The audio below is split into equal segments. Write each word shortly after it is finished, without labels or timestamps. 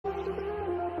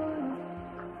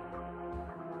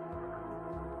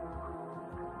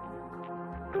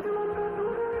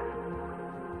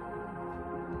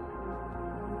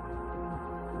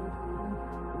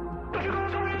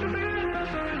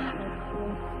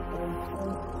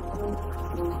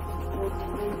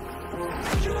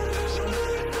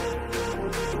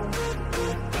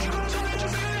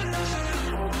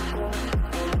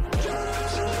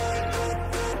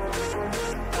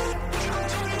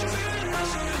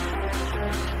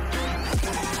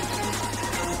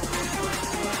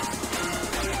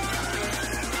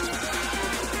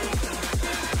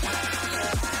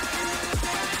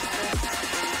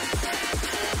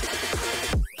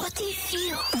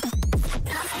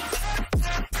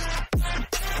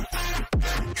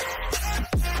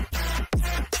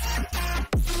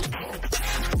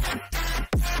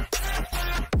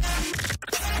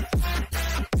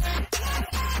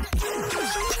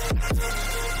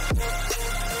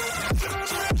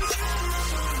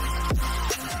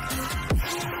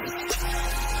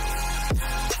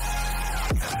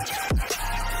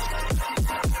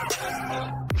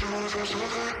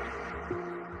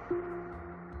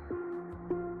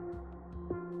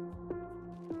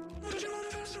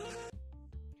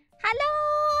Hello,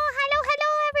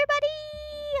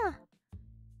 everybody.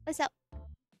 What's up?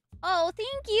 Oh,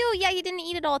 thank you. Yeah, he didn't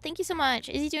eat it all. Thank you so much.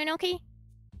 Is he doing okay?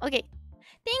 Okay.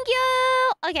 Thank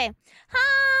you. Okay.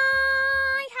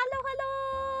 Hi.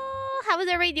 Hello. How is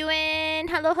everybody doing?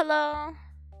 Hello.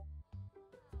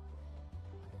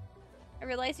 I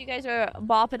realize you guys are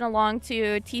bopping along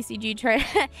to TCG trade.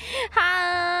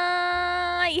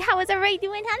 Hi. How is everybody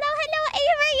doing? Hello,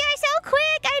 Avery. You're so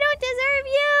quick. I don't deserve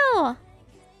you.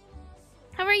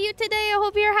 How are you today? I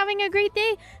hope you're having a great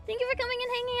day. Thank you for coming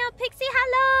and hanging out. Pixie,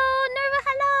 hello. Nerva,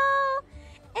 hello.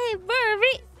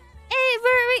 Avery.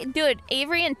 Dude,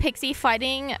 Avery and Pixie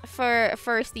fighting for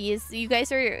firsties. You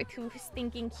guys are too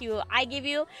stinking cute. I give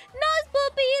you nose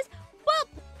boopies. Boop,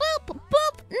 boop,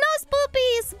 boop. Nose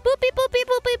boopies. Boopy, boopy,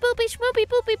 boopy, boopy, schmoopy,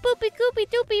 boopy, boopy, goopy,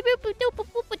 doopy, boopy, doopa,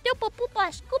 boopa, doopa, boopa,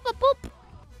 scoopa, boop.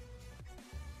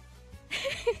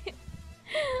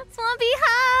 Swampy,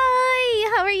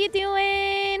 hi! How are you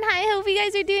doing? Hi, hope you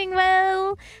guys are doing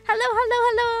well.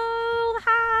 Hello.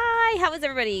 Hi. How is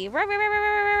everybody?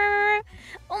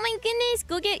 Oh my goodness.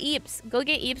 Go get Eeps. Go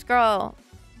get Eeps, girl.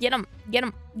 Get them. Get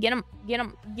the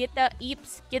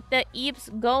Eeps. Get the Eeps.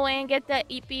 Go and get the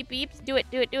Eeps. Do it.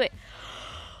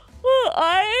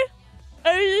 I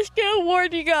just gonna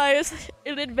warn you guys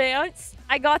in advance.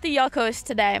 I got the Yuckos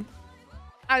today.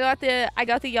 I got the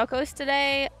Yuckos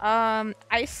today.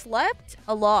 I slept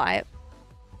a lot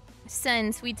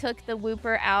since we took the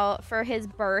Whooper out for his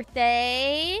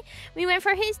birthday. We went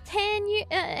for his 10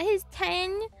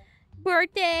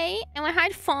 birthday, and we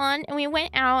had fun, and we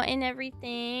went out and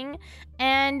everything,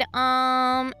 and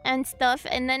stuff.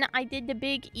 And then I did the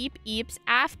big Eeps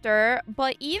after.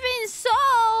 But even so,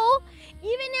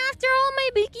 even after all my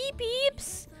big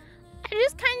Eeps, I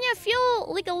just kind of feel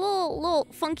like a little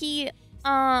funky.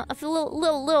 I feel a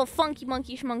little funky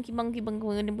monkey, little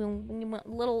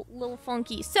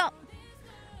funky. So,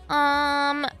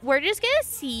 we're just gonna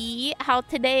see how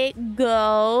today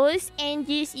goes, and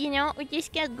just, we're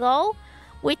just gonna go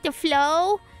with the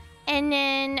flow. And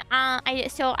then,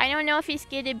 I don't know if it's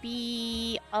gonna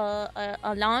be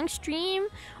a long stream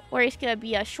or it's gonna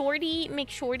be a shorty,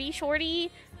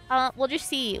 shorty. We'll just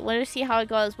see. We'll just see how it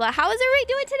goes. But how is everybody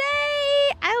doing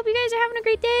today? I hope you guys are having a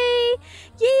great day.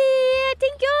 Yeah,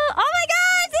 thank you. Oh my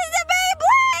gosh, this is a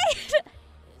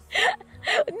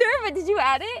Beyblade! Nerva, did you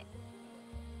add it?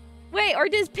 Wait, or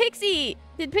did Pixie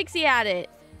add it?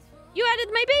 You added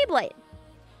my Beyblade.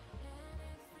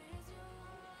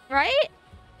 Right?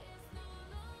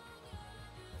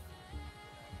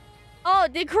 Oh,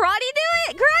 did Karate do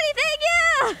it? Karate, thank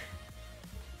you!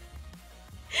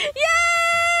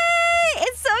 Yay!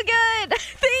 It's so good!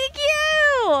 Thank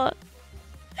you!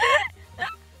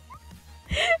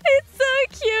 It's so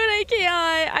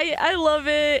cute, I love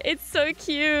it. It's so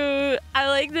cute. I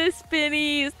like the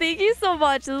spinnies. Thank you so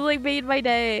much. This like made my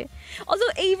day. Also,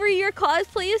 Avery, your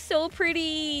cosplay is so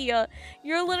pretty.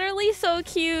 You're literally so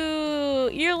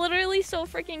cute. You're literally so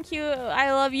freaking cute.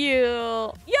 I love you.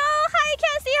 Yo, hi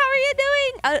Cassie, how are you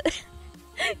doing?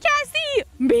 Cassie,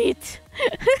 meet.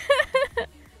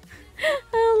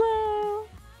 Hello.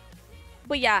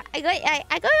 But yeah, I got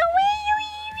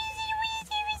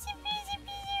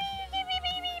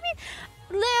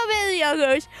little bit of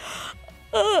Yuckos.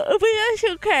 But that's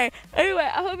okay. Anyway,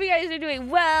 I hope you guys are doing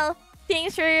well.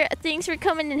 Thanks for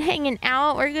coming and hanging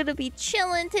out. We're gonna be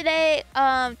chilling today.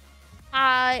 I'm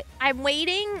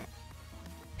waiting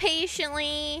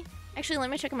patiently. Actually, let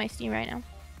me check my Steam right now.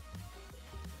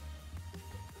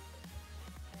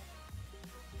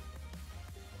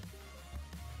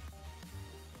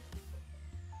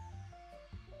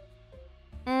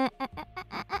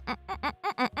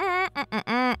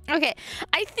 Okay,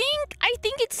 I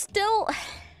think it's still.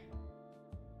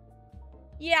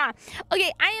 Yeah.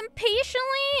 Okay, I am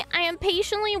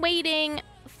patiently waiting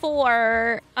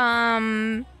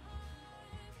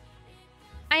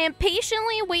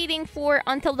for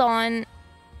Until Dawn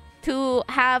to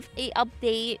have a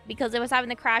update because it was having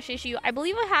the crash issue. I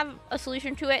believe I have a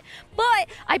solution to it, but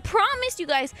I promised you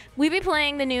guys we'd be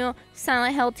playing the new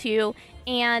Silent Hill 2,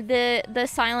 and the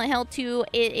Silent Hill 2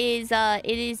 it is out.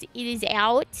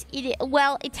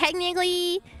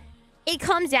 Technically it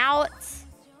comes out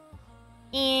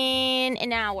in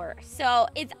an hour, so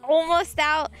it's almost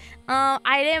out.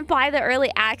 I didn't buy the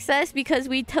early access because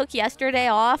we took yesterday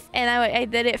off, and I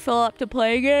didn't fill up to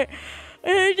playing it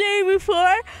the day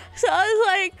before, so I was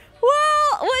like,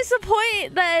 well, what's the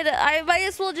point? Then I might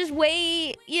as well just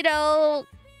wait, a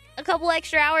couple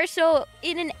extra hours. So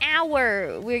in an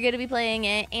hour we're gonna be playing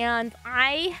it, and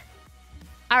I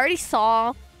already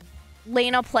saw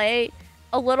Lena play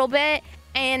a little bit,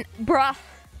 and bruh,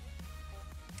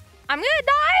 I'm gonna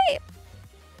die.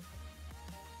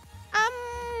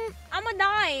 I'm gonna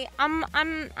die. I'm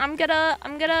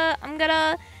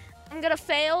gonna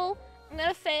fail. I'm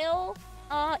gonna fail.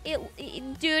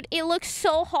 Dude, it looks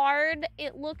so hard.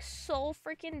 It looks so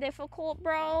freaking difficult,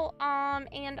 bro.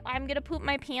 And I'm gonna poop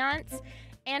my pants.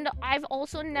 And I've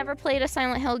also never played a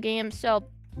Silent Hill game, so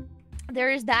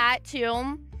there is that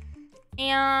too.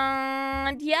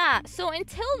 And yeah, so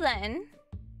until then,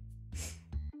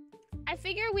 I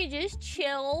figure we just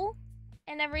chill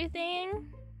and everything.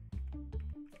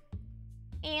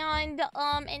 And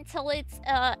until it's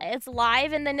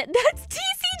live, and then that's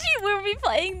TCG. We'll be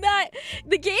playing that.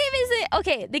 The game isn't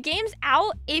okay. The game's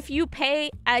out if you pay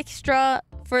extra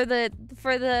for the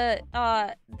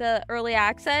early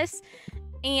access,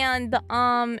 and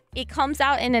it comes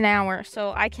out in an hour,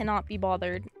 so I cannot be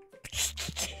bothered.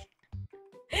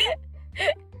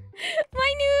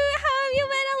 My new, how have you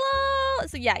been? Hello.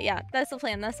 So yeah, that's the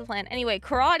plan. That's the plan. Anyway,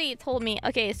 Karate told me.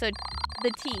 Okay, so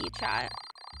the T chat.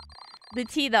 The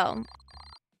T though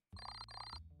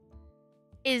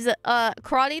is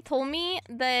Karate told me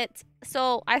that,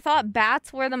 so I thought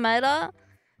bats were the meta,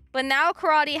 but now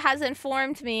Karate has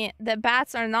informed me that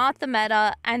bats are not the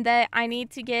meta, and that I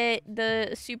need to get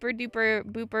the super duper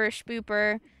booper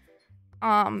spooper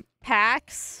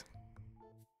packs.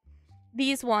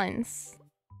 These ones.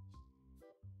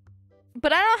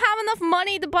 But I don't have enough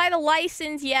money to buy the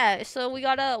license yet, so we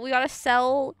gotta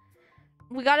sell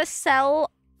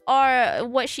or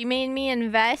what she made me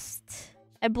invest.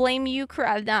 I blame you,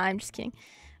 crap. Nah, I'm just kidding.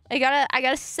 I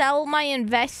gotta sell my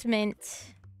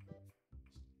investment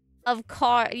of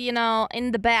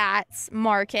in the bats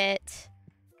market.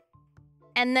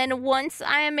 And then once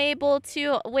I am able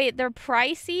to wait, they're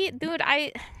pricey, dude.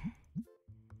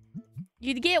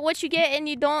 You get what you get, and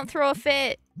you don't throw a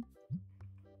fit.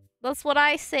 That's what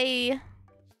I say.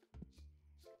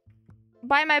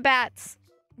 Buy my bats.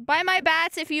 Buy my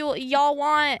bats if y'all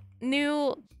want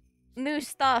new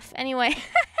stuff. Anyway.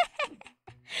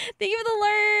 Thank you for the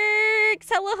lurks.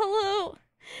 Hello, hello.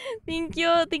 Thank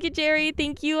you. Thank you, Jerry.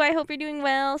 Thank you. I hope you're doing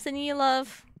well. Sending you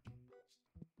love.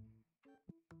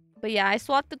 But yeah, I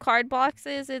swapped the card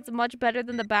boxes. It's much better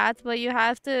than the bats, but you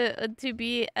have to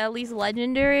be at least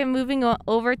legendary. I'm moving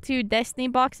over to Destiny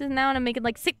boxes now, and I'm making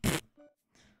like 6.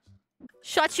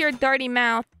 Shut your dirty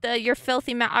mouth. Your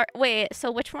filthy mouth. Wait,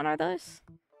 so which one are those?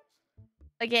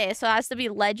 Okay, so it has to be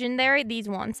legendary. These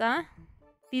ones, huh?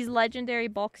 These legendary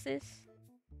boxes.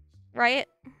 Right?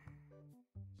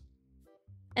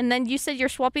 And then you said you're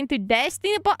swapping to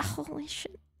Destiny, but holy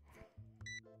shit.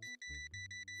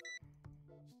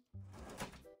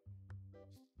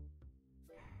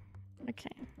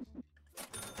 Okay.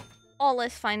 All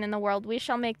is fine in the world. We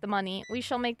shall make the money. We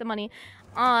shall make the money.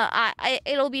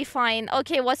 It'll be fine.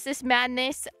 Okay, what's this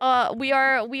madness? I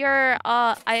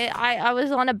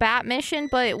was on a bat mission,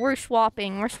 but we're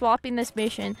swapping. We're swapping this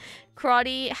mission.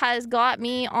 Karate has got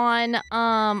me on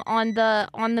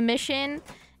the mission,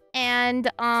 and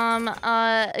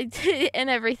and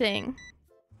everything.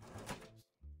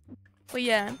 But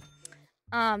yeah.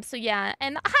 So yeah,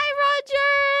 and hi Roger!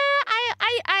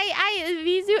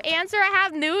 Vizu answer, I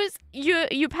have news.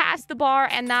 You passed the bar,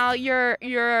 and now you're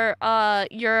yeah,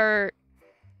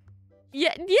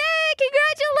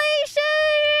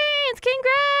 congratulations!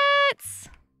 Congrats!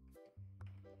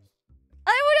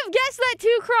 I would have guessed that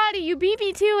too, Karate. You beat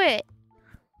me to it.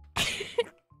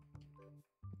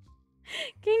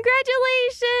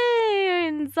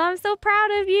 Congratulations! I'm so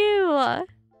proud of you.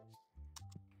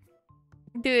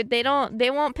 Dude, they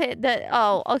won't pay the,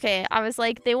 oh, okay. I was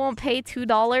like, they won't pay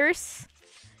 $2.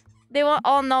 They won't,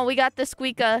 oh no, we got the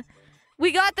squeaka.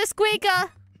 We got the squeaka.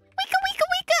 Weeka, weeka,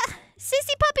 weeka.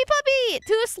 Sissy puppy puppy.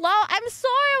 Too slow. I'm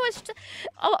sorry.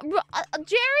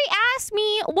 Jerry asked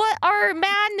me what our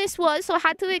madness was, so I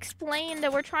had to explain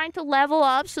that we're trying to level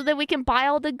up so that we can buy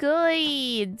all the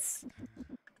goods.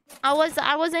 I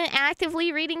wasn't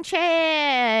actively reading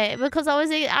chat because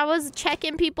I was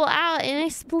checking people out and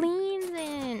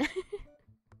explaining.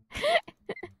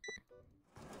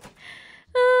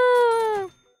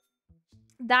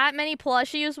 That many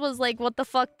plushies was like, what the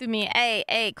fuck to me?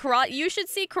 Hey, Karate, you should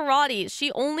see Karate.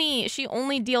 She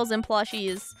only deals in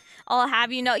plushies. I'll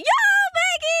have you know. Yo,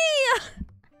 Maggie!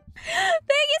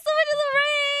 Thank you so much for the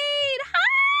raid.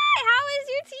 Hi, how is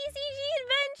your TCG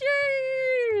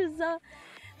adventures?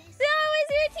 How is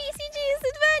your TCG's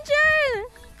adventure?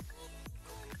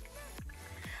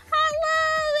 Hello,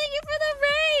 thank you for the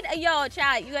raid. Yo,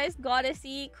 chat, you guys gotta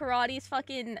see Karate's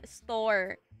fucking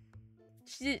store.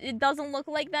 It doesn't look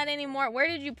like that anymore. Where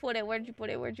did you put it? Where'd you put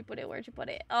it? Where'd you put it? Where'd you put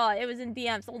it? Oh, it was in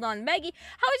DMs. Hold on. Maggie,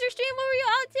 how was your stream? What were you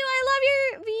out to? I love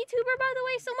your VTuber, by the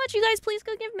way, so much. You guys, please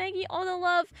go give Maggie all the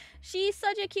love. She's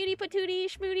such a cutie patootie,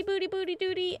 schmooty booty booty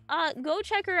dooty. Go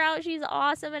check her out. She's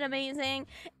awesome and amazing.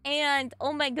 And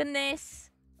oh my goodness,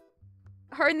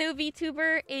 her new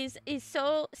VTuber is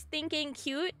so stinking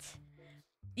cute.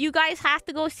 You guys have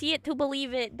to go see it to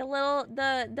believe it. The all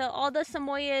the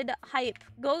Samoyed hype.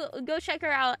 Go check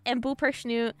her out and boop her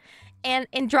snoot and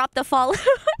drop the follows.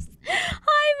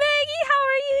 Hi Maggie, how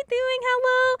are you doing?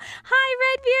 Hello. Hi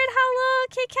Redbeard, hello.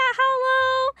 Kit Kat,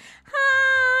 hello.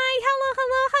 Hi,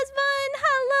 hello, husband,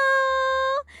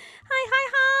 hello. Hi.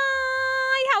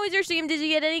 How was your stream? Did you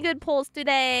get any good polls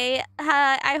today?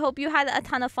 I hope you had a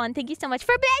ton of fun. Thank you so much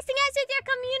for blessing us with your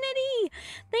community.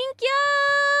 Thank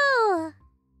you.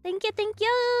 Thank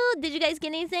you. Did you guys get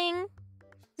anything?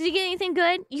 Did you get anything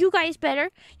good? You guys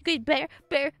better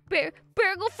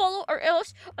go follow, or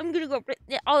else I'm gonna go.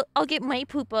 I'll get my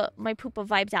poopa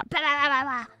vibes out.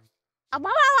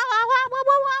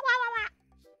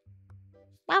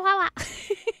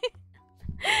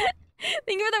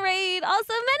 Thank you for the raid.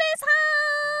 Also, Menace,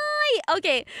 hi.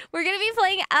 Okay, we're gonna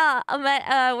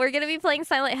be playing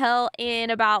Silent Hill in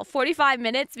about 45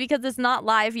 minutes because it's not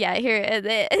live yet. Here,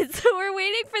 so we're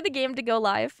waiting for the game to go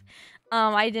live.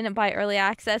 I didn't buy early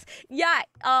access. Yeah,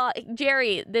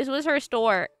 Jerry, this was her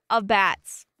store of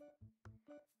bats.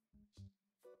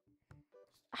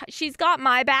 She's got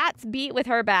my bats beat with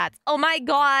her bats. Oh my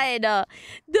god. The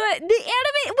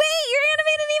anime. Wait, your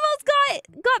animated emotes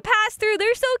got passed through.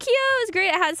 They're so cute. It was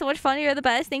great. I had so much fun. You're the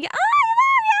best. Thank you. Oh, I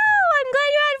love you. I'm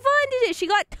glad you had fun. Did it? She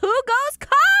got 2 ghost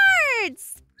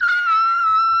cards.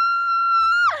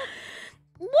 Ah!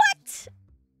 What?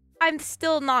 I'm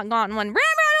still not gotten one. Ramrod,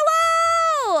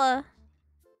 hello.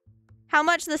 How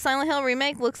much the Silent Hill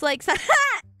remake looks like.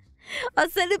 I'll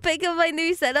send a pic of my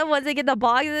new setup once I get the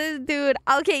boxes. Dude,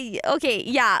 okay,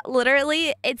 yeah,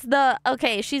 literally, it's the...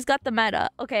 Okay, she's got the meta,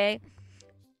 okay?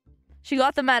 She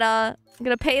got the meta. I'm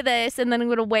gonna pay this, and then I'm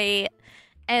gonna wait.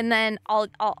 And then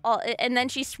and then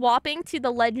she's swapping to the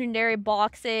legendary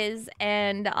boxes,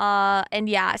 and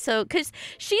yeah, so... Because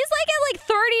she's, like, at,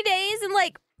 30 days and,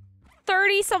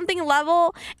 30-something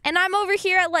level, and I'm over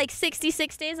here at,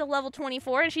 66 days of level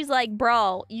 24, and she's like,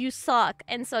 bro, you suck.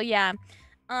 And so, yeah...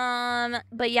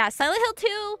 But yeah, Silent Hill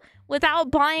 2,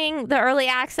 without buying the early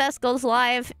access, goes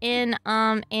live in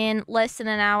less than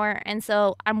an hour, and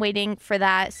so I'm waiting for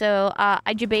that. So,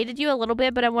 I debated you a little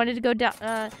bit, but I wanted to go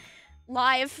down,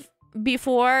 live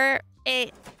before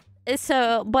it,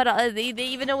 so, but,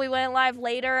 even though we went live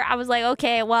later, I was like,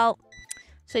 okay, well,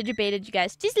 so I debated you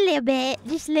guys just a little bit.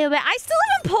 I still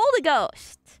haven't pulled a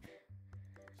ghost.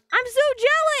 I'm so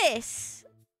jealous.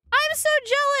 I'm so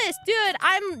jealous, dude.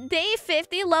 I'm day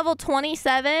 50, level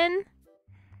 27.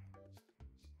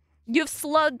 You've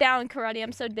slowed down, Karate.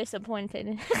 I'm so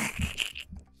disappointed.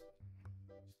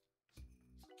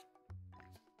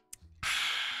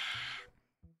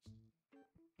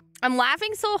 I'm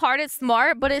laughing so hard it's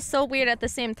smart, but it's so weird at the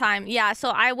same time. Yeah, so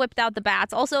I whipped out the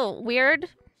bats. Also, weird.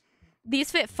 These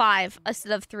fit 5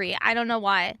 instead of 3. I don't know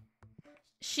why.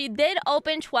 She did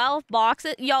open 12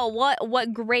 boxes. Yo,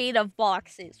 what grade of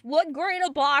boxes? What grade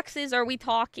of boxes are we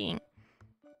talking?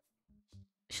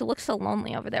 She looks so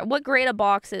lonely over there. What grade of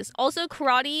boxes? Also,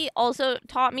 Karate also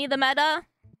taught me the meta.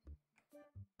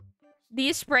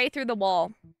 These spray through the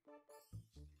wall.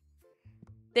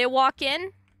 They walk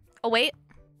in. Oh, wait.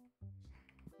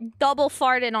 Double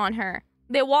farted on her.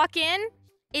 They walk in.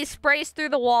 It sprays through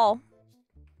the wall.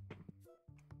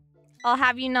 I'll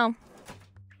have you know.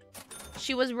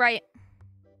 She was right.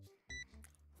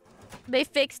 They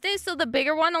fixed it so the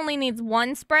bigger one only needs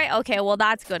 1 spray. Okay, well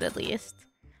that's good at least.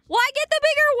 Why get the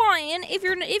bigger one if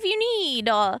you need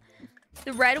the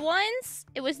red ones?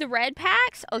 It was the red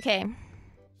packs. Okay.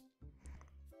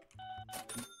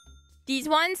 These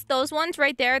ones, those ones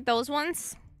right there, those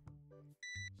ones.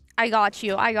 I got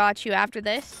you after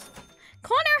this.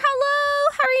 Connor,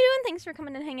 hello. How are you doing? Thanks for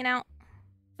coming and hanging out.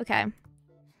 Okay.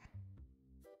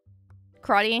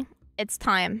 Karate. It's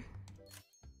time.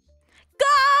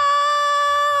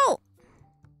 Go!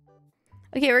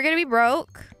 Okay, we're gonna be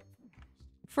broke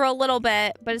for a little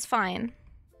bit, but it's fine.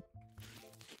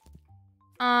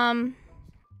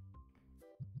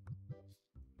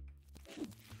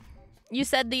 You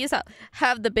said these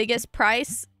have the biggest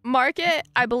price market?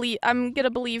 I'm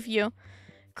gonna believe you.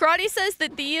 Karate says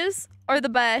that these are the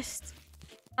best.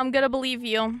 I'm gonna believe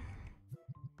you.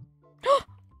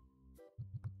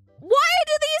 Why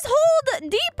do these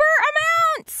hold deeper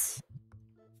amounts?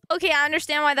 Okay, I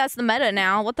understand why that's the meta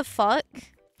now. What the fuck?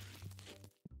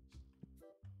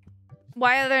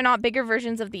 Why are there not bigger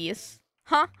versions of these?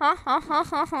 Huh? Huh? Huh? Huh?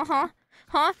 Huh? Huh? Huh?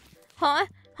 Huh? Huh?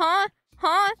 Huh?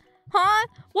 Huh? Huh?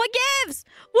 What gives?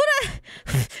 What a...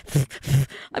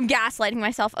 I'm gaslighting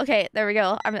myself. Okay, there we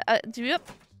go.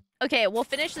 Okay, we'll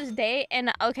finish this day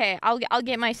and okay, I'll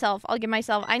get myself.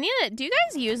 I need to... Do you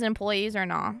guys use employees or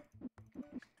not?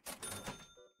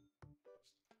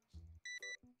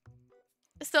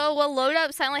 So we'll load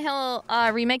up Silent Hill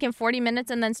remake in 40 minutes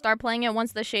and then start playing it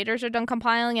once the shaders are done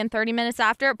compiling in 30 minutes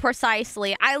after?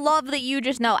 Precisely. I love that you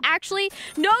just know. Actually,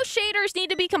 no shaders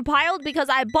need to be compiled because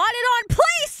I bought it on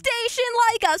PlayStation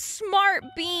like a smart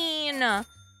bean. And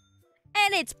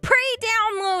it's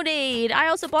pre-downloaded. I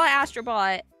also bought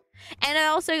Astrobot. And I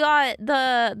also got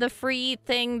the free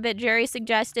thing that Jerry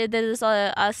suggested that is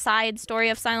a side story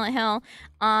of Silent Hill.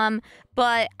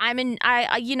 But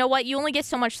you know what? You only get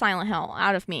so much Silent Hill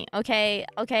out of me, okay?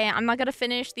 Okay, I'm not gonna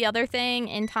finish the other thing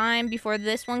in time before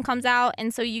this one comes out,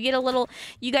 and so you get a little,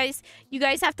 you guys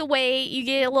have to wait. You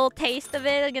get a little taste of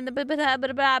it.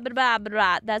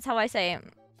 That's how I say it.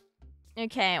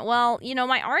 Okay, well, you know,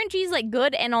 my RNG is like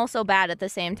good and also bad at the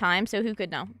same time, so who could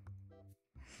know?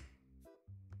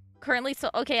 Currently, so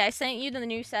okay, I sent you the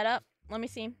new setup. Let me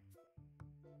see.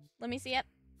 Let me see it.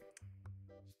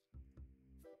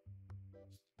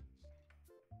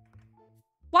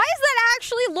 Why does that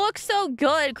actually look so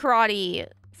good, Karate?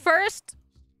 First,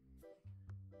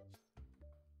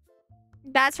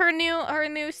 that's her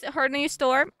new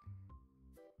store.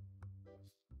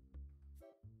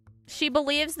 She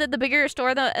believes that the bigger your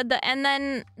store, and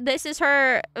then this is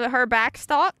her back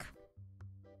stock.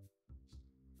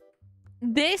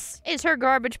 This is her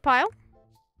garbage pile.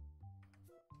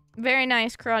 Very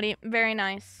nice, Karate. Very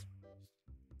nice.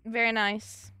 Very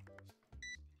nice.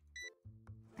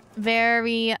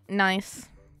 Very nice.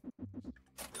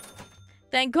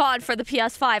 Thank God for the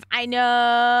PS5. I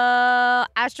know.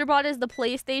 Astrobot is the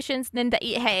PlayStation's Nintendo.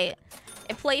 Hey,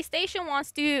 if PlayStation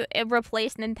wants to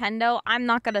replace Nintendo, I'm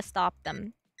not gonna stop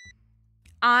them.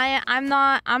 I'm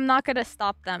not gonna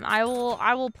stop them. I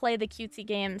will play the cutesy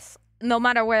games no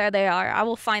matter where they are. I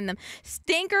will find them.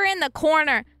 Stinker in the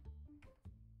corner.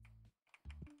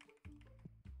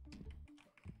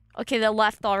 Okay, they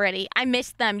left already. I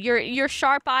missed them. Your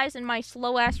sharp eyes and my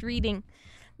slow ass reading.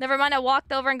 Never mind, I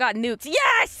walked over and got nukes.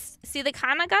 Yes! See, they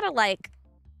kind of gotta like...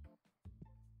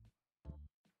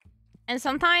 And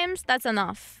sometimes that's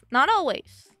enough. Not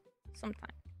always.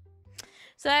 Sometimes.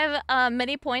 So I have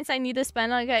many points I need to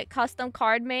spend on a custom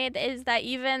card made. Is that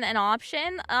even an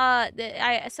option?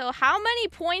 So how many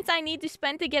points I need to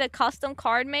spend to get a custom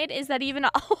card made? Is that even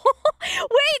a...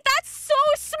 Wait, that's so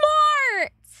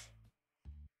smart!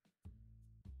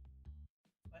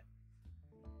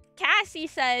 Cassie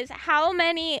says, how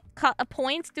many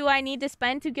points do I need to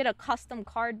spend to get a custom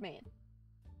card made?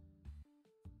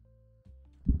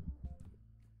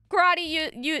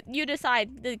 Karate, you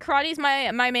decide. Karate's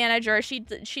my manager. She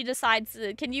decides.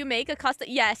 Can you make a custom?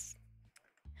 Yes.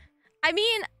 I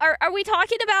mean, are we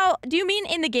talking about? Do you mean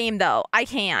in the game though? I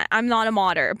can't. I'm not a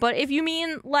modder. But if you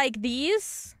mean like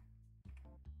these,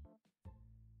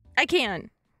 I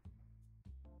can.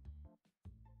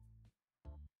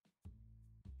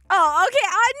 Oh, okay.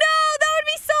 I know that would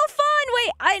be so fun.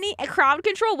 Wait, I need a crowd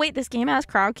control. Wait, this game has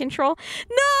crowd control.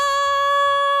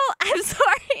 No, I'm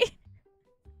sorry.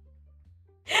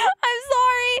 I'm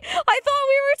sorry. I thought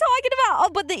we were talking about. Oh,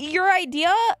 but your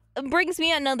idea brings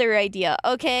me another idea.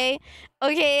 Okay,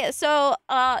 okay. So,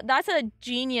 that's a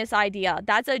genius idea.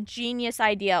 That's a genius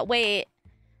idea. Wait,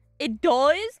 it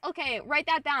does? Okay, write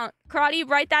that down. Karate,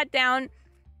 write that down.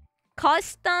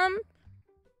 Custom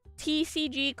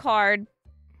TCG card.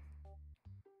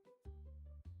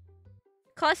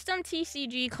 Custom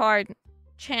TCG card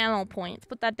channel points.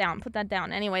 Put that down. Put that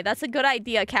down. Anyway, that's a good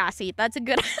idea, Cassie. That's a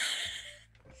good...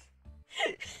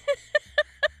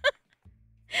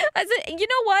 You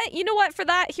know what? You know what? For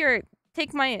that, here,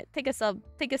 take a sub.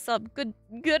 Take a sub. Good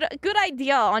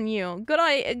idea on you. Good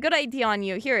idea on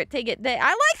you. Here, take it. I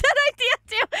like that idea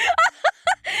too.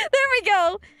 There we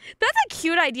go. That's a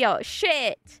cute idea.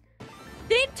 Shit.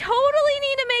 They totally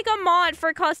need to make a mod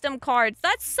for custom cards.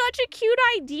 That's such a cute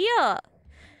idea.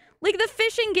 Like the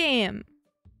fishing game.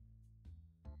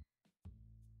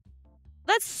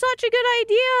 That's such a good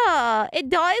idea. It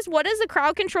does. What does the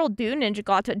crowd control do, Ninja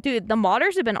Gato? Dude, the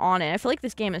modders have been on it. I feel like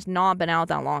this game has not been out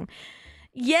that long.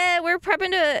 Yeah, we're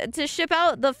prepping to ship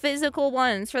out the physical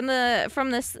ones from the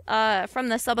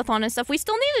subathon and stuff. We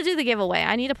still need to do the giveaway.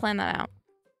 I need to plan that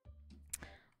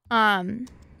out.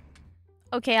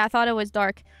 Okay, I thought it was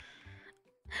dark.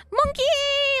 Monkey.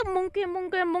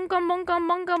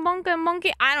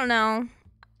 I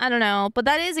don't know. But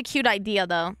that is a cute idea,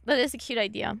 though. That is a cute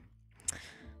idea.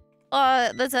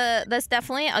 That's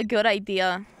definitely a good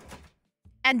idea.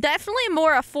 And definitely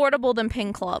more affordable than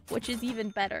Pin Club, which is even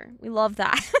better. We love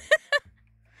that.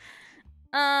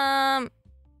 I'll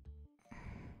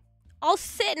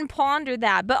sit and ponder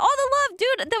that. But all the love,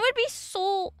 dude, that would be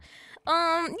so... yes,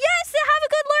 have a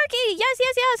good lurky. Yes,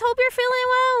 yes, yes. Hope you're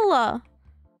feeling well.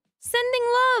 Sending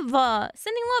love.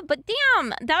 Sending love. But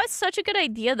damn, that was such a good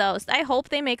idea, though. I hope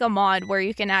they make a mod where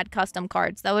you can add custom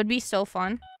cards. That would be so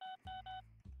fun.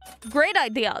 Great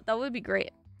idea. That would be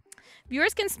great.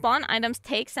 Viewers can spawn items,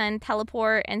 take, send,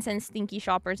 teleport, and send stinky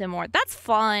shoppers and more. That's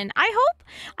fun. I hope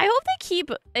they keep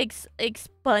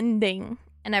expanding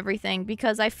and everything,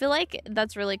 because I feel like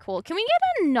that's really cool. Can we get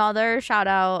another shout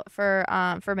out for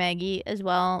Maggie as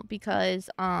well? Because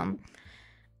at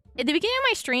the beginning of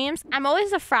my streams, I'm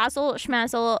always a frazzle,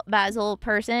 schmazzle, basil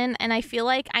person, and I feel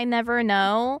like I never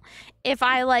know if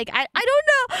I don't know.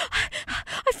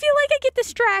 I feel like I get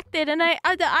distracted, and I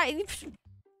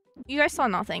you guys saw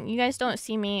nothing. You guys don't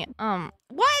see me.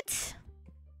 What?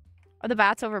 Are the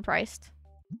bats overpriced?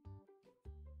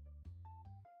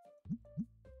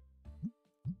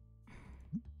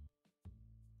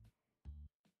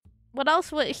 What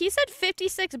else would he said?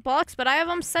 $56, but I have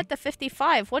them set to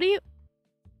 55. What do you?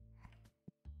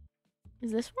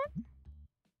 Is this one?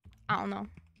 I don't know.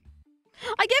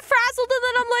 I get frazzled and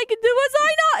then I'm like, was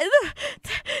I not?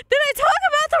 Did I talk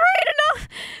about the raid enough?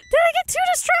 Did I get too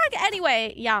distracted?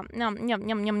 Anyway, yeah.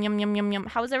 Yum.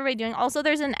 How's everybody doing? Also,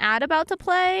 there's an ad about to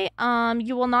play.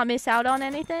 You will not miss out on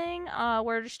anything.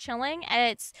 We're just chilling.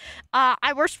 It's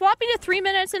we're swapping to 3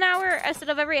 minutes an hour instead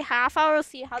of every half hour. We'll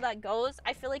see how that goes.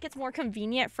 I feel like it's more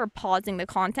convenient for pausing the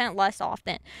content less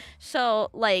often. So,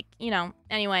 like, you know,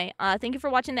 anyway, thank you for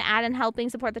watching the ad and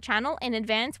helping support the channel in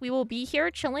advance. We will be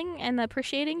here chilling and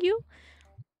appreciating you.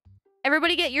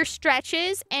 Everybody get your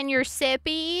stretches and your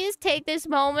sippies. Take this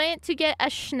moment to get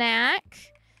a snack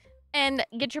and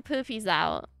get your poopies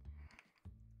out.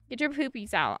 Get your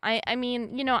poopies out. I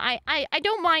mean, you know, I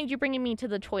don't mind you bringing me to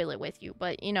the toilet with you,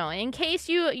 but you know, in case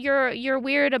you're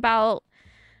weird about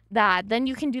that, then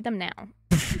you can do them now.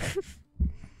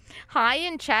 Hi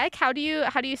in Czech. How do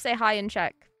you say hi in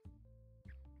Czech?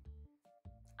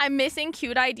 I'm missing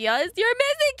cute ideas. You're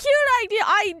missing cute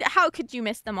ideas. How could you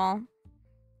miss them all?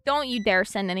 Don't you dare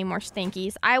send any more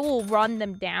stinkies. I will run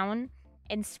them down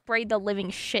and spray the living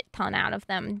shit ton out of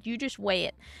them. You just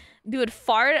wait. Dude,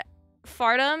 fart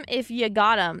them if you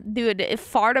got them. Dude,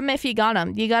 fart them if you got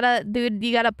them. You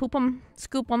gotta poop them,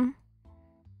 scoop them,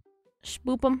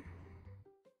 spoop them,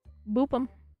 boop them.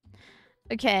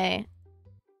 Okay.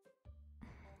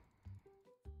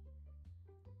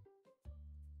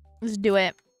 Let's do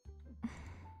it.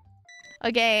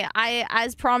 Okay,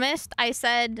 as promised, I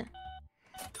said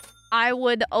I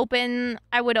would open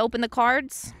the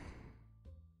cards.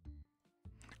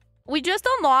 We just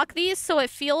unlock these, so it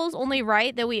feels only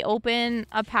right that we open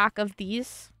a pack of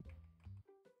these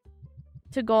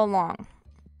to go along,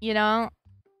 you know?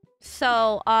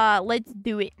 So, let's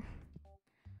do it.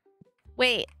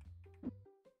 Wait.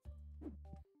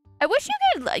 I wish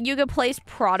you could place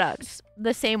products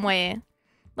the same way.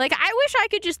 Like, I wish I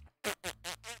could just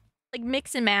like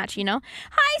mix and match, you know?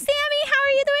 Hi, Sammy. How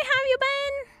are you doing? How have you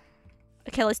been?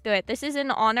 Okay, let's do it. This is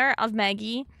in honor of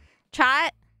Maggie.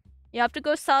 Chat, you have to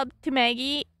go sub to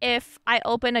Maggie if I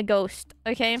open a ghost,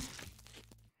 okay?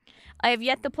 I have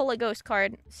yet to pull a ghost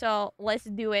card, so let's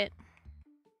do it.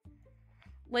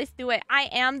 Let's do it. I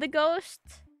am the ghost.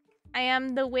 I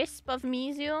am the wisp of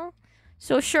Mizu.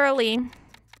 So surely...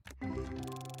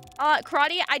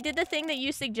 Karate, I did the thing that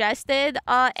you suggested,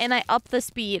 and I upped the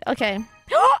speed. Okay.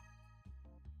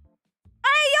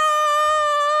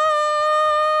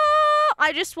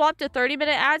 I just swapped to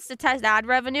 30-minute ads to test ad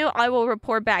revenue. I will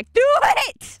report back. Do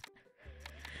it!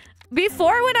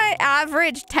 Before, when I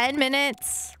averaged 10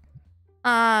 minutes,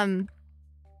 I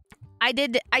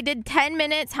did 10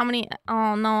 minutes. How many?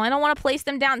 Oh, no. I don't want to place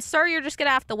them down. Sir, you're just going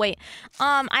to have to wait.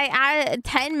 I added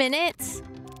 10 minutes.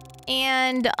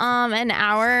 And an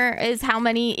hour is how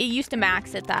many it used to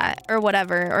max at that, or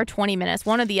whatever, or 20 minutes,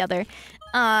 one or the other.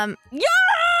 Yo, full art,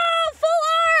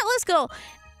 let's go.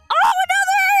 Oh,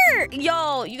 another!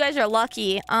 Yo, you guys are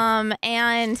lucky.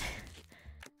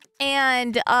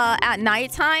 And at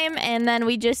nighttime, and then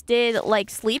we just did like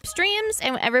sleep streams,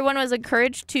 and everyone was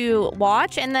encouraged to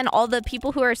watch, and then all the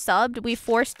people who are subbed, we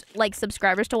forced like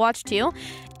subscribers to watch too.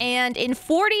 And in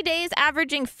 40 days,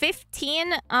 averaging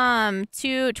 15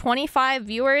 to 25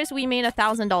 viewers, we made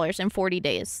 $1,000 in 40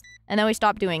 days. And then we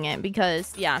stopped doing it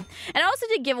because, yeah. And I also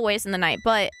did giveaways in the night,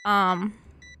 but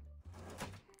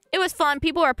it was fun.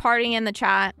 People were partying in the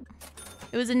chat.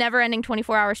 It was a never-ending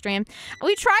 24-hour stream.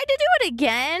 We tried to do it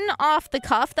again off the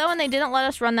cuff, though, and they didn't let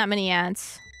us run that many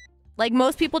ads. Like,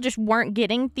 most people just weren't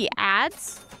getting the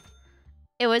ads.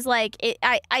 It was like,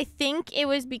 I think it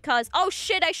was because... Oh,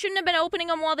 shit, I shouldn't have been opening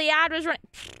them while the ad was running.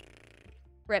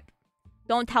 Rip.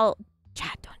 Don't tell...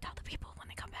 Chat, don't tell the people when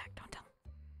they come back. Don't tell them.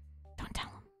 Don't tell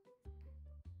them.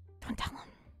 Don't tell them.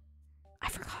 I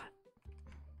forgot.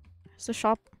 It's the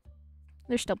shop.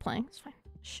 They're still playing. It's fine.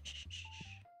 Shh, shh, shh.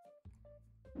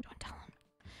 Don't tell them.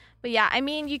 But yeah, I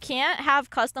mean, you can't have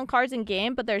custom cards in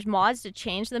game, but there's mods to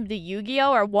change them to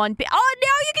Yu-Gi-Oh! Or One Piece. Oh, now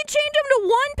you can change them to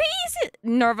One Piece!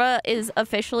 Nerva is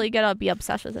officially gonna be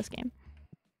obsessed with this game.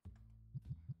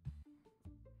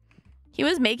 He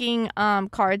was making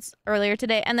cards earlier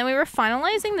today, and then we were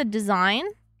finalizing the design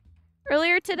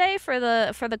earlier today for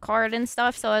the card and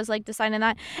stuff, so I was like deciding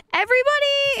that. Everybody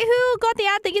who got the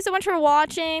ad, thank you so much for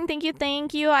watching. Thank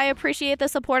you. I appreciate the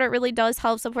support. It really does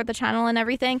help support the channel and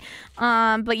everything.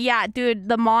 But yeah, dude,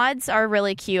 the mods are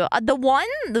really cute. One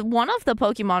of the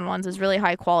Pokemon ones is really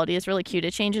high quality. It's really cute.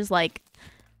 It changes like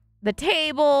the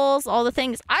tables, all the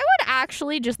things. I would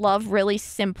actually just love really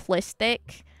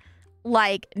simplistic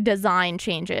like design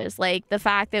changes, like the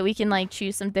fact that we can like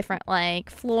choose some different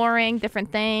like flooring,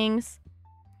 different things.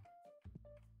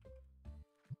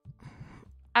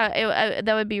 That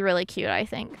would be really cute, I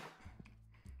think.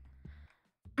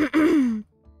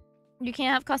 You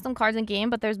can't have custom cards in game,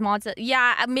 but there's mods that,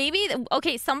 yeah, maybe.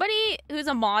 Okay, somebody who's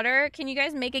a modder, can you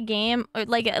guys make a game or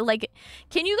like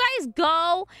can you guys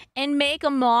go and make a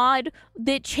mod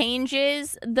that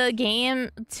changes the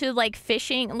game to like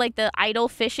fishing, like the idle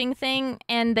fishing thing,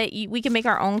 and that we can make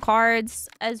our own cards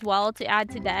as well to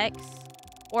add to decks,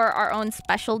 or our own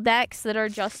special decks that are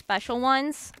just special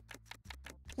ones?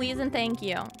 Please and thank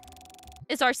you.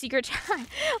 It's our secret chat.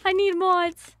 I need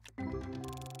mods.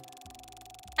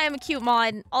 I am a cute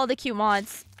mod. All the cute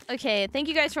mods. Okay, thank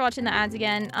you guys for watching the ads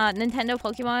again. Nintendo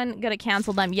Pokemon gonna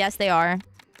cancel them. Yes, they are.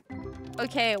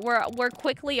 Okay, we're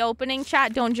quickly opening.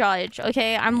 Chat, don't judge.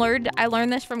 Okay, I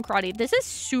learned this from karate. This is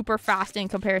super fast in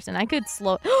comparison. I could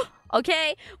slow.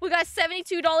 Okay, we got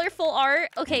 $72 full art.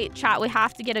 Okay, chat, we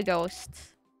have to get a ghost.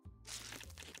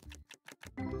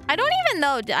 I don't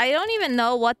even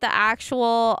know what the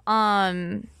actual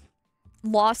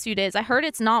lawsuit is. I heard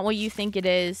it's not what you think it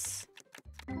is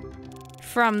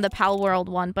from the Pal World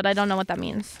one, but I don't know what that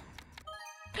means.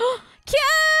 Cute!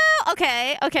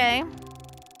 Okay.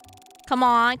 Come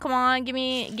on. Give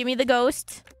me the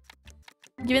ghost.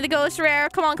 Give me the ghost rare.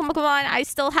 Come on. I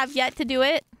still have yet to do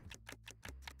it.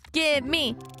 Give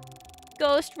me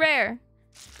ghost rare.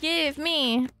 Give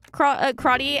me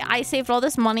karate. I saved all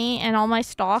this money and all my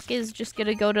stock is just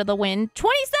gonna go to the wind.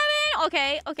 27.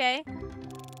 Okay.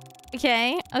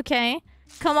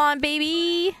 Come on,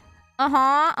 baby.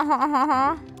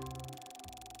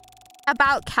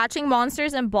 About catching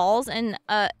monsters and balls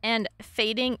and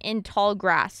fading in tall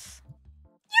grass.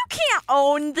 You can't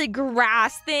own the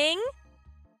grass thing.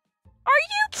 Are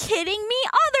you kidding me?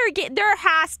 There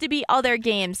has to be other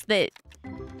games that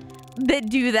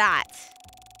do that.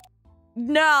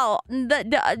 No,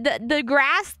 the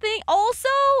grass thing. Also,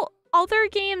 other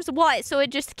games. What? So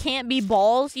it just can't be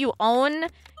balls. You own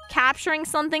capturing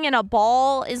something in a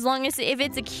ball as long as if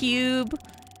it's a cube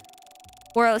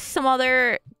or some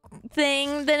other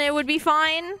thing, then it would be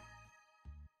fine.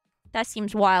 That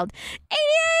seems wild.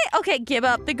 88! Okay, give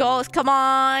up the ghost. Come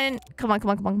on. I'm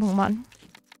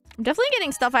definitely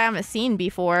getting stuff I haven't seen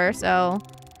before, so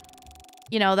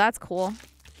you know, that's cool.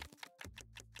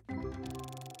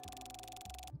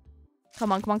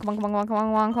 Come on. Anna!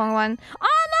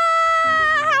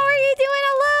 How are you doing?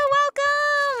 Hello,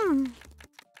 welcome!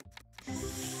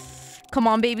 Come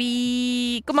on,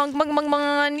 baby. Come on.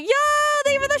 Yo,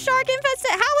 thank you for the shark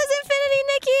infested. How was Infinity,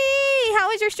 Nikki? How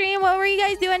was your stream? What were you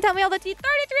guys doing? Tell me all the tea.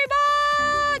 33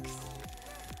 bucks!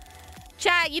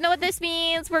 Chat, you know what this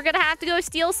means? We're gonna have to go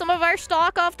steal some of our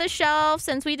stock off the shelf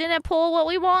since we didn't pull what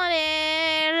we wanted.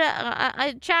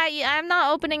 Chat, I'm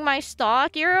not opening my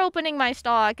stock. You're opening my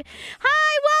stock.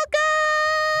 Hi, welcome!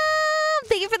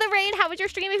 Thank you for the raid. How was your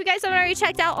stream? If you guys haven't already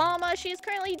checked out Alma, she is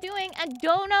currently doing a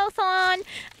donathon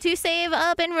to save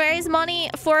up and raise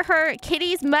money for her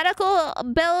kitty's medical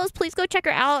bills. Please go check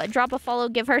her out. Drop a follow.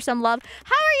 Give her some love.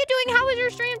 How are you doing? How was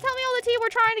your stream? Tell me all the tea. We're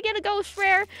trying to get a ghost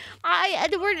rare.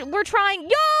 We're trying. Yo,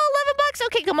 11 bucks.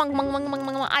 Okay, come on.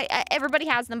 Everybody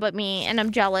has them but me, and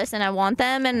I'm jealous, and I want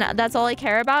them, and that's all I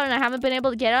care about, and I haven't been able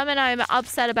to get them, and I'm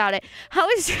upset about it. How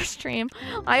is your stream?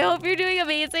 I hope you're doing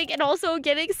amazing, and also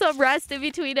getting some rest in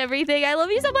between everything. I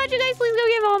love you so much, you guys. Please go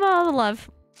give Alma all the love.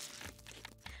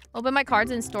 Open my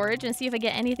cards in storage and see if I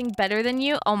get anything better than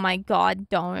you. Oh my god,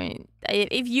 don't.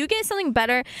 If you get something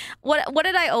better... What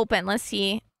did I open? Let's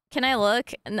see. Can I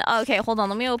look? Okay, hold on.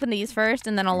 Let me open these first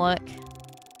and then I'll look.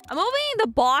 I'm opening the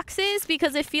boxes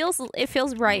because it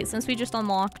feels right since we just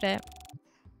unlocked it.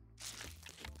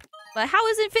 But how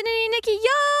is Infinity Nikki? Yo!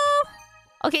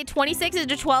 Okay, 26 is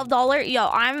to $12. Yo,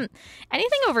 I'm...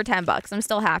 Anything over 10 bucks, I'm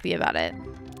still happy about it.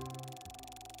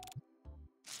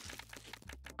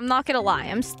 I'm not gonna lie.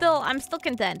 I'm still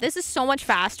content. This is so much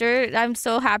faster. I'm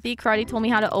so happy Karate told me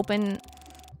how to open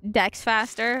decks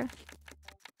faster.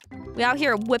 We out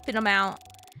here whipping them out.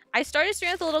 I started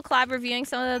streaming with a little collab reviewing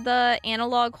some of the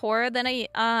analog horror. Then I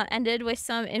ended with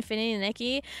some Infinity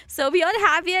Nikki. So beyond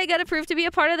happy, I got approved to be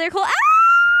a part of their call. Ah!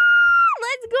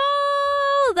 Let's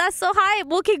go! That's so hype.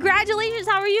 Well, congratulations.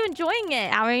 How are you enjoying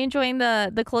it? How are you enjoying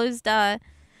the closed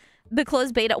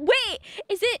beta? Wait,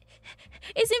 is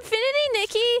Infinity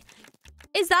Nikki?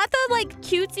 Is that the like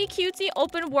cutesy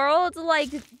open world like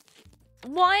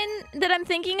one that I'm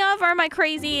thinking of, or am I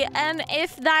crazy? And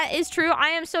if that is true, I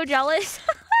am so jealous.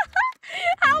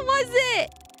 How was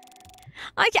it?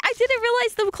 I didn't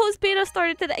realize the closed beta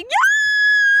started today. Yeah!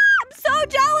 I'm so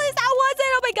jealous. How was it?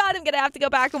 Oh my god, I'm gonna have to go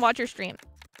back and watch your stream.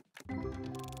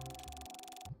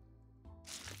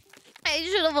 I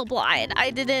should have applied. I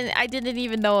didn't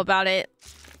even know about it.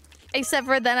 Except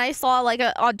for then I saw like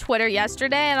on Twitter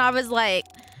yesterday and I was like,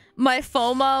 my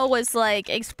FOMO was like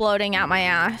exploding out my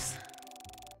ass.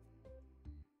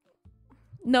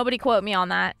 Nobody quote me on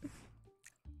that.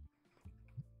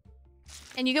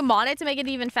 And you can mod it to make it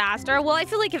even faster. Well, I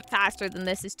feel like faster than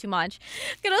this is too much.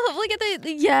 Gonna hopefully get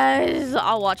the yes.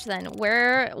 I'll watch then.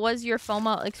 Where was your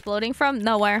FOMO exploding from?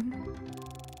 Nowhere.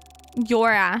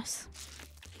 Your ass.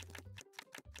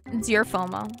 It's your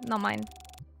FOMO, not mine.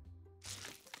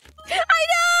 I know!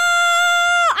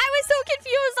 I was so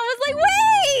confused. I was like,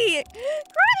 wait!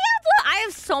 I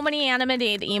have so many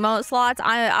animated emote slots.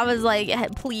 I was like,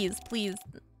 please.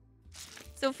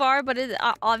 So far, but it's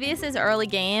obvious it's early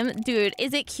game. Dude,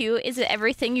 is it cute? Is it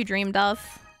everything you dreamed of?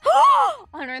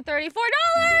 $134!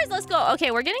 Let's go.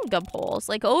 Okay, we're getting good pulls.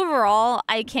 Like, overall,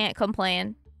 I can't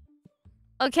complain.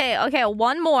 Okay,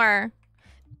 one more.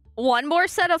 One more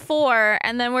set of 4,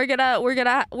 and then we're gonna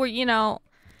have to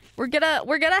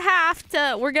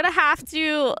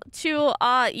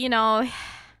you know,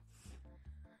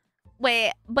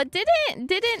 wait, but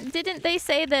didn't they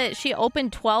say that she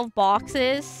opened 12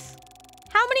 boxes?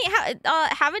 How many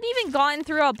haven't even gotten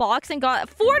through a box and got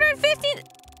 450?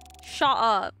 Shut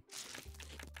up.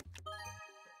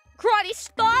 Karate,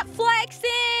 stop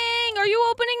flexing! Are you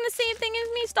opening the same thing as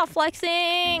me? Stop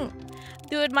flexing.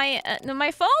 Dude, my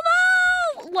FOMO!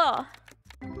 Look.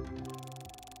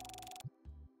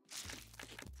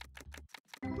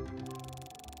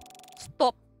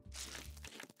 Stop.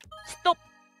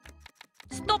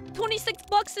 26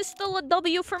 bucks is still a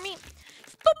W for me.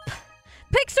 Stop.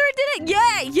 Pixar did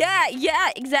it. Yeah,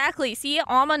 exactly. See,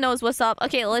 Alma knows what's up.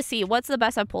 Okay, let's see. What's the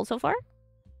best I've pulled so far?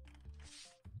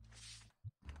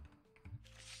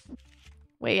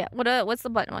 Wait, what's the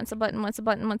button? What's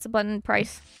the button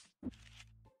price?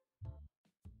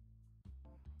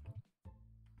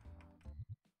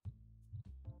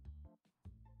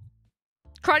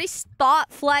 Karate,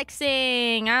 stop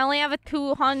flexing. I only have a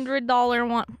 $200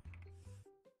 one.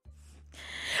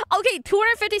 Okay,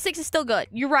 256 is still good.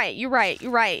 You're right. I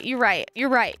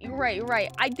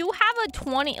do have a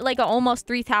 20, like a almost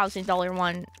 $3,000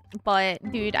 one, but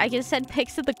dude, I just send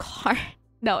pics of the car.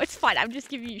 No, it's fine. I'm just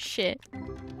giving you shit.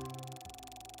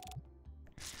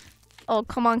 Oh,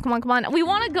 come on. We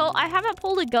want to go. I haven't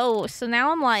pulled a ghost, so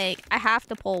now I'm like, I have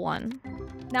to pull one.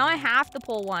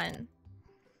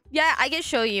 Yeah, I can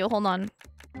show you. Hold on.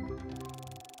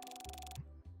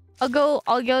 I'll go.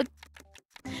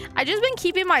 I just been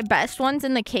keeping my best ones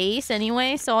in the case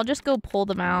anyway, so I'll just go pull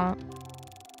them out.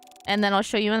 And then I'll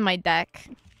show you in my deck.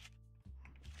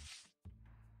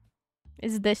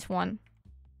 Is this one.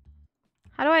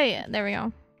 How do I... There we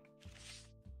go.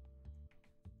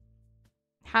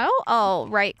 How? Oh,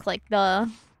 right click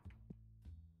the...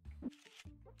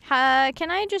 Can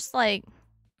I just like...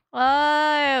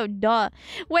 Oh, duh.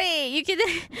 Wait, you can...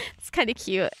 It's kind of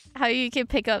cute how you can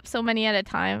pick up so many at a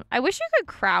time. I wish you could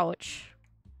crouch.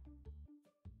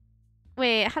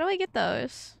 Wait, how do I get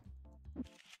those?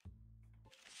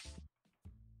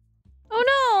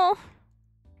 Oh no!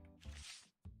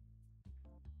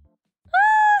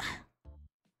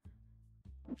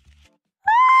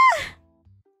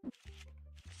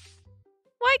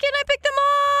 Why can't I pick them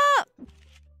up?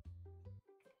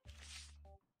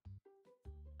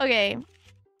 Okay.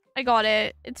 I got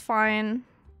it. It's fine.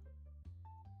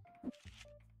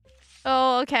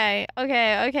 Oh, okay.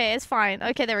 Okay, okay, it's fine.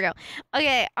 Okay, there we go.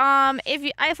 Okay,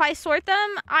 if I sort them,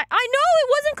 I know it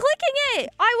wasn't clicking it.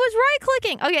 I was right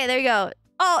clicking. Okay, there you go.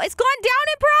 Oh, it's gone down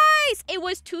in price. It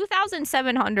was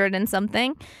 2,700 and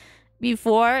something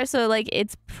before, so like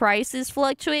its price is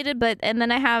fluctuated, but and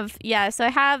then I have so I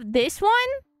have this one.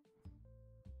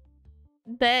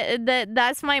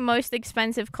 That's my most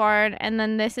expensive card, and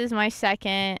then this is my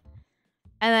second.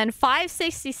 And then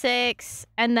 566,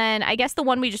 and then I guess the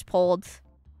one we just pulled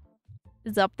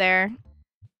is up there.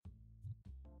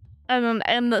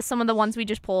 And some of the ones we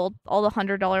just pulled, all the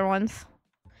 $100 ones.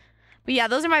 But yeah,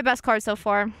 those are my best cards so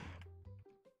far.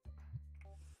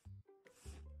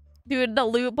 Dude, the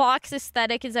loot box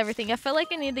aesthetic is everything. I feel like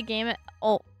I need the game at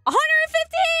 150!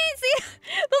 See?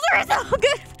 Those are so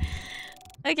good!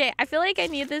 Okay, I feel like I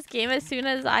need this game as soon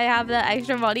as I have the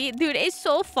extra money. Dude, it's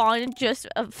so fun, just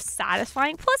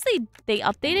satisfying. Plus, they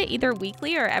update it either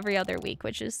weekly or every other week,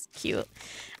 which is cute.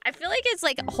 I feel like it's,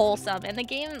 like, wholesome. And the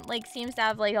game, like, seems to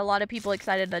have, like, a lot of people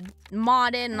excited to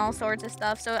mod it and all sorts of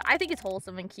stuff. So I think it's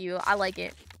wholesome and cute. I like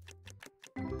it.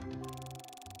 23.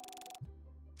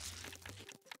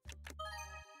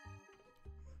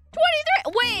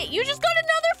 Wait, you just got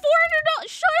another $400?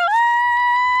 Shut up!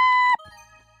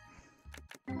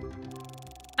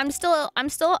 I'm still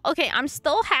okay. I'm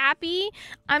still happy.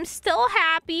 I'm still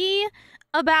happy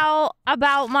about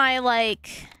my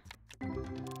like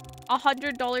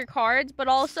 $100 cards, but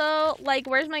also like,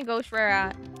 where's my ghost rare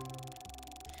at?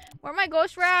 Where my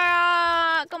ghost rare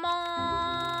at? Come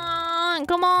on,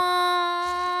 come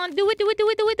on, do it, do it, do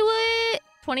it, do it, do it.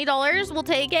 $20, we'll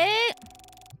take it.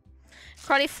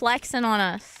 Karate flexing on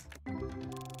us.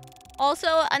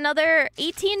 Also, another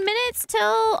 18 minutes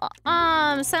till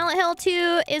Silent Hill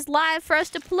 2 is live for us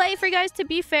to play, for you guys to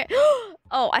be fair.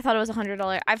 Oh, I thought it was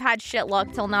 $100. I've had shit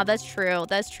luck till now. That's true.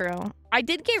 That's true. I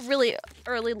did get really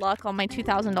early luck on my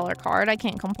 $2,000 card. I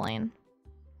can't complain.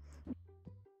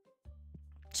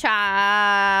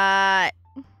 Chat.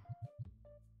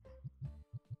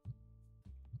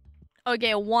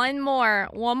 Okay, one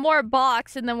more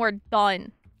box and then we're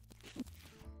done.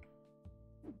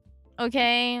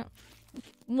 Okay.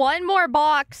 One more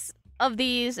box of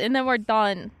these and then we're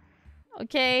done.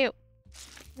 Okay.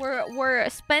 We're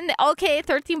spending. Okay,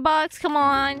 13 bucks. Come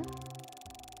on.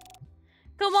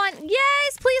 Come on.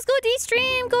 Yes, please go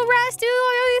D-stream. Go rest. Do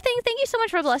everything. Thank you so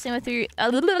much for blessing with your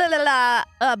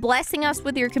blessing us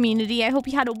with your community. I hope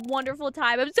you had a wonderful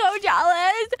time. I'm so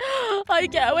jealous. I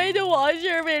can't wait to watch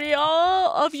your video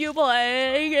of you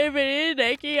playing Infinity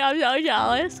Nikki. I'm so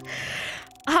jealous.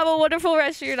 Have a wonderful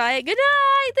rest of your night. Good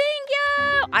night. Thank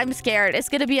you. I'm scared. It's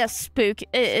gonna be a spook.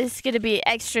 It's gonna be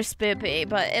extra spoopy,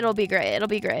 but it'll be great. It'll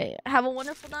be great. Have a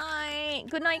wonderful night.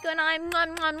 Good night. Good night. Mwah,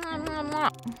 mwah, mwah, mwah,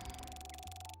 mwah.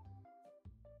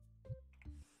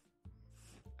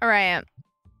 All right.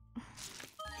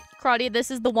 Karate, this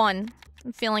is the one.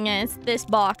 I'm feeling it. It's this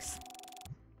box.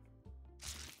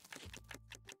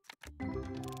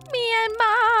 Me and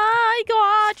my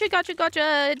gotcha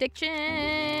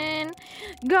addiction.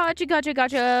 Gotcha.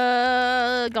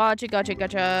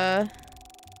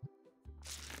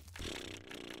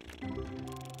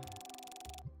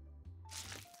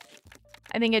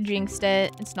 I think I jinxed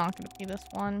it. It's not gonna be this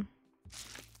one.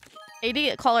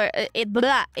 $80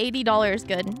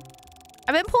 good.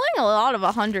 I've been pulling a lot of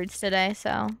 100s today,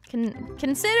 so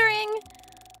considering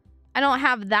I don't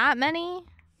have that many.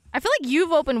 I feel like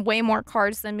you've opened way more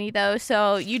cards than me though,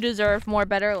 so you deserve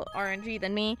better RNG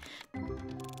than me.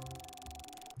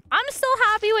 I'm still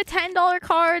happy with $10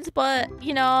 cards, but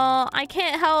you know, I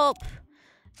can't help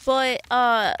but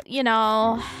you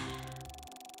know,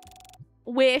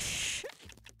 wish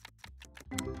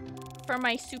for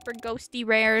my super ghosty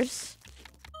rares.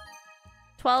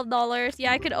 $12.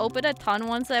 Yeah, I could open a ton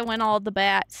once I win all the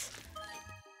bats.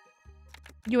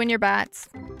 You and your bats.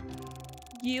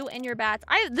 You and your bats.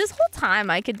 This whole time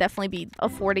I could definitely be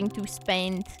affording to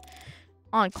spend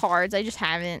on cards. I just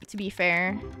haven't, to be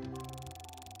fair.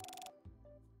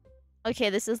 Okay,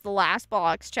 this is the last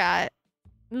box, chat.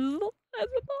 This is the last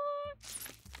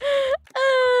box.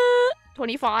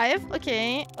 25.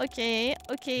 Okay.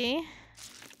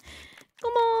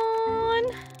 Come on.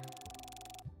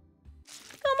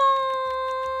 Come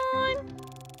on.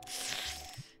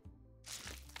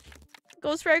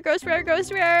 Ghost rare.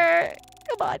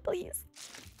 Come on, please.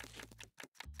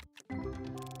 Come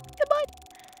on.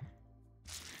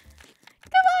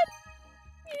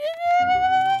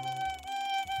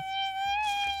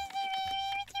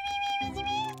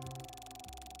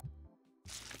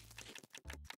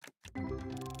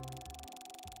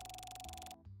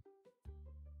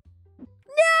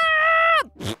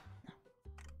 No!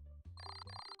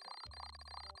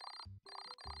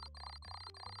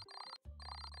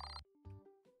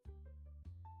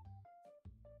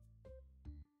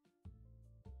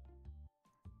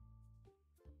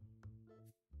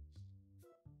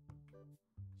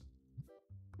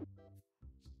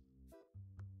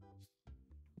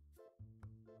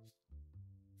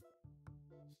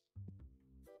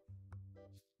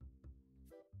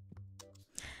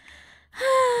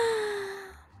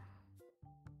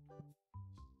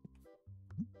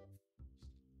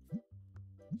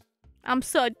 I'm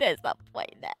so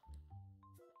disappointed.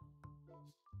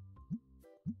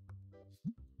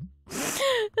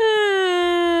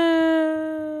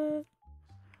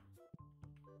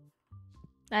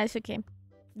 That's okay.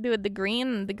 Dude, the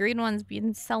green one's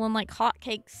been selling like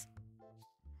hotcakes.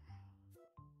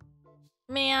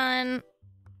 Man.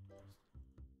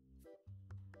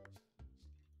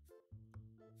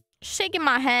 Shaking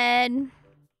my head.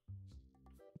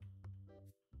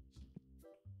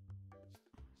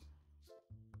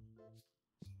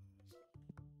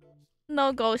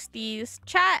 No ghosties.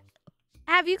 Chat,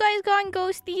 have you guys gotten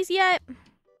ghosties yet?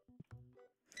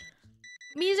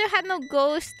 Mizu had no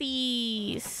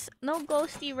ghosties. No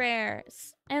ghosty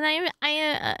rares. And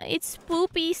it's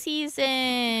spoopy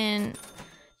season.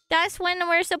 That's when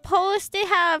we're supposed to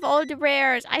have all the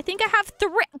rares. I think I have 3.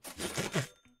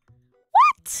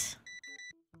 What?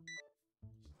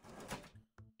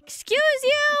 Excuse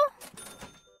you?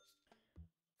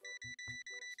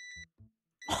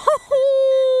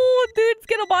 Oh, dude's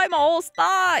gonna buy my whole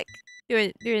stock. Do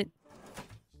it.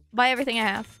 Buy everything I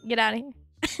have. Get out of here.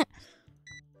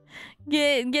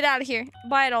 Get out of here.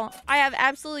 Buy it all. I have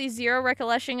absolutely zero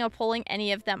recollection of pulling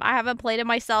any of them. I haven't played it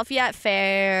myself yet.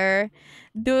 Fair.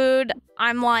 Dude,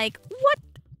 I'm like, what?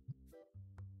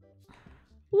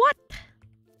 What?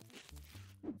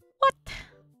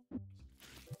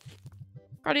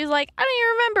 Cardi's like, I don't even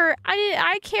remember.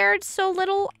 I cared so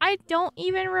little. I don't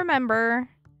even remember.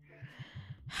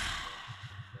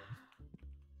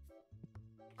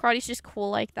 Cardi's just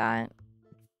cool like that.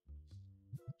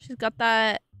 She's got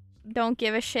that don't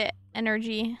give a shit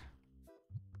energy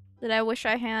that I wish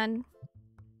I had.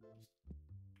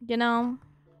 You know?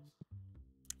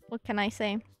 What can I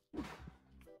say?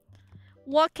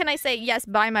 What can I say? Yes,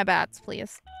 buy my bats,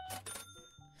 please.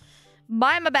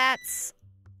 Buy my bats.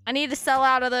 I need to sell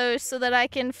out of those so that I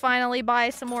can finally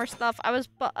buy some more stuff. I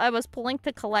was pulling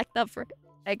to collect up for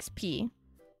XP.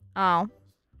 Oh.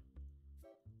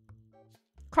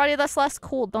 Claudia, that's less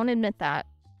cool. Don't admit that.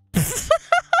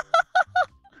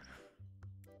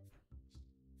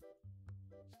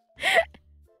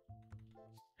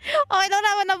 Oh, I don't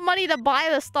have enough money to buy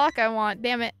the stock I want.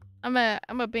 Damn it. I'm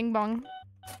a bing bong.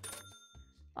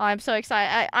 Oh, I'm so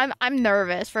excited. I'm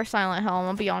nervous for Silent Hill.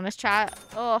 I'll be honest, chat.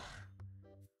 Ugh.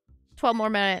 12 more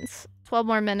minutes. 12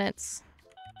 more minutes.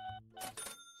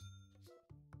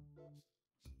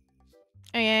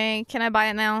 Okay, can I buy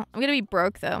it now? I'm gonna be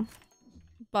broke though.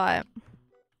 But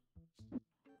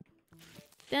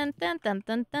dun dun dun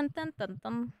dun dun dun dun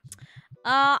dun.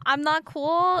 I'm not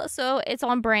cool, so it's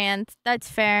on brand. That's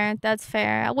fair. That's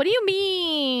fair. What do you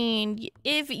mean?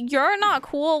 If you're not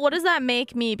cool, what does that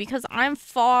make me? Because I'm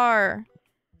far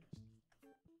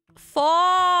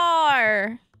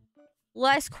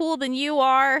less cool than you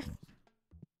are.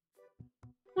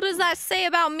 What does that say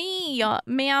about me,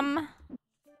 ma'am?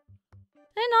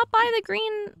 Did I not buy the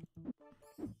green?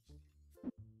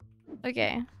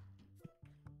 Okay.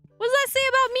 What does that say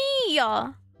about me?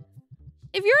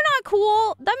 If you're not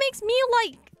cool, that makes me,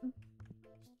 like,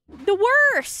 the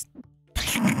worst.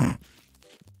 I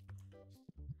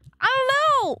don't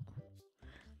know.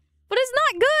 But it's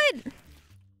not good.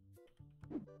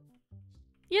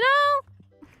 You know?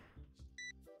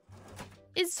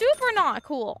 It's super not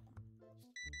cool.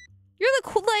 You're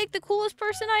the coolest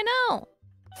person I know.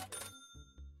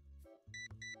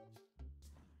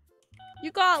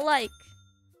 You got, like...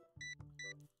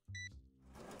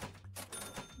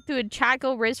 Dude, chat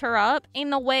go riz her up? Ain't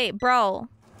no way, bro.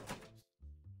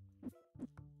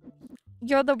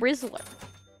 You're the Rizzler.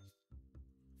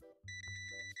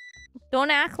 Don't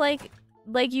act like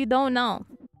you don't know.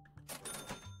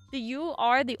 You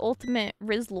are the ultimate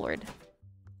Rizzlord.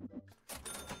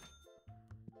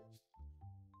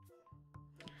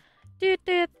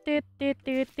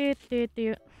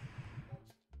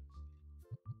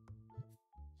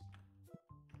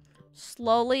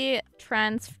 Slowly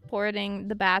transporting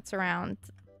the bats around.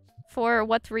 For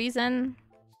what reason?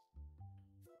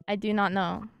 I do not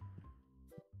know.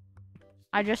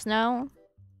 I just know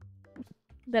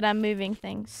that I'm moving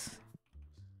things.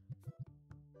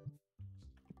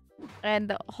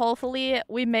 And hopefully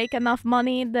we make enough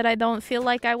money that I don't feel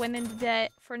like I went into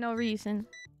debt for no reason.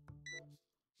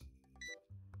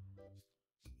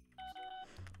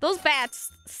 Those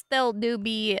bats still do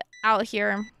be out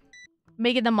here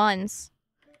making the muns.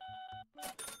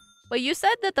 But you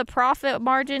said that the profit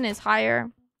margin is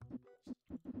higher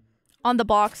on the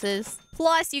boxes.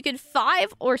 Plus, you could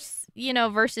 5 or, you know,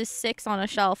 versus 6 on a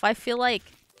shelf. I feel like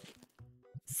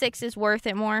 6 is worth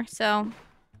it more, so...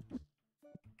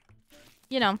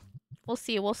 You know, We'll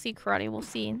see, karate. We'll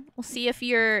see. We'll see if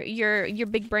your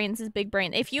big brains is big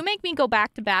brain. If you make me go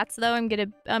back to bats though, I'm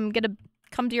gonna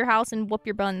come to your house and whoop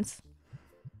your buns.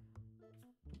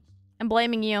 I'm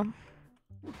blaming you.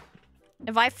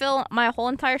 If I fill my whole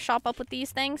entire shop up with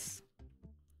these things,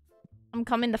 I'm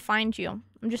coming to find you.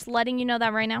 I'm just letting you know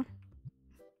that right now.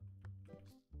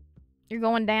 You're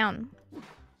going down.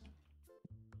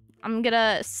 I'm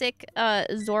gonna sick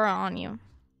Zora on you.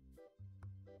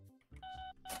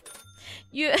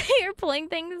 You're pulling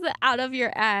things out of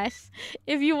your ass.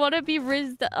 If you want to be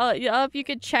rizzed up, you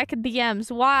could check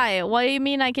DMs. Why? What do you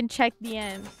mean I can check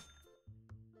DMs?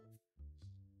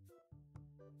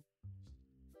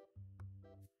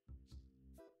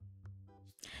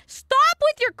 Stop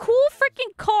with your cool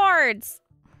freaking cards!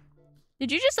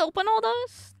 Did you just open all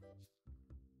those?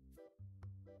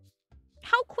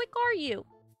 How quick are you?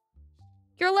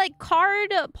 You're like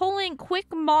card pulling quick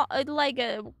like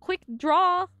a quick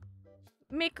draw.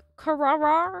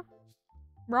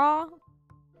 Raw.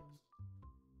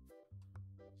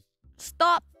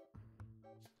 Stop.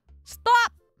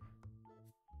 Stop.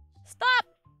 Stop.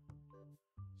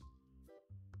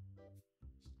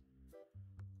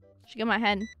 Should get my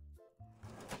head.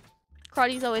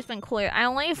 Karate's always been cooler. I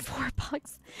only have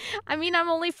 $4. I mean, I'm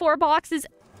only 4 boxes.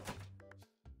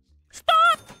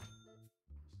 Stop!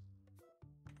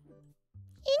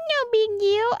 It's no big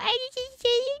deal. I just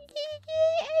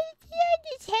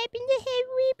happen to have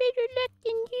way better luck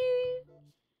than you.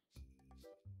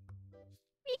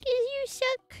 Because you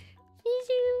suck.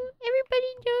 Mizu.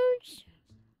 Everybody knows.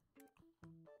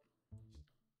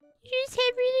 You just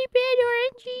have really bad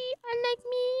orangey, unlike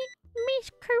me, Miss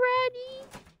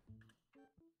Karate.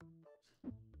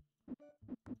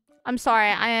 I'm sorry.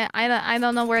 I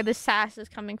don't know where this sass is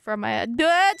coming from.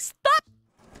 Dude, stop!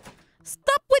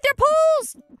 Stop with your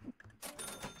pulls!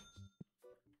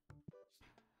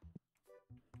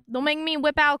 Don't make me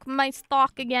whip out my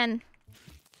stock again.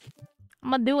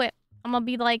 I'm gonna do it. I'm gonna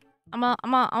be like, I'm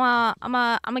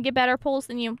gonna get better pulls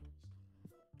than you. I'm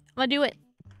gonna do it.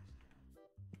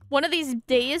 One of these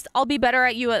days, I'll be better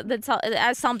at you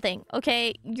at something.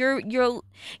 Okay, you and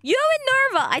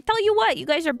Nerva. I tell you what, you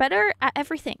guys are better at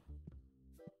everything.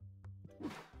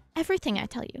 Everything, I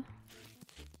tell you.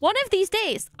 One of these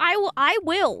days, I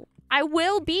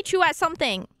will beat you at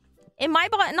something. It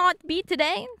might not be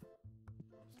today.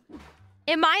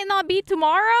 It might not be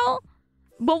tomorrow.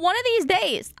 But one of these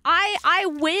days, I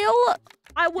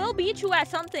will beat you at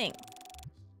something.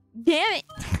 Damn it.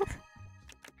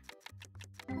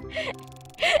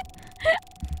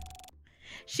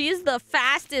 She's the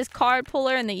fastest card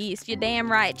puller in the East. You're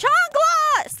damn right.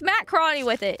 Chancla! Smack karate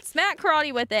with it. Smack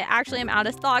karate with it. Actually, I'm out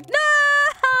of stock.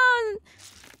 No!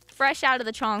 Fresh out of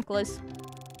the chanclas.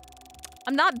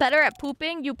 I'm not better at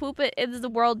pooping. You poop it. It's the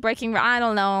world breaking. I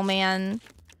don't know, man.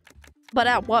 But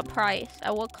at what price?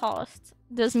 At what cost?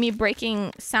 Does me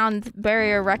breaking sound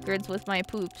barrier records with my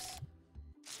poops?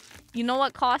 You know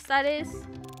what cost that is?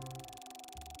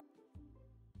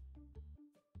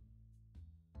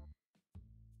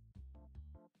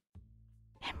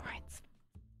 Hemorrhoids.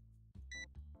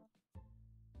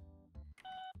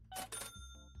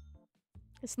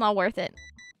 It's not worth it.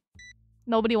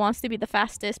 Nobody wants to be the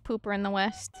fastest pooper in the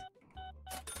West.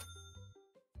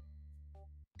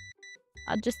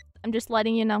 I'm just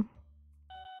letting you know.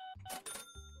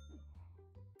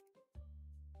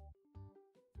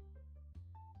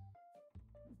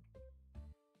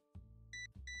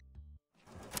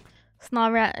 It's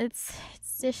not right. It's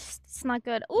not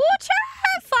good. Ooh, chat!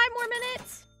 5 more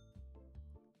minutes.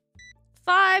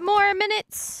 5 more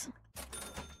minutes.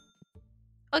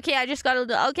 Okay, I just gotta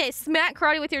do. Okay, smack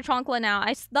karate with your chancla now.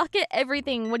 I stuck at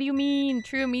everything. What do you mean?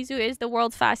 True, Mizu is the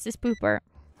world's fastest pooper.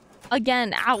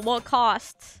 Again, at what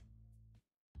cost?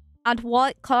 At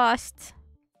what cost?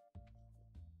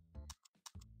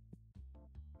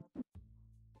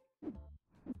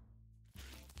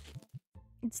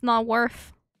 It's not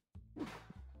worth.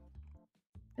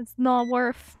 It's not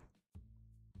worth.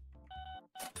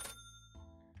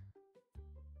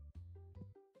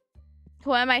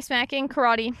 Who am I smacking?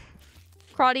 Karate.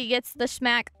 Karate gets the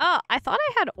smack. Oh, I thought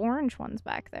I had orange ones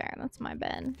back there. That's my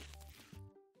bad.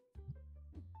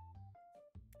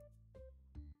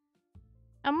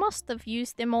 I must have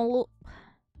used them all up.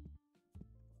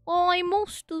 I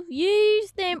must have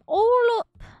used them all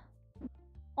up.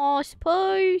 I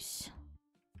suppose.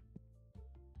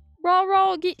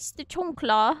 Rara gets the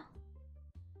chancla.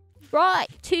 Right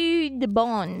to the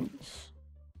bonds.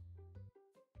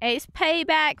 It's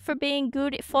payback for being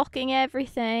good at fucking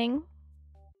everything.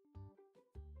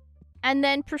 And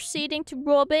then proceeding to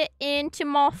rub it into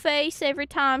my face every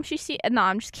time she sees... No,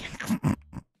 I'm just kidding.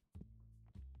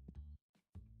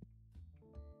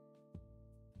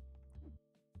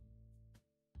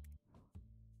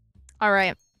 All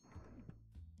right.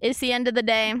 It's the end of the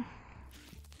day.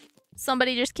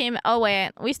 Somebody just came. Oh, wait.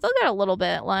 We still got a little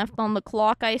bit left on the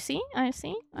clock. I see.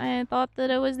 I thought that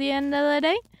it was the end of the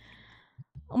day.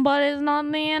 But it's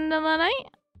not the end of the night.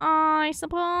 I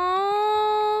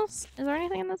suppose. Is there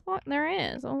anything in this box? There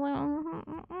is.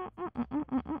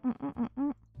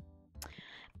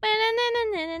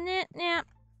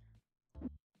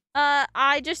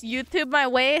 I just YouTube my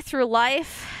way through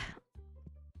life.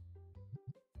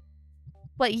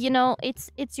 But you know, it's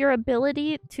your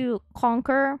ability to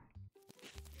conquer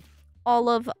all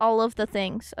of the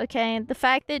things, okay? The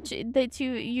fact that you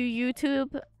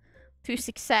YouTube to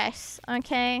success,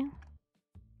 okay?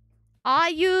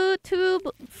 I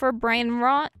YouTube for brain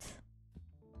rot.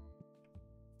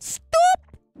 Stop!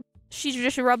 She's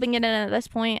just rubbing it in at this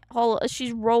point.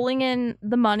 She's rolling in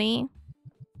the money.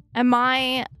 And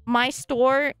my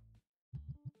store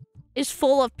is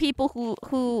full of people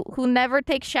who never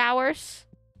take showers.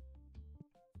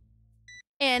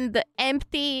 And the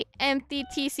empty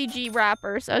TCG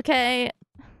wrappers, okay?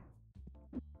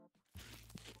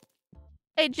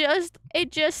 It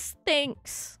just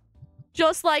stinks.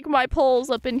 Just like my poles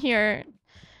up in here.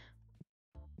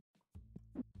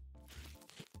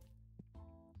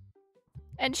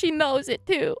 And she knows it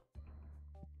too.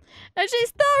 And she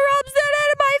still rubs it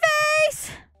into my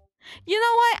face! You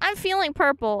know what? I'm feeling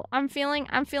purple. I'm feeling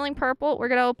purple. We're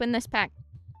gonna open this pack.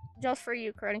 Just for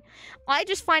you, Cruddy. I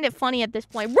just find it funny at this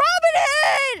point. Rub it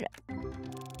in!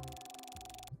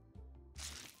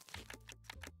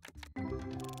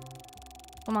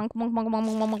 Come on.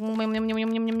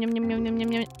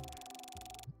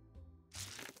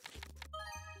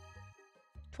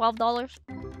 $12.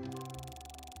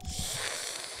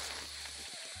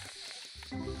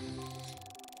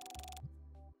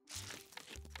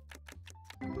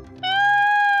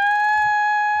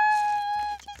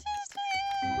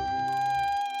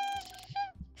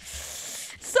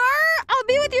 Sir, I'll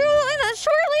be with you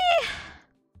shortly.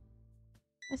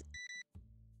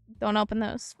 Don't open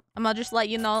those. I'm gonna just let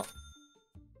you know.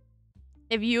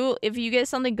 If you get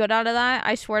something good out of that,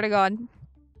 I swear to God.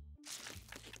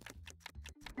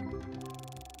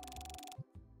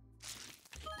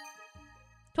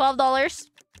 $12.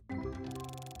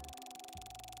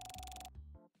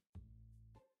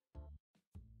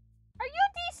 Are you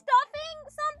de-stuffing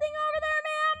something over there,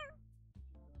 ma'am?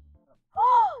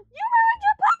 Oh, you ruined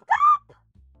your pop cup!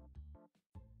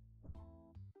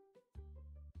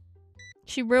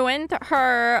 She ruined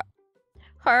her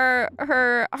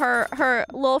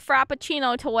little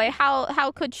frappuccino toy.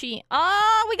 How could she?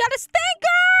 Oh, we got a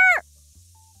stinker!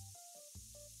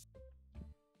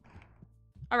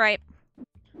 All right.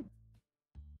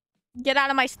 Get out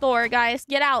of my store, guys.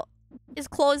 Get out. It's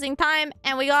closing time,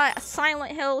 and we got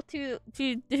Silent Hill to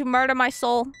murder my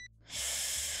soul.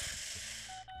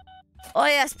 Oh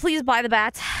yes, please buy the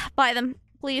bats. Buy them,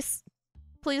 please.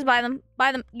 Please buy them.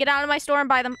 Buy them. Get out of my store and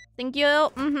buy them. Thank you.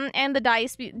 And the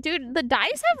dice. Dude, the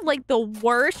dice have like the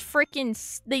worst freaking...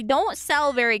 They don't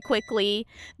sell very quickly.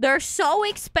 They're so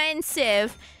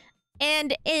expensive.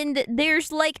 And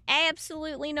there's like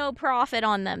absolutely no profit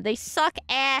on them. They suck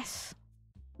ass.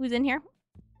 Who's in here?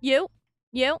 You.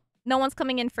 No one's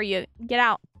coming in for you. Get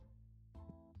out.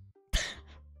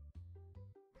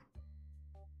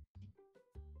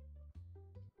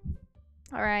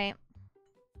 All right.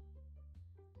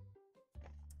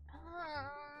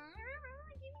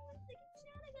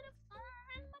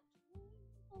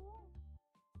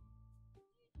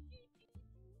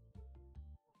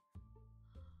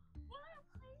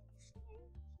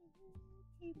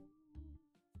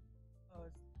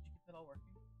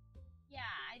 Yeah,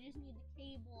 I just need the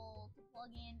cable to plug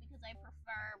in because I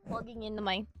prefer plugging into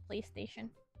my PlayStation.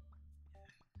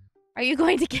 Are you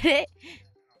going to get it?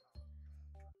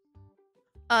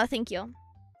 Thank you.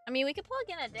 I mean, we could plug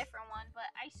in a different one, but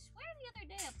I swear the other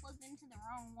day I plugged into the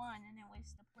wrong one and it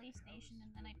was the PlayStation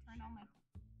and then I turned on my...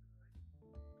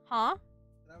 Huh?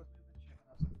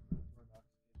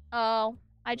 Oh,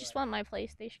 I just want my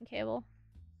PlayStation cable.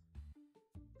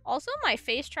 Also, my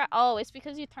face track... Oh, it's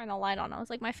because you turned the light on. I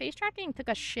was like, my face tracking took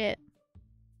a shit.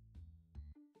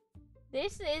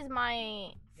 This is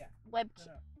my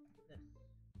webcam.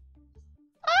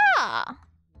 Ah!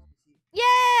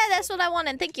 Yeah, that's what I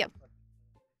wanted. Thank you.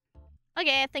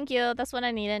 Okay, thank you. That's what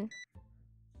I needed.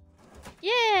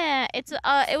 Yeah,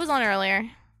 it was on earlier.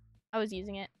 I was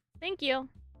using it. Thank you.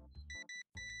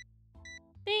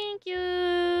 Thank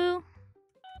you.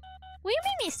 Will you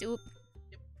make me soup?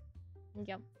 Thank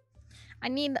you. I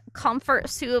need comfort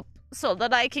soup so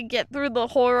that I can get through the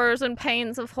horrors and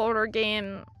pains of horror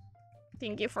game.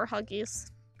 Thank you for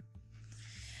huggies.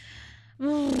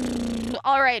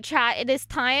 All right, chat. It is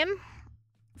time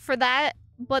for that.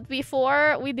 But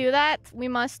before we do that, we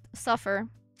must suffer.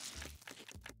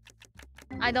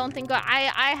 I don't think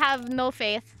I have no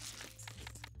faith.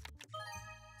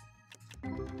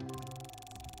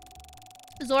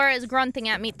 Zora is grunting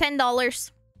at me.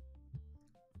 $10.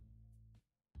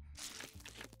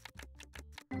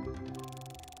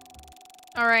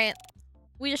 All right.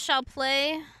 We shall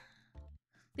play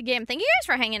the game. Thank you guys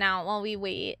for hanging out while we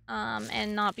wait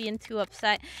and not being too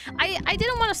upset. I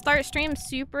didn't want to start stream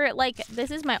super like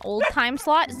this is my old time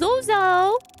slot.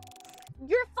 Zozo,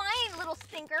 you're fine, little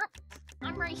stinker.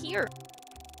 I'm right here.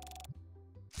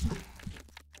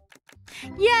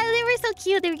 Yeah, they were so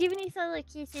cute. They were giving each other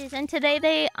kisses. And today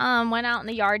they went out in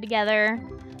the yard together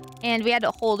and we had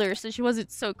to hold her so she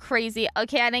wasn't so crazy.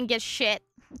 Okay, I didn't get shit.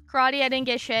 Karate, I didn't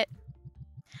get shit.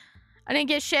 I didn't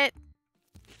get shit.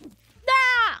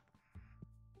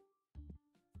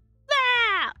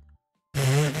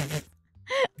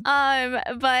 Ah!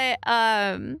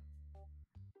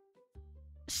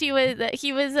 He was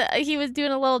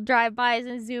doing a little drive-bys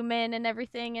and zoom in and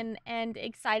everything and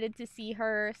excited to see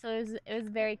her, so it was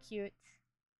very cute.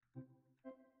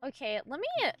 Okay, let me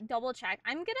double check.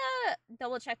 I'm gonna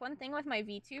double check one thing with my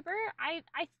VTuber. I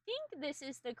think this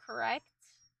is the correct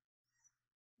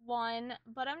one,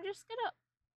 but I'm just gonna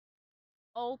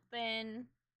open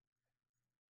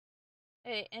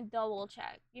it and double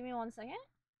check. Give me 1 second.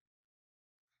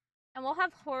 And we'll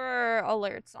have horror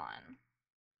alerts on.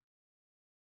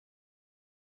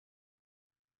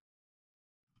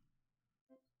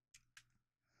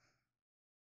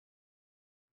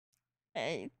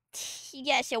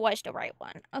 Yes, it was the right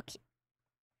one. Okay.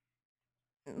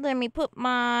 Let me put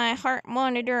my heart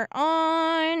monitor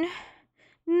on.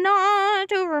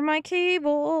 Not over my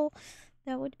cable.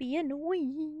 That would be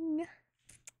annoying.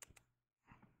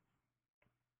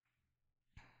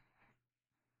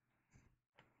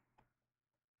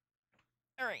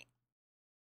 Alright.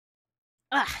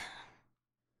 Ugh.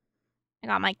 I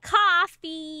got my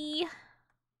coffee.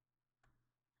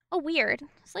 Oh, weird.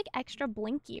 It's like extra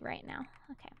blinky right now.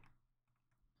 Okay.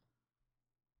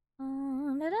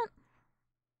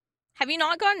 Have you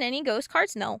not gotten any ghost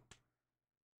cards? No.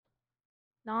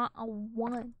 Not a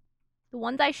one. The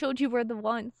ones I showed you were the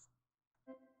ones.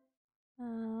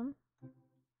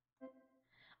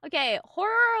 Okay,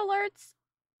 horror alerts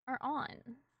are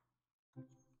on.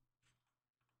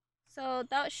 So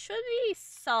that should be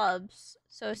subs.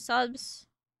 So subs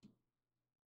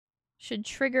should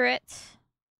trigger it.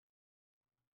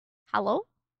 Hello?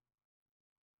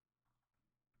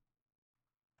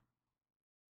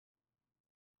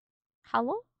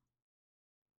 Hello?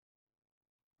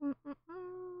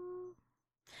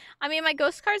 I mean, my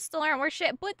ghost cards still aren't worth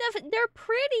shit, but they're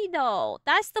pretty, though.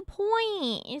 That's the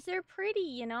point. Is they're pretty,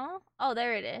 you know? Oh,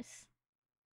 there it is.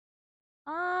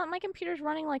 My computer's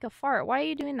running like a fart. Why are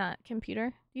you doing that,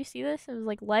 computer? Do you see this? It was,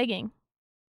 like, lagging.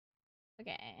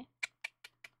 Okay.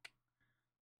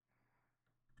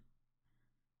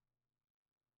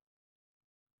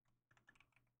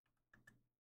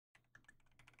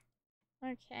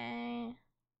 Okay.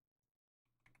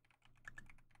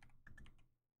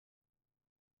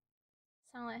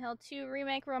 Silent Hill 2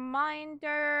 Remake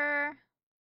reminder.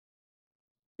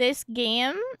 This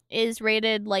game is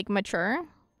rated, like, mature.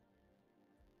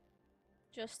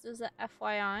 Just as a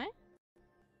FYI.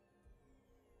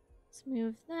 Let's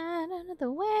move that out of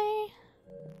the way.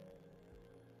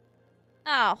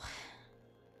 Oh.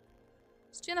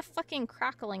 It's doing a fucking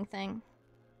crackling thing.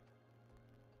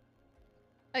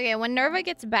 Okay, when Nerva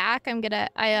gets back,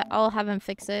 I'll have him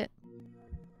fix it.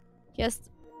 Yes.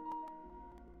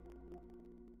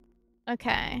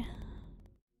 Okay.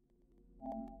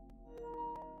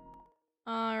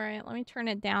 Alright, let me turn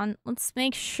it down. Let's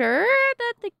make sure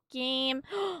that the game...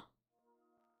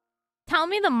 Tell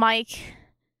me the mic.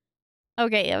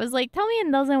 Okay, I was like, tell me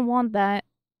it doesn't want that.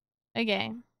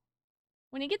 Okay.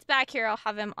 When he gets back here, I'll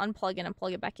have him unplug it and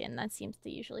plug it back in. That seems to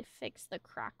usually fix the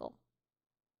crackle.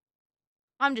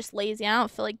 I'm just lazy. I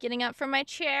don't feel like getting up from my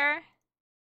chair.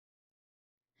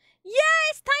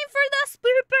 Yes! Time for the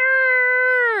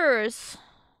spoopers!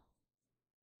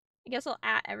 I guess I'll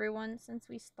at everyone since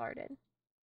we started.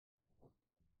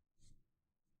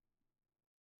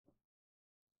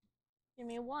 Give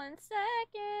me 1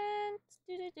 second.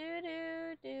 Stop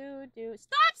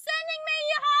sending me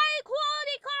high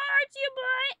quality cards, you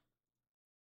butt!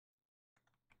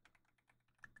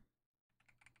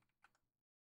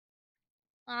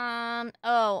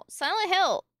 Oh, Silent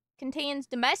Hill contains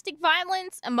domestic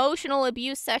violence, emotional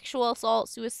abuse, sexual assault,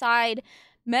 suicide,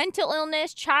 mental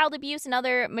illness, child abuse, and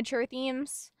other mature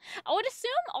themes. I would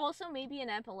assume also maybe an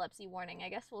epilepsy warning. I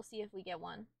guess we'll see if we get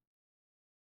one.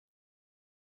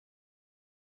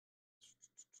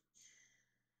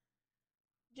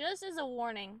 Just as a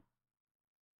warning.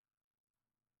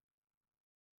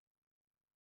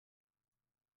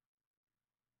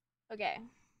 Okay.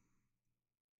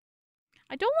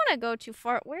 I don't want to go too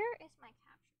far. Where is my capture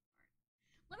card?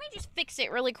 Let me just fix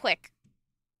it really quick.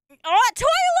 Oh, toilets!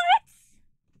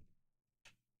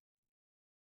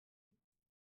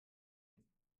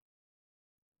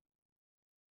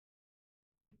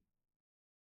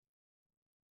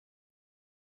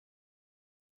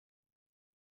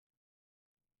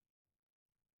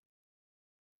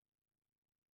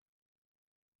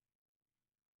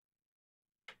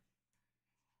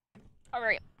 All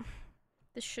right.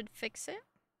 This should fix it.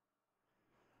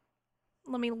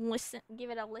 Let me listen. Give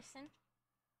it a listen.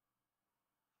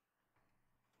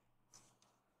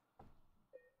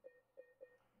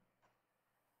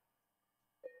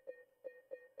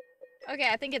 Okay,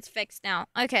 I think it's fixed now.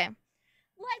 Okay.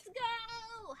 Let's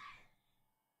go!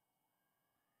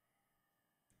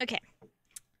 Okay.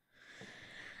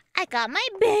 I got my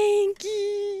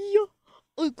banky.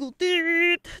 I got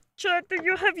it. Chat, do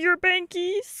you have your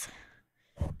bankies?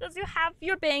 Does you have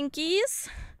your bankies?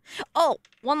 Oh,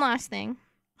 one last thing.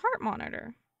 Heart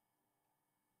monitor.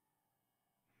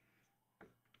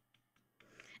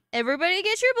 Everybody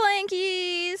get your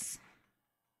blankies.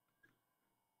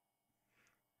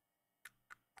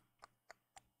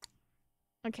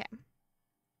 Okay.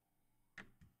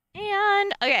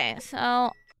 And, okay,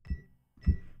 so...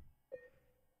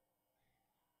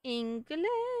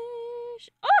 English.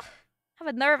 Oh! I have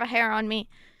a nerve of hair on me.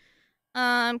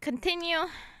 Continue.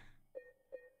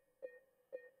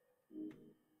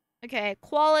 Okay,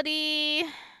 quality.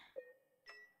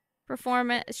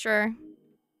 Performance, sure.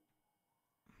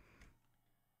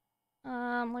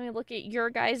 Let me look at your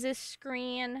guys'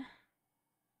 screen.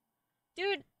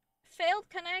 Dude, failed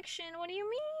connection, what do you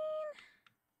mean?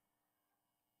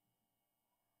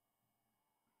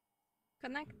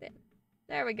 Connected.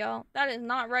 There we go. That is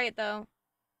not right, though.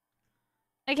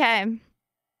 Okay.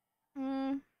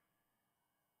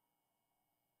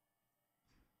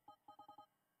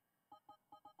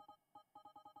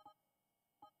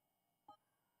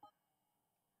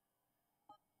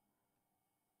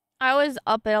 I was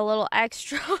up it a little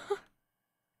extra.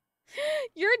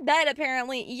 You're dead,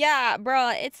 apparently. Yeah,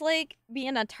 bruh. It's like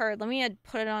being a turd. Let me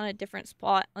put it on a different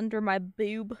spot under my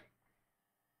boob.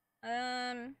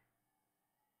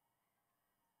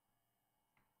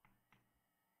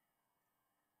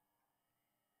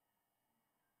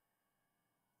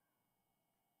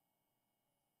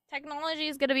 Technology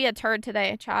is gonna be a turd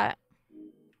today, chat.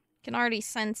 Can already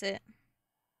sense it.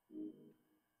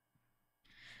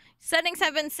 Settings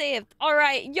have been saved.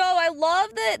 Alright. Yo, I love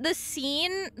the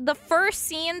scene, the first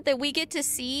scene that we get to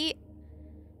see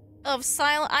of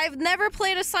Silent... I've never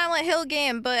played a Silent Hill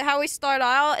game, but how we start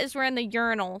out is we're in the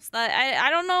urinals. I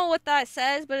don't know what that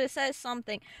says, but it says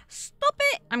something. Stop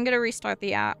it! I'm gonna restart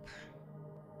the app.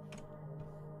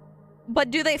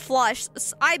 But do they flush?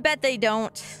 I bet they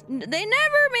don't. They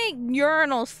never make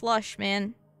urinals flush,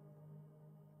 man.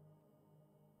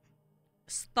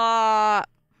 Stop.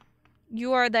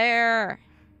 You are there.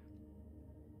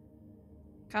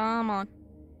 Come on.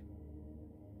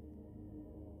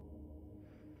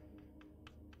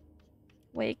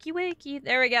 Wakey, wakey.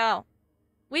 There we go.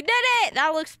 We did it!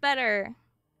 That looks better.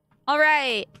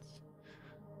 Alright.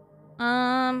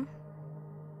 Sorry,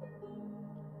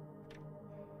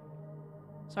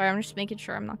 I'm just making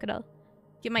sure I'm not gonna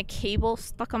get my cable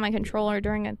stuck on my controller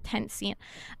during a tense scene.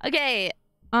 Okay.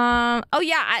 Oh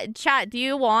yeah, chat, do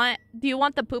you want the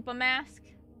poopa mask?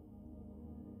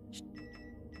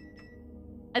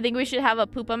 I think we should have a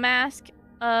poopa mask.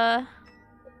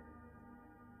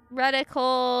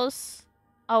 Reticles.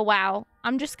 Oh wow.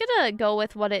 I'm just gonna go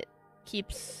with what it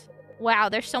keeps. Wow,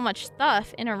 there's so much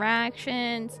stuff.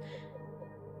 Interactions.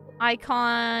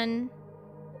 Icon.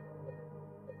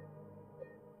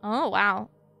 Oh wow.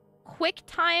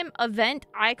 QuickTime event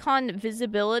icon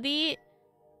visibility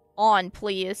on,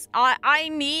 please. I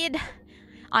need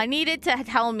it to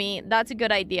tell me. That's a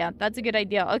good idea. That's a good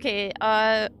idea. Okay,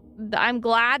 I'm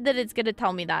glad that it's gonna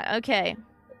tell me that. Okay.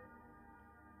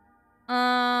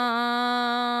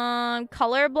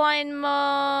 Colorblind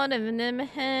mode.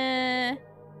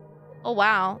 Oh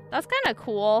wow, that's kind of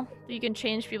cool. You can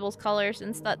change people's colors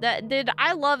and stuff.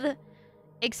 I love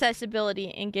accessibility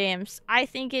in games. I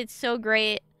think it's so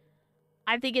great.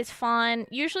 I think it's fun.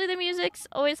 Usually the music's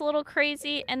always a little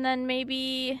crazy, and then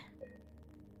maybe...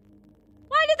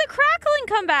 Why did the crackling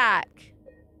come back?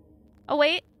 Oh,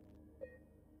 wait.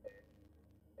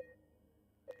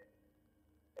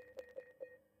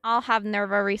 I'll have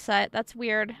Nerva reset. That's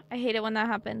weird. I hate it when that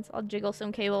happens. I'll jiggle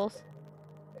some cables.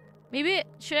 Maybe...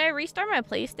 Should I restart my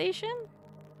PlayStation?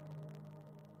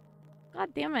 God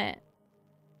damn it.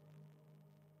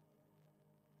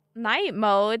 Night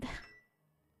mode?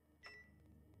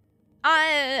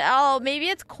 Oh, maybe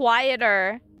it's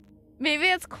quieter. Maybe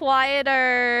it's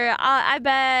quieter. I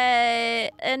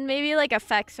bet. And maybe, like,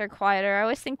 effects are quieter. I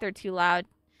always think they're too loud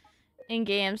in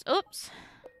games. Oops.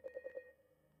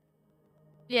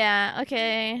 Yeah,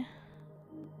 okay.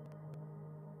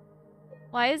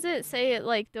 Why does it say it,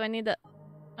 like, do I need to...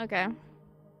 Okay.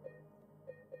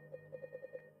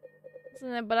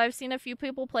 But I've seen a few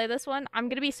people play this one. I'm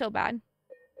gonna be so bad.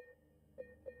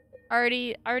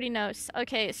 Already knows.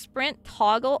 Okay, sprint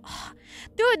toggle.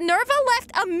 Dude, Nerva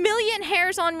left a million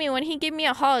hairs on me when he gave me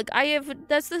a hug.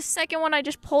 That's the second one I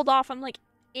just pulled off. I'm like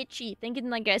itchy, thinking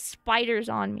like a spider's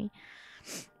on me.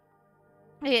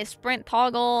 Okay, sprint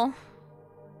toggle.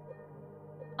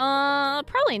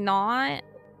 Probably not.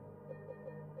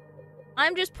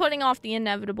 I'm just putting off the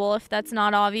inevitable if that's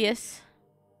not obvious.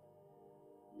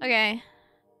 Okay.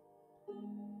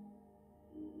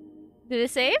 Did it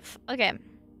save? Okay.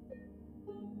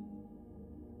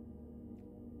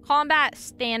 Combat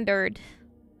standard.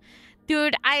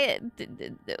 Dude, I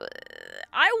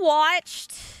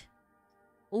watched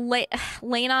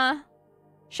Lena.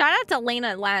 Shout out to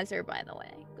Lena Lazar, by the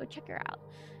way. Go check her out.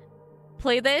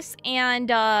 Play this, and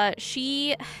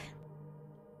she...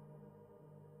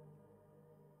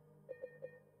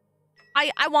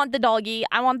 I want the doggy.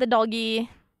 I want the doggy.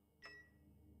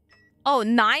 Oh,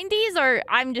 90s? Or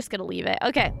I'm just gonna leave it.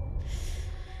 Okay.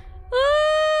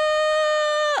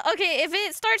 Okay, if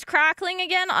it starts crackling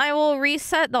again, I will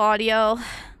reset the audio.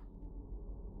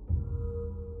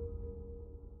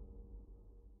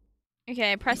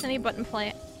 Okay, press any button,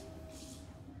 play.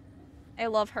 I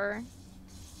love her.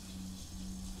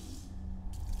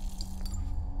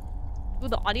 Ooh,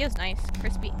 the audio's nice.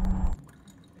 Crispy.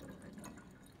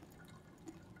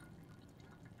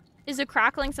 Is it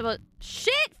crackling? About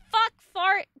shit, fuck,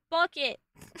 fart, bucket.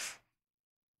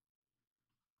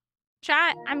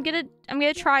 Chat, I'm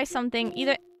gonna try something.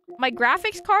 Either my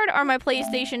graphics card or my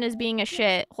PlayStation is being a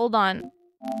shit. Hold on.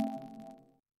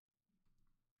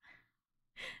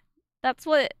 That's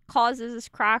what causes this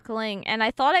crackling. And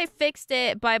I thought I fixed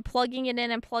it by plugging it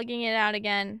in and plugging it out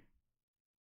again.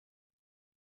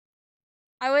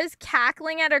 I was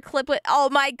cackling at her clip with...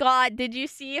 Oh my god, did you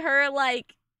see her,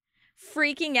 like,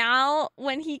 freaking out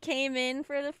when he came in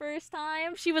for the first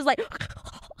time? She was like...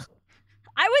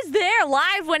 I was there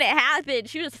live when it happened.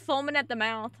 She was foaming at the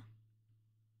mouth.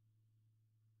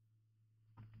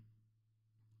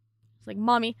 It's like,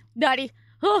 mommy, daddy.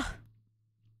 Ugh.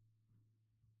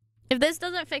 If this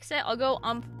doesn't fix it, I'll go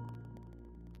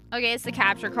Okay, it's the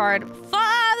capture card.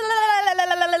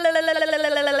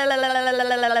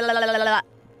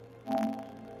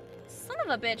 Son of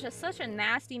a bitch, it's such a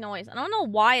nasty noise. I don't know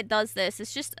why it does this.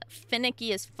 It's just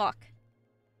finicky as fuck.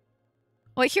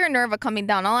 Oh, I hear Nerva coming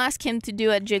down. I'll ask him to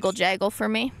do a jiggle jaggle for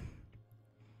me.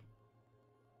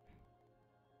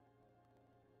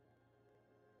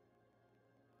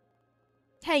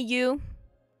 Hey, you.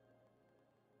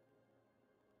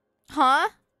 Huh?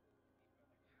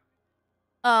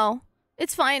 Oh.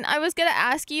 It's fine. I was gonna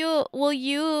ask you, will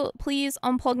you please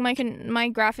unplug my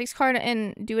graphics card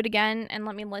and do it again and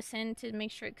let me listen to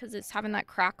make sure, because it's having that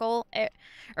crackle.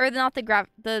 Or not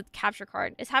the capture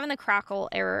card. It's having the crackle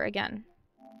error again.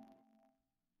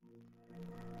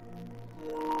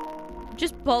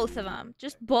 Just both of them.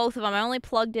 Just both of them. I only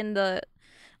plugged in the,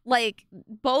 like,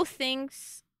 both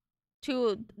things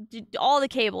to all the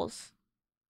cables.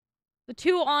 The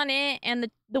two on it and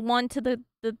the one to the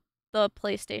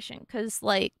PlayStation. Because,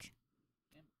 like...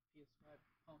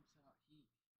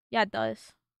 Yeah, it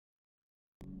does.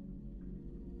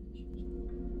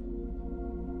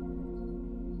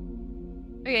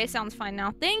 Okay, sounds fine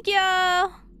now. Thank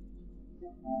you!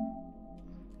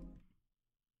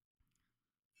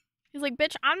 He's like,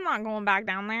 bitch, I'm not going back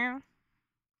down there.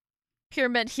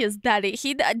 Pyramid, he is daddy.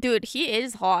 Dude, he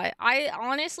is hot. I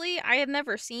have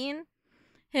never seen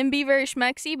him be very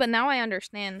schmexy, but now I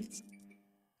understand.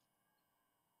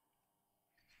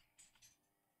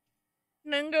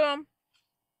 Ningo. I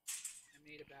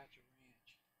made a batch of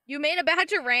ranch. You made a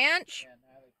batch of ranch? Yeah,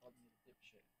 now they called me the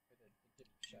dipshit. The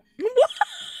dip chef.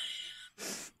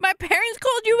 What? My parents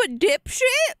called you a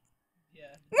dipshit?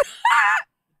 Yeah. The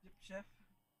dip chef.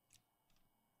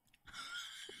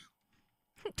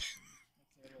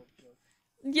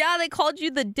 Yeah, they called you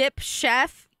the dip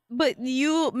chef, but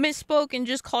you misspoke and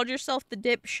just called yourself the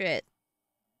dipshit.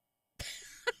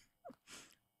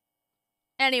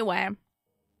 Anyway.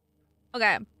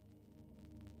 Okay.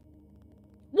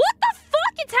 What the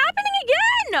fuck? It's happening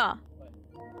again!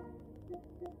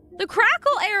 The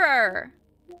crackle error.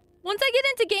 Once I get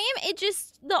into game, it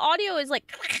just... The audio is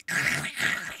like...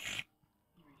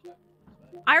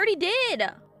 I already did.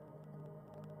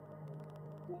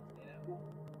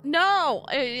 No.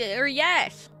 Or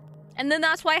yes. And then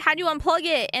that's why I had to unplug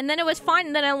it. And then it was fine.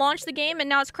 And then I launched the game and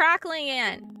now it's crackling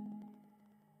again.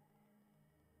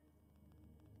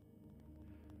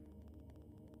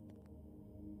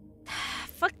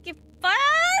 Fucking fun!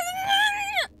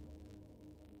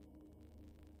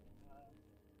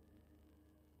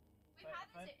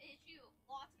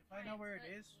 If I know where it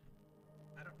is,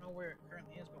 I don't know where it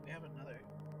currently is, but we have another.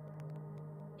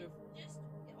 Just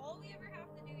all we ever have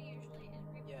to do usually is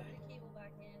re-plug the cable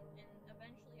back in, and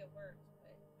eventually it works.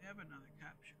 But we have another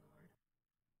capture card.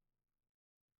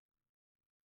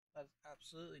 That's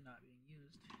absolutely not being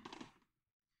used.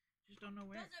 Just don't know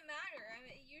where. Doesn't matter. I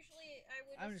mean, usually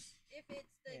I would just if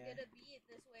it's gonna be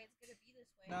this way, it's gonna be this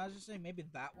way. No, I was just saying maybe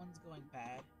that one's going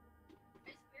bad.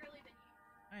 It's barely been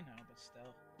used. I know, but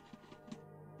still.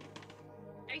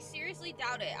 I seriously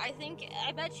doubt it. I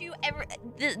bet you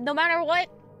no matter what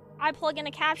I plug in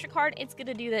a capture card, it's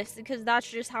gonna do this because that's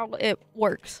just how it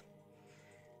works.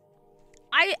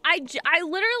 I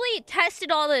literally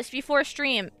tested all this before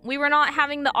stream. We were not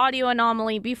having the audio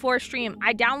anomaly before stream.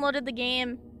 I downloaded the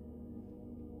game.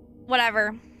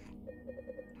 Whatever.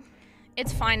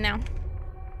 It's fine now.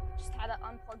 Just had to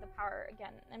unplug the power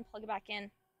again and plug it back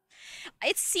in.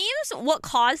 It seems what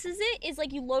causes it is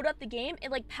like you load up the game,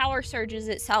 it like power surges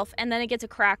itself, and then it gets a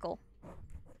crackle.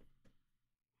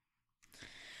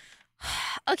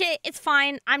 Okay, it's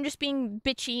fine. I'm just being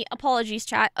bitchy. Apologies,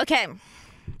 chat. Okay. Are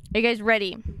you guys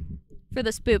ready for the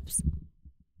spoops?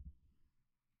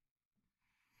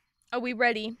 Are we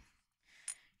ready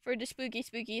for the spooky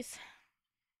spookies?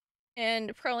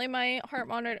 And probably my heart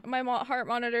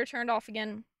monitor turned off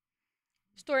again.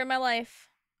 Story of my life.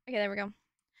 Okay, there we go.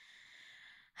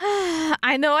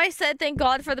 I know I said thank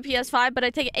God for the PS5, but I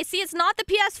take it. See, it's not the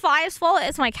PS5's fault.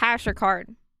 It's my capture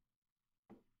card.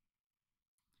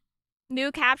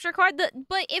 New capture card?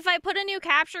 But if I put a new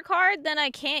capture card, then I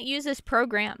can't use this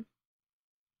program.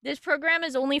 This program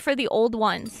is only for the old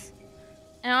ones.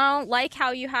 And I don't like how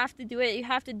you have to do it. You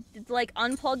have to, like,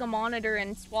 unplug a monitor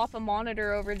and swap a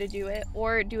monitor over to do it.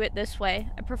 Or do it this way.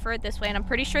 I prefer it this way. And I'm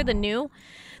pretty sure the new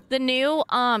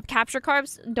capture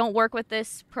cards don't work with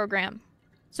this program.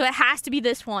 So it has to be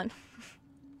this one.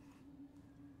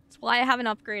 That's why I haven't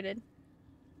upgraded.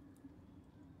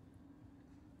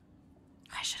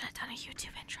 I should have done a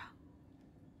YouTube intro.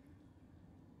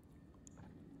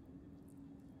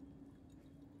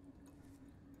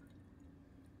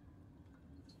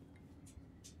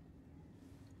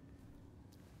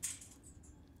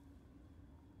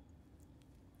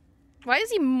 Why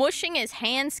is he mushing his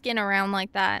hand skin around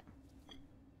like that?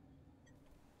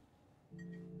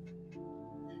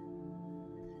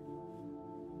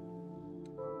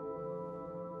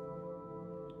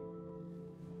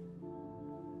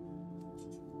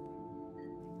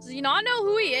 Does he not know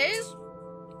who he is?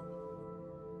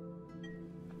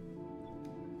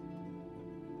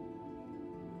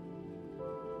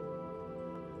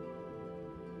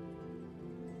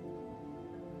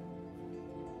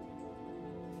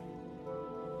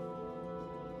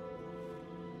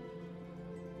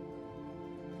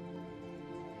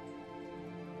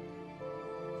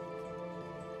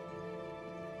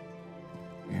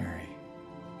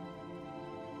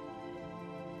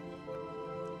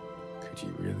 Could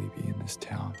you really be in this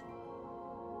town?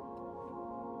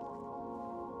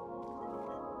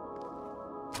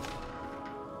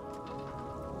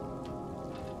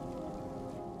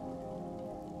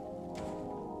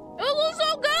 It looks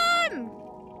so good!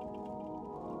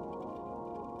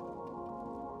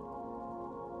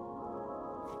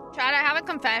 Chad, I have a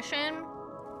confession.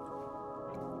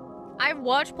 I've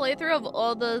watched playthrough of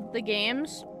all the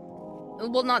games.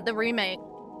 Well, not the remake.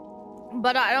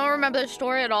 But I don't remember the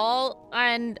story at all,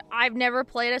 and I've never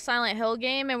played a Silent Hill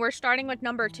game, and we're starting with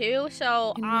number 2,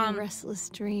 so, In my restless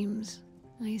dreams,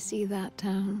 I see that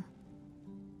town.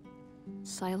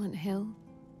 Silent Hill.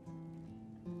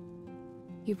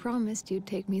 You promised you'd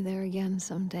take me there again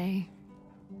someday.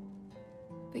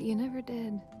 But you never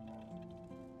did.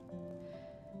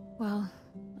 Well,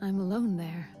 I'm alone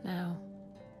there now.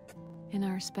 In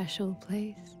our special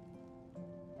place.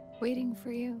 Waiting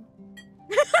for you.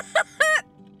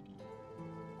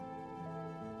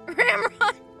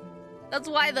 Ramrod. That's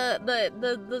why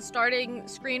the starting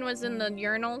screen was in the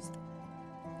urinals.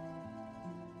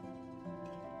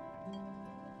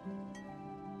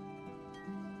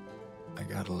 I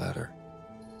got a letter.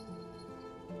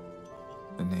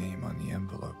 The name on the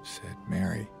envelope said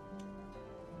Mary.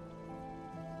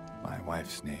 My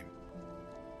wife's name.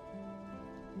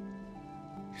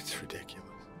 It's ridiculous.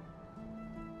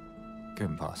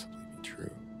 Couldn't possibly be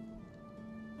true.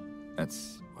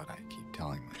 That's what I keep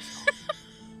telling myself.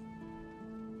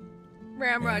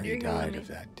 Ramrod, Mary you're killing died me. of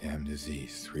that damn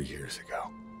disease 3 years ago.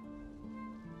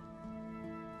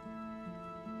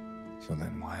 So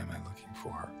then why am I looking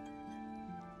for her?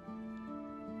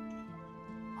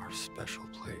 Our special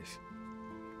place.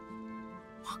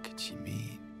 What could she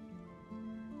mean?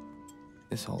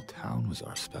 This whole town was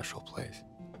our special place.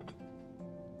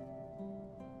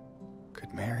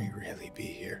 Could Mary really be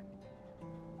here?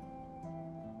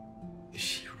 Is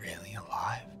she really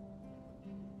alive?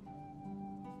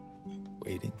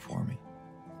 Waiting for me?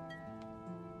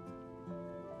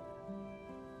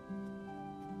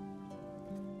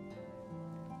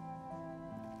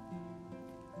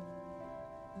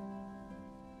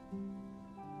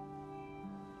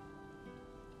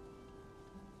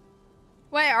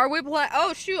 Wait, are we playing?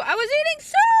 Oh shoot, I was eating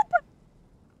soup!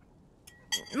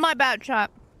 My bad, chat.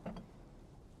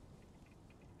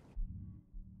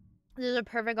 This is a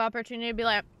perfect opportunity to be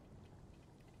like,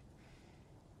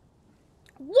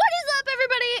 what is up,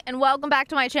 everybody? And welcome back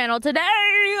to my channel.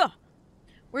 Today,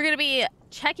 we're gonna be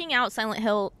checking out Silent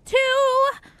Hill 2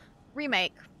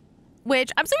 Remake,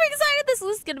 which I'm super excited. This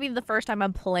is gonna be the first time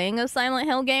I'm playing a Silent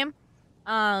Hill game.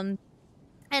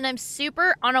 And I'm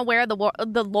super unaware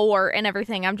of the lore and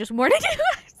everything. I'm just warning you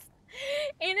guys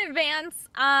in advance.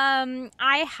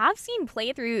 I have seen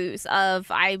playthroughs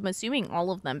of, I'm assuming all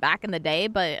of them back in the day,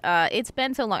 but it's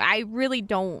been so long. I really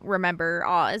don't remember.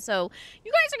 So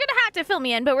you guys are going to have to fill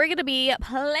me in, but we're going to be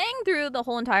playing through the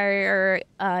whole entire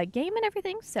game and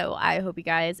everything. So I hope you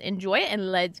guys enjoy it, and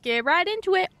let's get right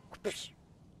into it.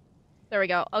 There we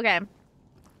go. Okay.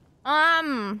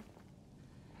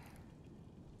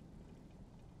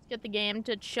 Get the game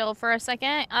to chill for a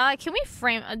second. Can we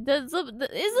frame? Is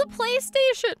the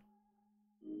PlayStation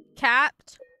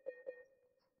capped?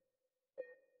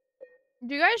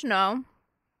 Do you guys know?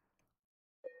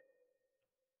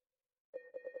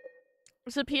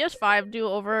 Does the PS5 do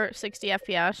over 60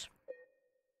 FPS?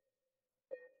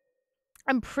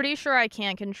 I'm pretty sure I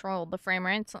can't control the frame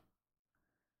rates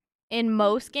in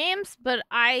most games, but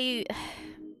I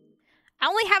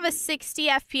only have a 60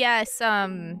 FPS,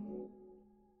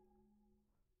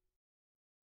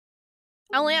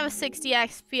 I only have a 60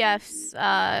 FPS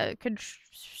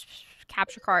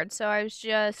capture card, so I was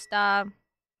just alright,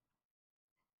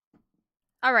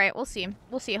 we'll see.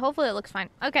 We'll see. Hopefully it looks fine.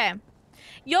 Okay.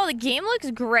 Yo, the game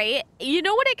looks great. You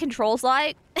know what it controls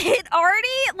like? It already,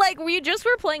 like, we just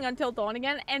were playing Until Dawn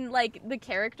again, and, like, the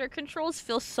character controls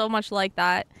feel so much like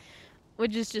that.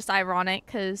 Which is just ironic,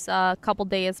 because a couple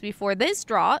days before this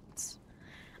dropped,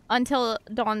 Until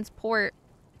Dawn's port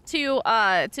to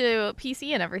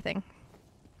PC and everything.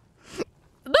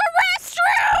 The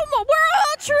restroom! Where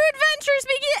all true adventures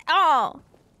begin! Oh,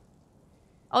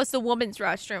 it's the woman's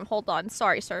restroom. Hold on.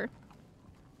 Sorry, sir.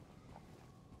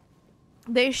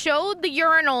 They showed the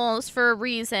urinals for a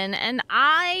reason, and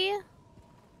a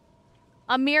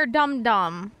mere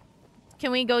dum-dum.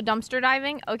 Can we go dumpster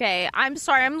diving? Okay, I'm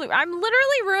sorry. I'm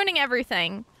literally ruining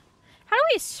everything. How do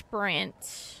we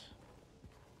sprint?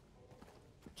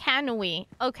 Can we?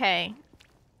 Okay.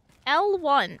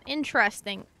 L1.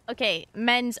 Interesting. Okay,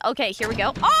 men's. Okay, here we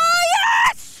go. Oh,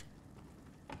 yes!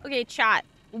 Okay, chat.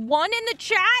 One in the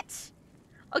chat.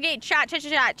 Okay, chat.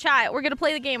 We're gonna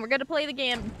play the game.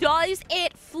 Does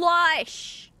it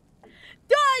flush?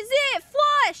 Does it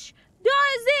flush?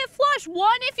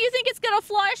 1, if you think it's gonna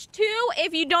flush. 2,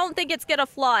 if you don't think it's gonna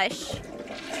flush.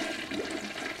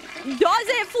 Does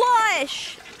it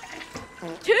flush?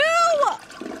 2,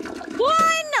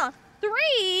 1,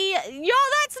 3. Yo,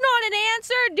 that's not an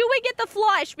answer. Do we get the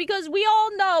flush? Because we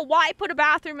all know why put a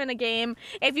bathroom in a game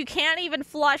if you can't even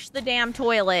flush the damn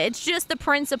toilet. It's just the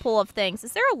principle of things.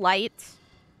 Is there a light?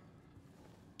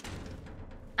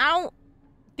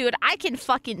 Dude, I can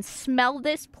fucking smell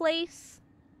this place.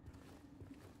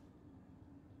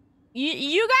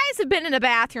 You guys have been in a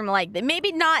bathroom like that.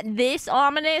 Maybe not this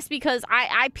ominous, because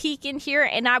I peek in here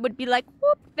and I would be like,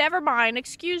 whoop, never mind.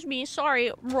 Excuse me.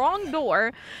 Sorry. Wrong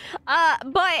door.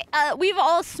 But we've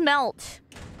all smelt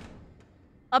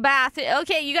a bath.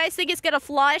 Okay, you guys think it's gonna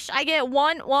flush? I get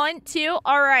 1, 2.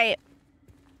 All right.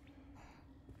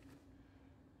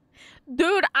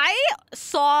 Dude, I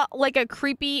saw like a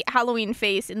creepy Halloween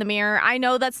face in the mirror. I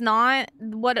know that's not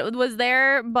what it was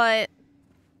there, but...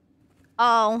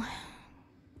 Oh.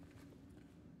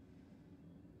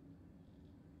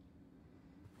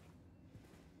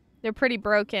 They're pretty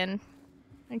broken.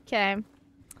 Okay.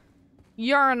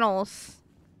 Urinals.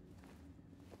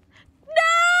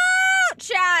 No!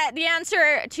 Chat, the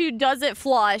answer to does it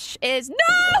flush is no,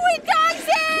 it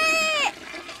doesn't!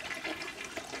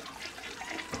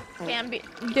 Can be,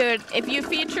 dude, if you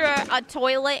feature a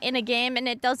toilet in a game and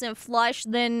it doesn't flush,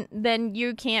 then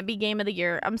you can't be game of the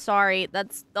year. I'm sorry.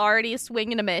 That's already a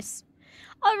swing and a miss.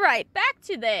 Alright, back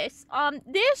to this.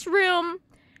 This room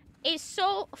is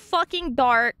so fucking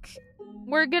dark.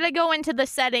 We're gonna go into the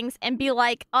settings and be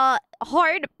like,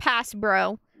 hard pass,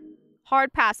 bro.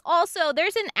 Hard pass. Also,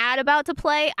 there's an ad about to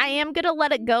play. I am gonna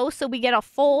let it go so we get a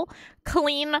full,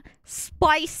 clean,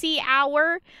 spicy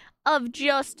hour of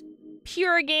just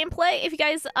pure gameplay. If you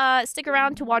guys stick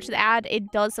around to watch the ad,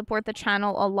 it does support the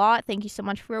channel a lot. Thank you so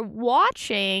much for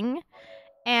watching.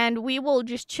 And we will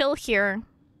just chill here.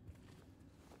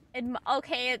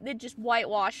 Okay, it just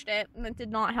whitewashed it. That did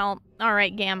not help.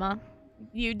 Alright, Gamma.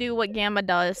 You do what Gamma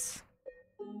does.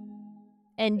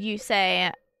 And you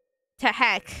say, to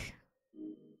heck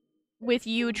with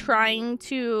you trying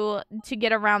to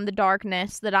get around the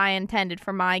darkness that I intended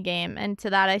for my game. And to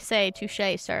that I say,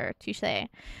 touche, sir. Touche.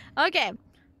 Okay.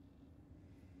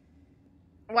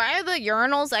 Why are the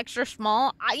urinals extra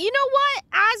small? You know what?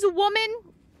 As a woman,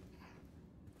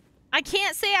 I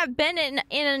can't say I've been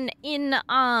in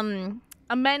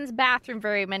a men's bathroom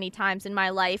very many times in my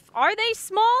life. Are they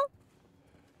small?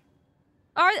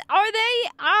 Are they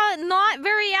not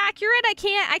very accurate?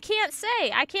 I can't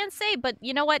say. But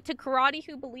you know what? To Karate,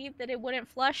 who believed that it wouldn't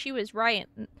flush, she was right.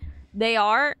 They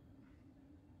are.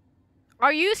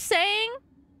 Are you saying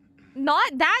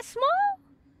not that small?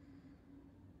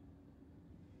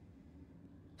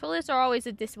 Toilets are always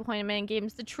a disappointment in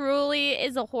games. The truly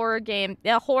is a horror game.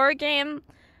 A horror game,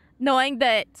 knowing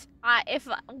that if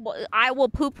I will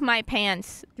poop my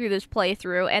pants through this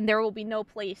playthrough, and there will be no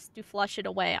place to flush it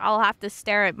away. I'll have to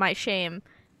stare at my shame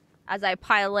as I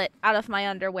pile it out of my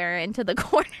underwear into the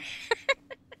corner.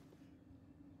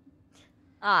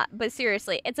 But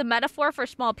seriously, it's a metaphor for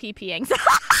small pee-pee anxiety.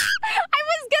 I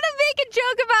was gonna make a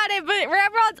joke about it, but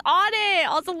Ramrod's on it.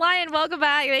 Also, Lion, welcome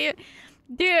back.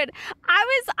 Dude,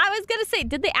 I was gonna say,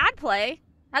 did the ad play?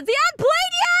 Has the ad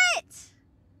played yet?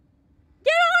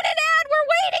 Get on it, ad! We're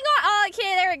waiting on— oh,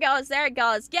 okay, there it goes. There it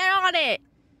goes. Get on it.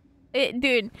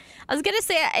 Dude, I was gonna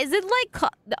say, is it like—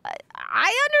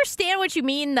 I understand what you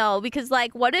mean, though, because,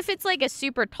 like, what if it's, like, a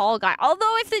super tall guy?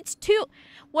 Although, if it's too—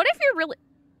 what if you're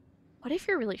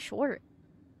really short?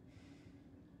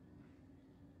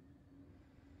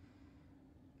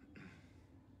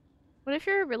 What if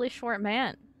you're a really short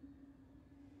man?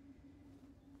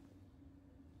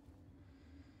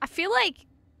 I feel like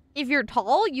if you're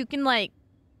tall, you can, like,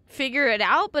 figure it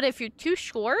out, but if you're too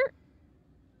short—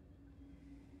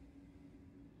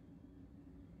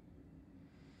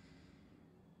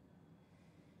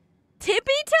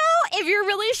 tippy toe? If you're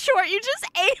really short, you just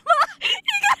aim up. You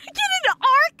gotta get an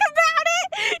arc about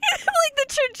it. Like the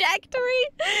trajectory.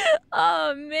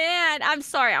 Oh, man. I'm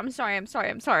sorry. I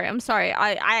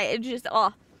just—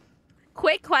 oh.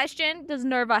 Quick question. Does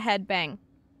Nerva headbang?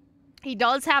 He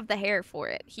does have the hair for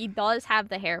it. He's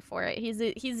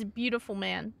a beautiful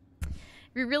man.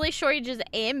 If you're really short, you just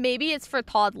aim. Maybe it's for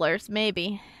toddlers.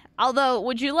 Maybe. Although,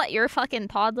 would you let your fucking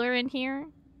toddler in here?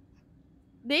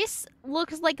 This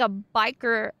looks like a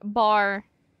biker bar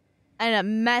and a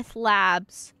meth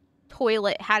lab's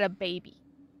toilet had a baby.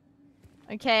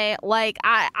 Okay, like,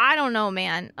 I don't know,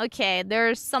 man. Okay,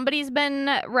 somebody's been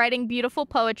writing beautiful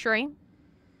poetry.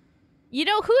 You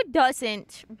know who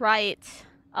doesn't write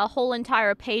a whole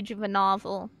entire page of a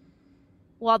novel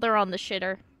while they're on the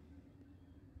shitter?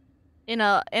 In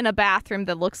a bathroom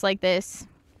that looks like this.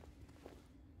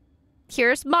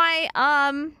 Here's my,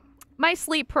 my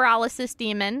sleep paralysis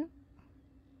demon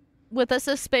with a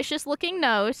suspicious looking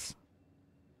nose.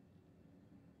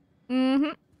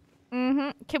 Can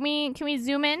we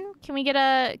zoom in? Can we get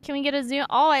a zoom?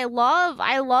 Oh, I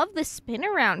love the spin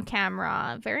around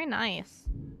camera. Very nice.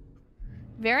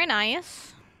 Very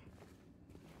nice.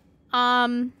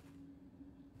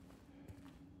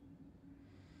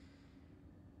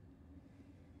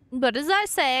 What does that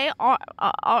say?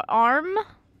 Arm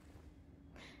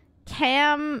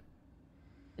cam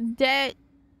that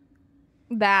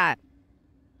I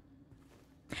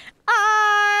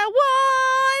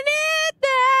want it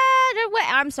that way.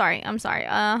 I'm sorry.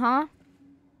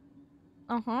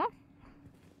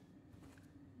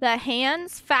 The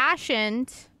hands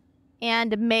fashioned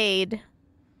and made.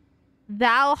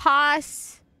 Thou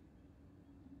hast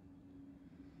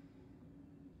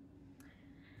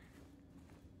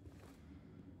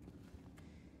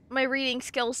My reading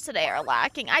skills today are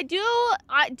lacking.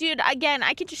 Dude, again,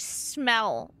 I can just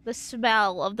smell the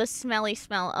smell of the smelly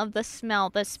smell of the smell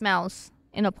that smells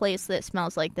in a place that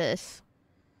smells like this.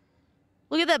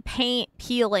 Look at the paint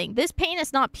peeling. This paint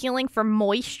is not peeling from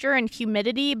moisture and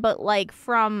humidity, but like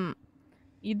from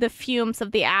the fumes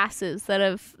of the asses that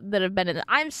have been in it.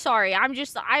 I'm sorry.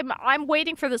 I'm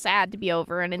waiting for this ad to be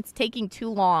over and it's taking too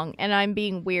long and I'm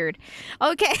being weird.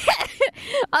 Okay.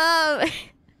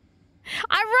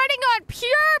 I'm running on pure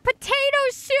potato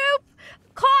soup,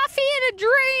 coffee, and a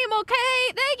dream,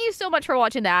 okay? Thank you so much for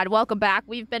watching the ad. Welcome back.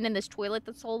 We've been in this toilet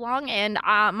for so long, and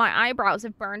my eyebrows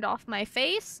have burned off my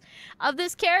face of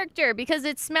this character because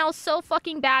it smells so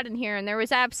fucking bad in here, and there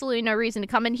was absolutely no reason to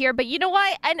come in here. But you know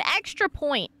what? An extra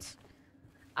point.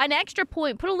 An extra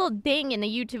point. Put a little ding in the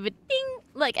YouTube. Ding!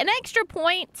 Like, an extra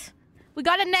point. We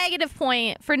got a negative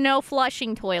point for no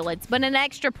flushing toilets, but an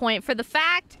extra point for the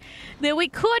fact that we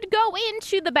could go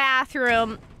into the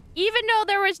bathroom. Even though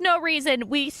there was no reason,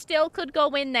 we still could go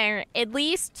in there. At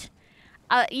least,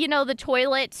 you know, the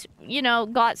toilet, you know,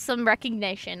 got some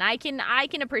recognition. I can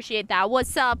appreciate that.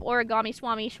 What's up, Origami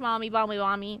Swami Shwami Bami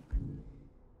Wami?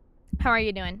 How are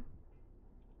you doing?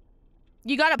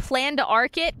 You got a plan to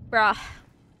arc it? Bruh.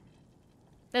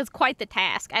 That's quite the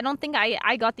task. I don't think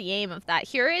I got the aim of that.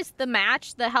 Here is the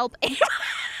match, the help aim.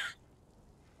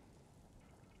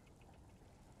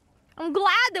 I'm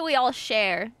glad that we all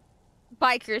share.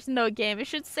 Bikers, no game. It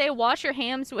should say wash your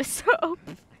hands with soap.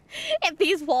 If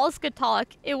these walls could talk,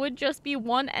 it would just be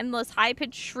one endless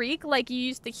high-pitched shriek like you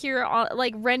used to hear on,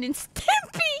 like, Ren and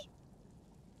Stimpy.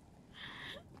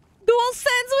 Dual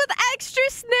sense with extra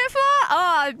sniffer?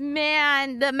 Oh,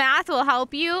 man. The math will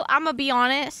help you. I'm gonna be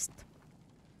honest.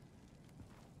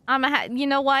 You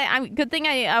know what? Good thing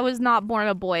I was not born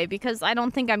a boy because I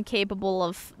don't think I'm capable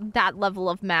of that level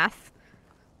of math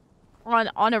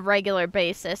on a regular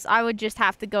basis. I would just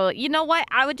have to go. You know what?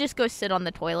 I would just go sit on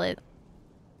the toilet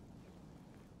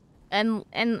and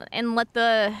let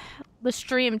the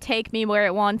stream take me where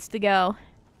it wants to go.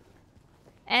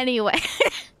 Anyway,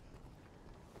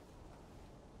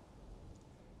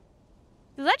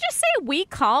 does that just say we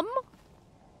come?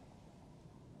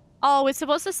 Oh, it's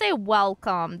supposed to say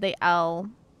welcome, the L.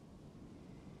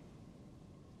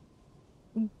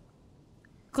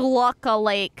 Glucka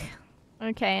Lake.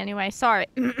 Okay, anyway, sorry.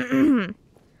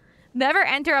 Never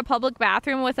enter a public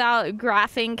bathroom without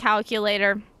graphing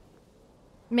calculator.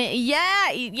 Yeah,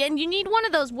 and you need one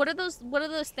of those. What are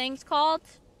those things called?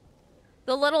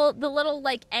 The little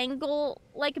like angle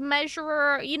like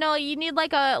measurer. You know, you need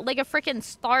like a freaking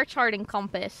star charting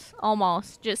compass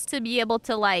almost just to be able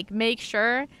to like make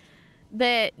sure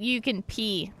that you can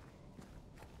pee.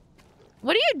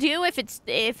 What do you do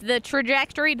if the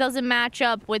trajectory doesn't match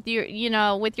up with your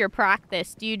with your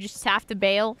practice? Do you just have to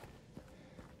bail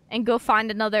and go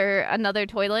find another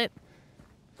toilet?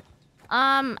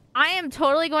 I am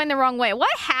totally going the wrong way.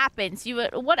 What happens?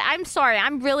 I'm sorry.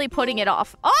 I'm really putting it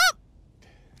off. Oh!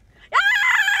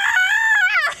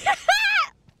 Ah!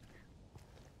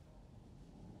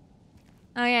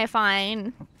 Okay,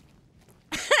 fine.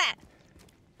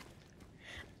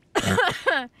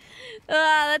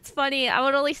 That's funny. I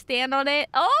would only stand on it.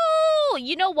 Oh,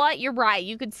 you know what? You're right.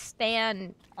 You could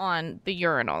stand on the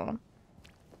urinal.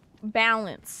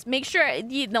 Balance. Make sure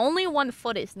only 1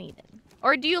 foot is needed.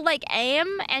 Or do you like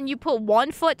aim and you put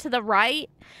 1 foot to the right,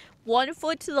 1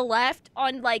 foot to the left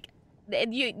on like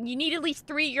you need at least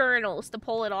 3 urinals to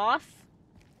pull it off.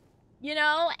 You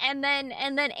know, and then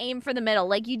aim for the middle.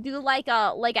 Like you do like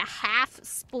a half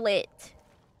split.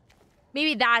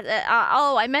 Maybe that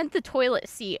oh, I meant the toilet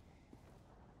seat.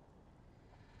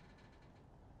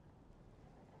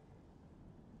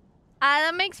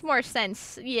 That makes more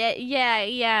sense.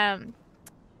 Yeah.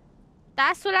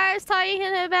 That's what I was talking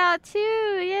about too,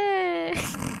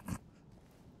 yeah.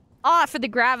 Oh, for the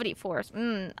gravity force.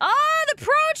 Oh, the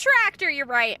protractor, you're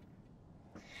right.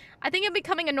 I think I'm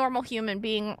becoming a normal human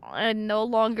being and no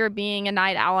longer being a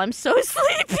night owl. I'm so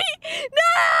sleepy.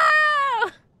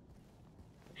 No!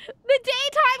 The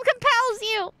daytime compels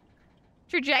you.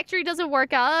 Trajectory doesn't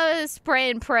work out. Spray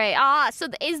and pray. Ah, so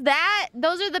is that...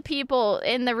 Those are the people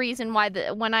in the reason why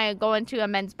when I go into a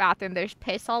men's bathroom, there's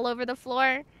piss all over the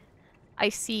floor. I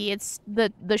see. It's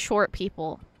the short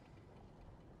people.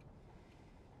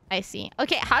 I see.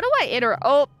 Okay, how do I enter?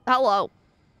 Oh, hello.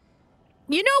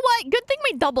 You know what? Good thing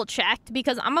we double checked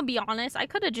because I'm gonna be honest. I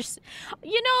could have just...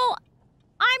 You know,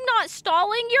 I'm not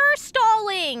stalling. You're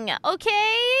stalling.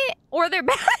 Okay? Or they're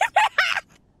back.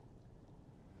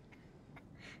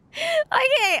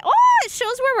 Okay. Oh, it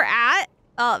shows where we're at.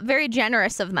 very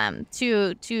generous of them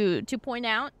to point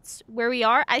out where we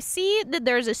are. I see that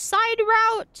there's a side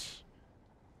route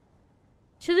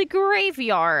to the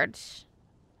graveyard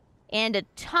and a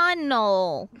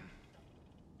tunnel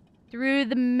through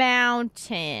the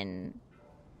mountain.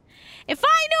 If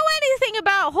I know anything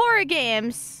about horror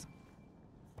games,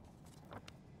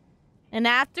 and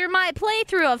after my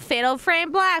playthrough of Fatal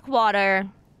Frame Blackwater,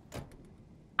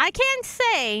 I can't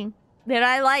say that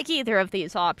I like either of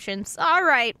these options.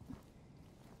 Alright.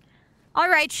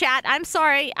 Alright, chat. I'm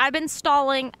sorry. I've been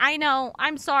stalling. I know.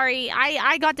 I'm sorry.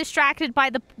 I got distracted by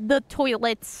the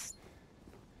toilets.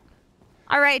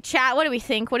 Alright, chat. What do we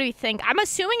think? What do we think? I'm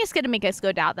assuming it's gonna make us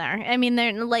go down there. I mean,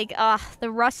 they're like,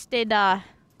 the rusted, that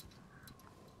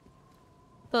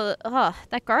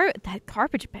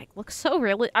garbage bag looks so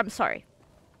really... I'm sorry.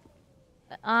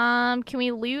 Can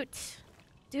we loot?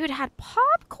 Dude, it had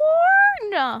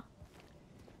popcorn!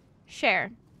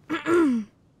 Share.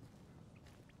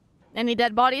 Any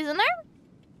dead bodies in there?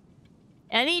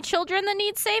 Any children that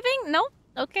need saving? No?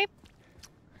 Okay.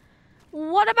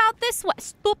 What about this way?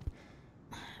 Stop.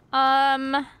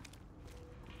 I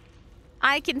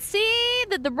can see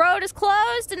that the road is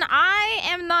closed and I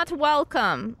am not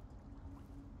welcome.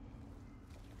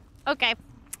 Okay.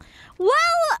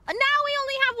 Well, now we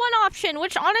only have one option,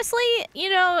 which honestly, you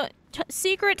know,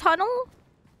 secret tunnel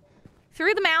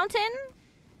through the mountain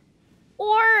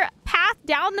or path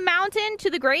down the mountain to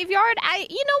the graveyard.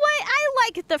 You know what? I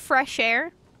like the fresh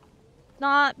air.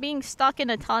 Not being stuck in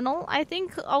a tunnel. I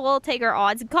think we'll take our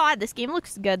odds. God, this game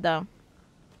looks good though.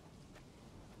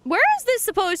 Where is this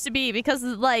supposed to be? Because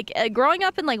like growing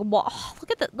up in like, look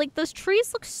at the, like those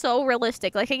trees look so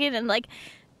realistic. Like I can like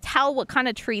tell what kind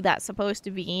of tree that's supposed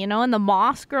to be, you know, and the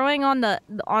moss growing on the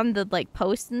like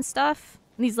posts and stuff.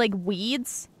 And these like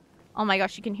weeds. Oh my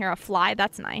gosh, you can hear a fly.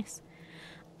 That's nice.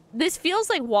 This feels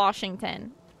like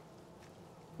Washington,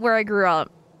 where I grew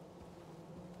up.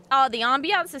 Oh, the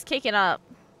ambiance is kicking up.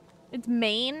 It's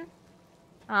Maine.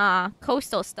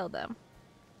 Coastal still though.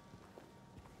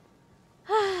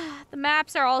 The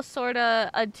maps are all sort of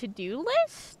a to-do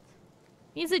list?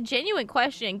 It's a genuine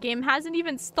question. Game hasn't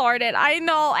even started. I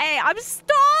know. Hey, I'm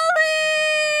stalling!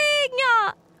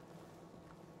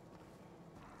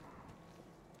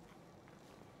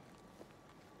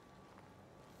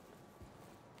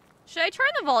 Should I turn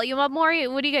the volume up more?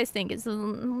 What do you guys think?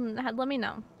 Let me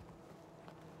know.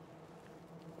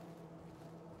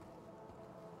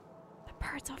 The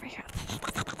bird's over here.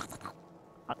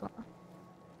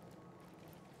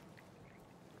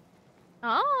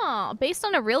 Oh, based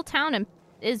on a real town in...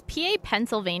 Is PA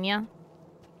Pennsylvania?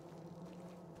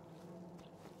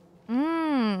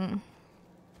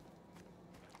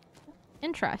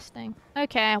 Interesting.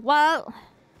 Okay, well...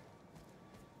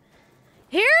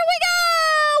 Here we go!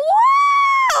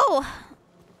 Whoa!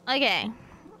 Okay.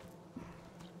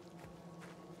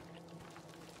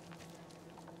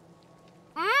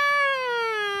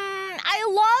 I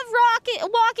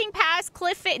love walking past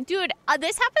cliff face. Dude,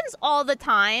 this happens all the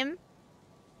time.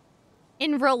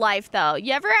 In real life, though.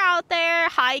 You ever out there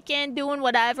hiking, doing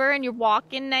whatever, and you're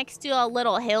walking next to a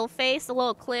little hill face, a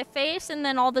little cliff face, and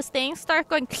then all these things start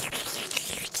going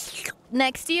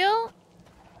next to you?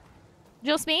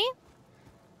 Just me?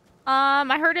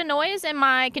 I heard a noise and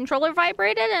my controller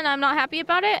vibrated and I'm not happy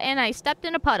about it and I stepped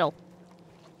in a puddle.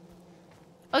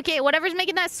 Okay, whatever's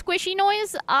making that squishy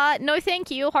noise, no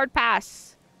thank you, hard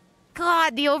pass.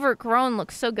 God, the overgrown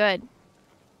looks so good.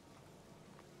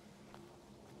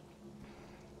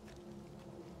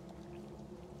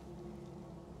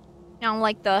 I don't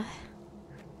like the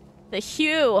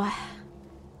hue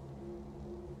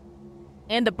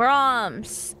and the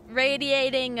Brahms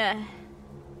radiating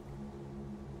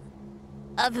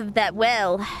of that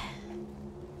well.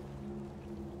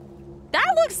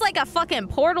 That looks like a fucking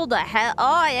portal to hell.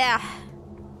 Oh yeah.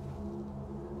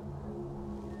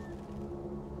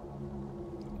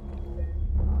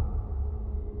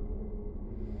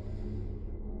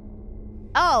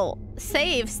 Oh,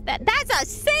 saves. That's a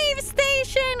save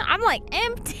station. I'm like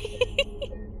empty.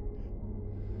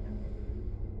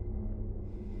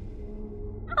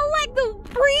 I like the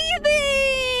breathing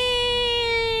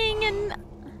and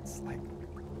It's like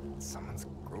someone's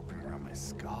groping around my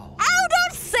skull. oh,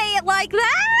 don't say it like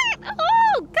that.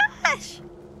 Oh gosh.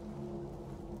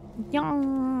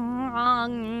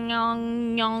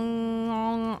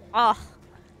 Oh.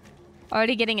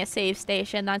 Already getting a save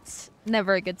station. That's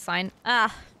never a good sign.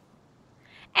 Ah.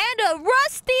 And a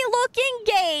rusty-looking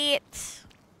gate.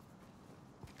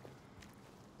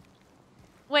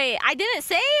 Wait, I didn't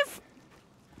save?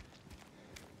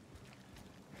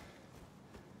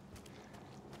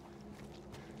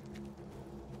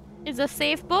 Is a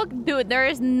safe book? Dude, there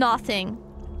is nothing.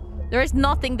 There is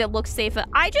nothing that looks safe.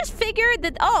 I just figured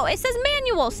that... Oh, it says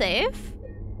manual save.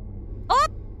 Oh!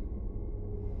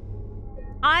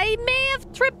 I may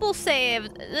have triple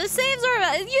saved. The saves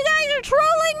are... You guys are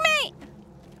trolling me!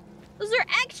 Those are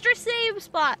extra save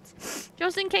spots.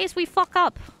 Just in case we fuck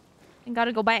up. And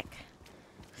gotta go back.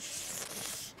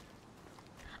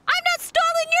 I'm not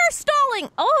stalling, you're stalling!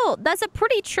 Oh, that's a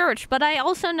pretty church, but I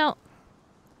also know...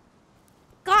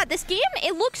 God, this game,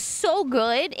 it looks so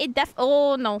good. It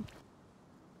oh, no.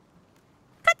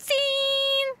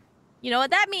 Cutscene! You know what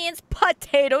that means?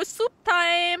 Potato soup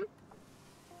time!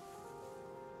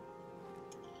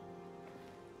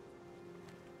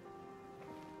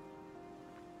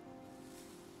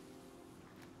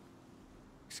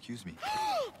 Excuse me.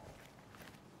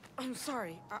 I'm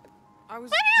sorry. I was.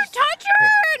 Why do you touch her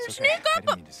and It's okay. sneak I up?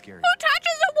 didn't mean to scare you. Who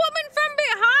touches a woman from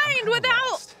behind I'm kinda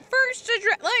without lost. first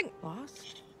address? Like,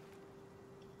 Lost?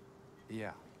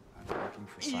 Yeah, I'm looking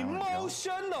for Silent Hill.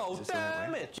 Emotional Is this the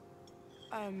right way?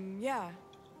 damage. Yeah.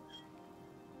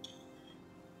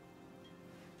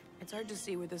 It's hard to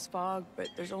see with this fog, but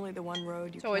there's only the one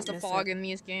road. it's always the fog in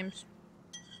these games.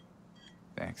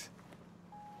 Thanks.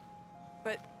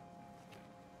 But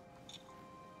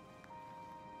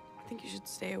I think you should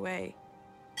stay away.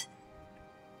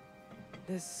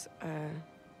 This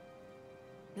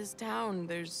town,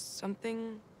 there's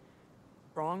something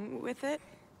wrong with it.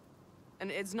 And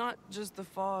it's not just the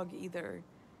fog either.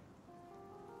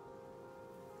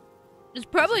 It's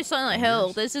probably Silent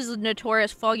Hill. This is a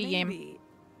notorious foggy game. Maybe.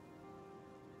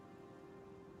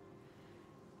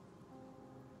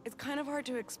 It's kind of hard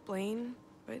to explain,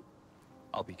 but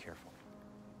I'll be careful.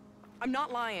 I'm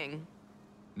not lying.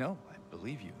 No, I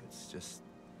believe you. It's just...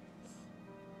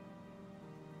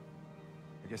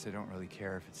 I guess I don't really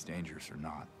care if it's dangerous or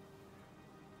not.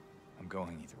 I'm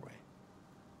going either way.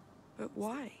 But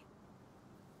why?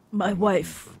 My I'm looking wife.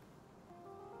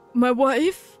 for My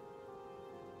wife?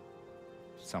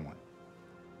 Someone.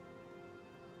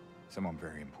 Someone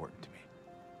very important to me.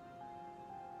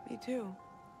 Me too.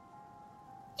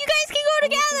 You guys can go I'm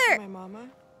looking for together!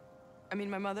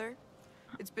 my mother.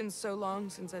 It's been so long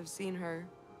since I've seen her.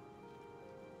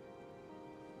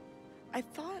 I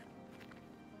thought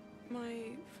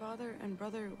my father and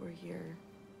brother were here.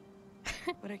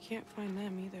 But I can't find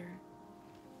them either.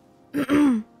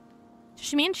 Does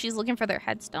she mean she's looking for their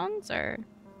headstones, or...?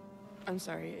 I'm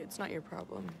sorry, it's not your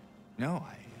problem. No,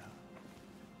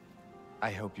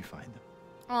 I hope you find them.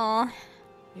 Aw.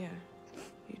 Yeah,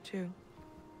 you too.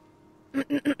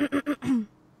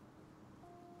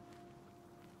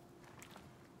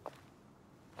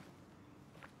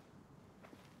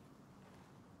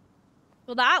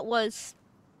 Well, that was...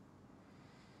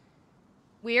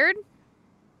 weird.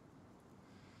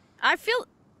 I feel...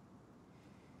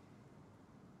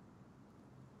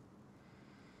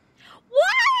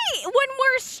 Why? When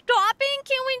we're stopping,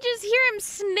 can we just hear him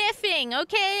sniffing,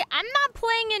 okay? I'm not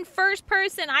playing in first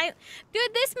person.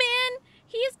 Dude, this man,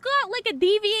 he's got like a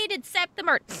deviated septum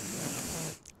or...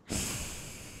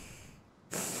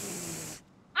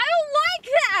 I don't like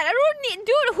that. I don't need...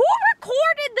 Dude, who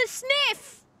recorded the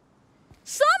sniff?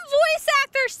 Some voice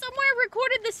actor somewhere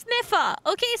recorded the sniffer.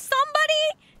 Okay,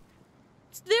 somebody...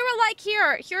 They were like,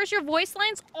 here's your voice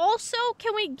lines. Also,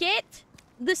 can we get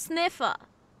the sniffer?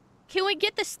 Can we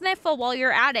get the sniffer while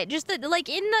you're at it? Just like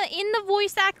in the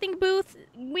voice acting booth,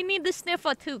 we need the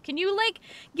sniffer too. Can you like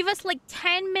give us like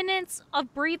 10 minutes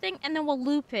of breathing and then we'll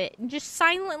loop it and just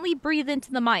silently breathe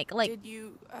into the mic? Like,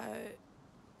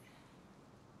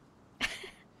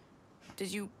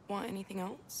 Did you want anything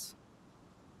else?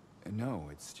 No,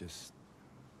 it's just...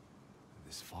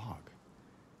 this fog.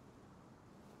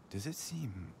 Does it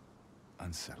seem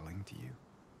unsettling to you?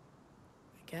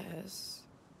 I guess.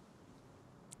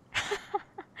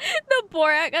 the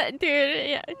Borak, dude.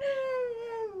 Yeah.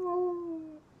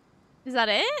 Is that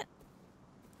it?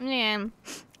 Yeah.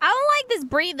 I don't like this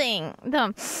breathing. Do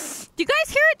you guys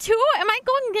hear it too? Am I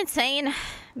going insane?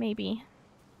 Maybe.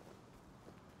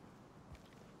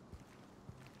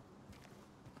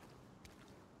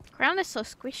 Ground is so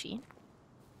squishy.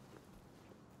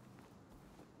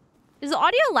 Is the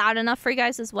audio loud enough for you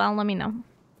guys as well? Let me know.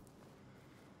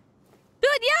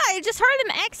 Dude, yeah, I just heard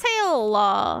him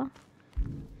exhale.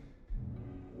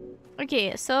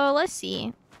 Okay, so let's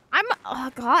see.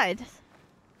 Oh god.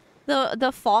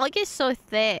 The fog is so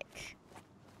thick.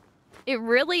 It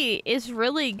really is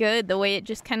really good the way it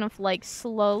just kind of like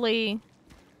slowly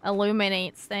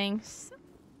illuminates things.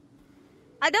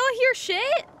 I don't hear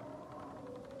shit.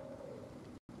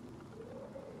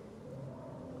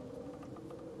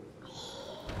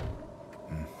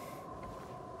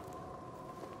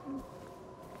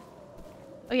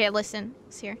 Okay, listen.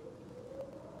 It's here.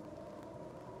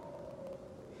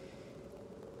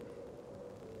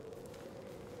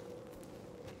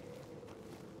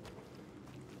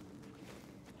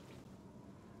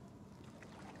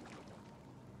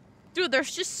 Dude,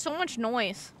 there's just so much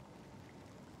noise.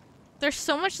 There's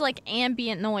so much, like,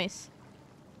 ambient noise.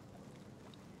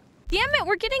 Damn it,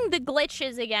 we're getting the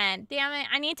glitches again. Damn it,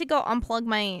 I need to go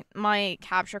unplug my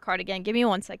capture card again. Give me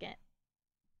 1 second.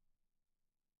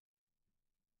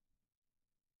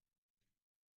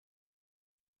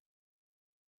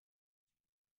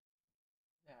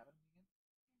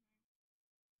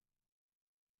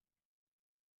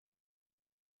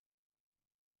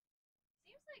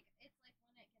 Seems like it's like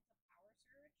when it gets a power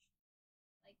surge,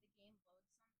 like the game loads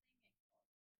something,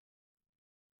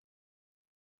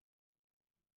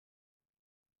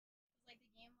 it's like the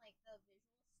game, like the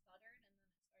visual stuttered and then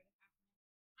it started happening.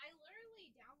 I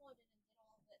literally downloaded and did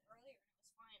all of it earlier and it was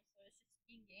fine, so it's just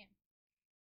in game.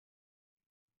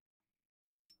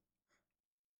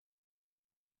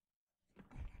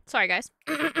 Sorry, guys.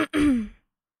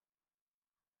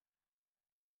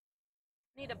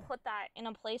 Need to put that in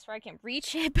a place where I can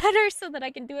reach it better so that I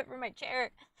can do it from my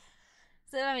chair.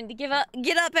 So I mean to get up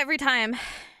every time.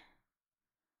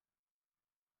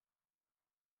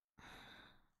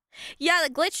 Yeah,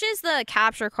 the glitch is the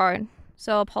capture card.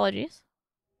 So apologies.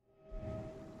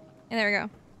 And there we go.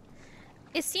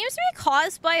 It seems to be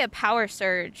caused by a power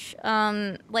surge.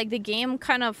 Like the game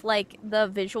kind of like the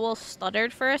visual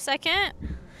stuttered for a second.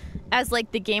 As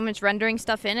like the game is rendering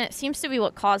stuff in, it seems to be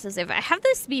what causes it. I have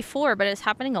this before, but it's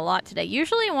happening a lot today.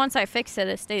 Usually once I fix it,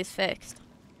 it stays fixed.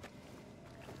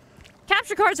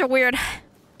 Capture cards are weird.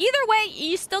 Either way,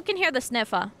 you still can hear the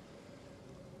sniffer.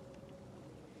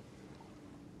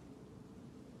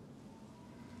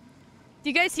 Do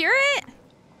you guys hear it?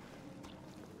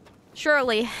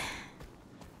 Surely.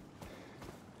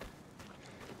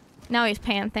 Now he's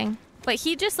panting. But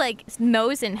he just like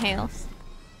nose inhales.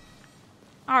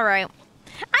 Alright.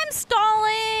 I'm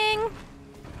stalling!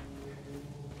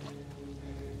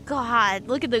 God,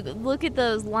 look at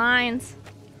those lines.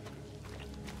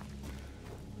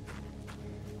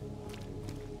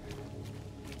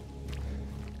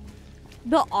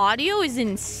 The audio is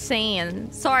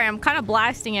insane. Sorry, I'm kind of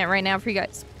blasting it right now for you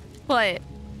guys. But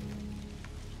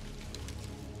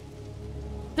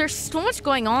there's so much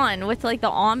going on with like the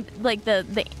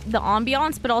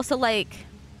ambiance, but also like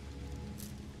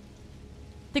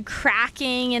the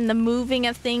cracking and the moving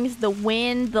of things, the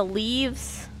wind, the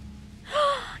leaves.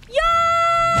 Yo!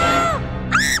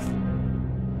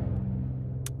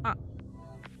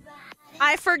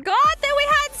 I forgot that we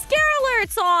had scare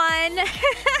alerts on.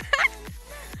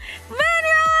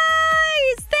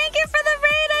 Moonrise! Thank you for the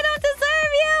raid. I don't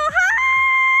deserve you.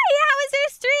 Hi! How was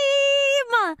your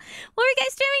stream? What were you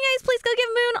guys streaming, guys? Please go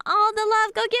give Moon all the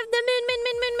love. Go give the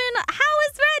Moon. How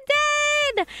was Red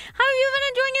Dead? How have you been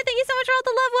enjoying it? Thank you so much for all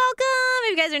the love. Welcome.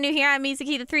 If you guys are new here, I'm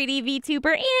Mizuki, the 3D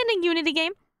VTuber and a Unity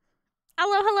game.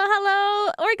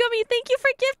 Hello. Origami, thank you for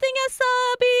gifting a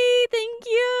subby. Thank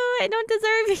you. I don't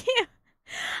deserve you.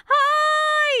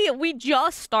 Hi! We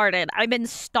just started. I've been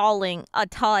stalling a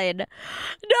ton. No,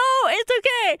 it's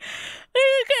okay.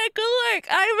 It's okay. Good luck.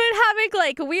 I've been having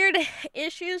like weird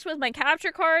issues with my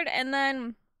capture card, and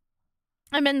then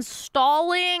I've been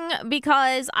stalling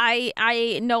because I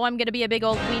know I'm gonna be a big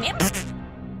old weenie.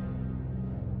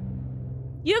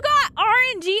 You got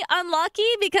RNG unlucky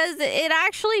because it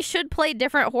actually should play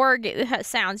different horror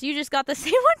sounds. You just got the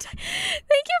same one. Thank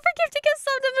you for gifting us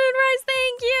sub to Moonrise.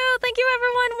 Thank you. Thank you,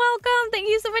 everyone. Welcome. Thank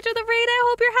you so much for the raid. I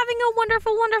hope you're having a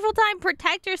wonderful, wonderful time.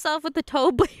 Protect yourself with the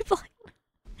toe bleep.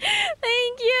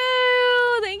 Thank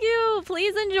you. Thank you.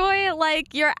 Please enjoy it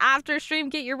like your after stream.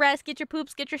 Get your rest, get your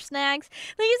poops, get your snacks.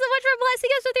 Thank you so much for blessing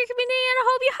us with your community, and I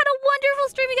hope you had a wonderful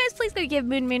stream. You guys, please go give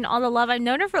Moon all the love. I've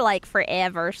known her for like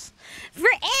forevers. And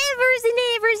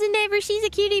ever. She's a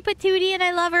cutie patootie and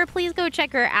I love her. Please go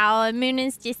check her out. Moon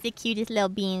is just the cutest little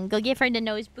bean. Go give her the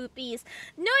nose boopies.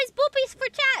 Nose boopies for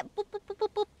chat. Boop, boop, boop, boop,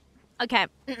 boop. Okay.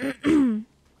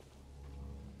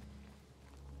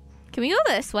 Can we go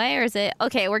this way, or is it...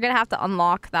 Okay, we're gonna have to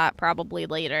unlock that probably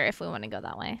later if we want to go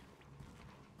that way.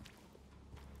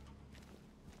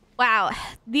 Wow.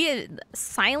 The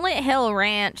Silent Hill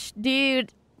Ranch.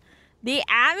 Dude, the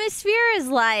atmosphere is,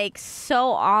 like, so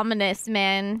ominous,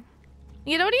 man.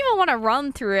 You don't even want to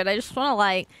run through it. I just want to,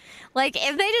 like... Like,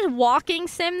 if they just walking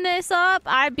sim this up,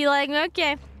 I'd be like,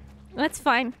 okay, that's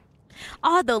fine.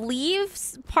 Oh, the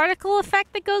leaves particle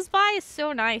effect that goes by is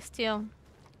so nice, too.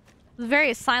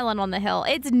 Very silent on the hill.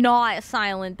 It's not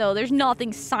silent though. There's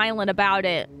nothing silent about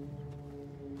it.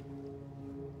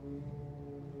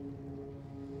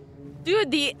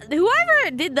 Dude,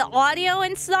 whoever did the audio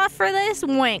and stuff for this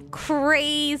went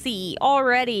crazy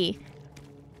already.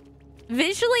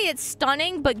 Visually, it's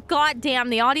stunning, but goddamn,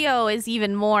 the audio is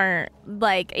even more,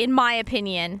 like, in my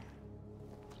opinion.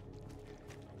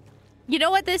 You know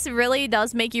what this really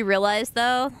does make you realize,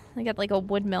 though? I got, like, a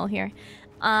wood mill here.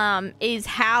 Is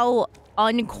how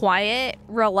unquiet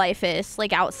real life is,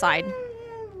 like, outside.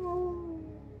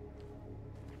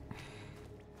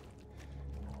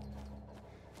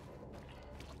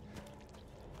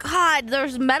 God,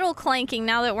 there's metal clanking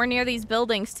now that we're near these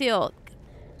buildings, too.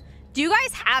 Do you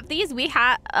guys have these? We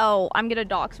have... Oh, I'm gonna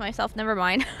dox myself. Never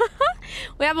mind.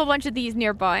 We have a bunch of these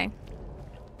nearby.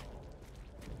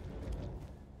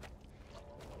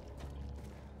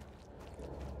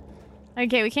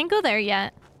 Okay, we can't go there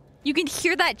yet. You can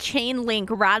hear that chain link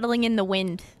rattling in the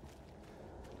wind.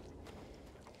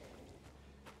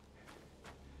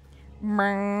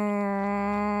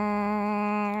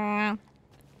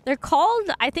 They're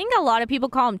called... I think a lot of people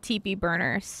call them teepee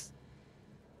burners.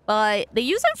 But they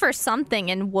use them for something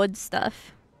in wood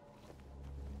stuff.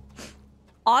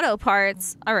 Auto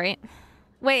parts. Alright.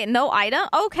 Wait, no item?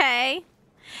 Okay.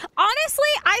 Honestly,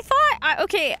 I thought...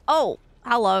 okay, oh,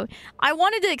 hello. I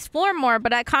wanted to explore more,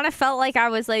 but I kind of felt like I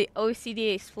was, like,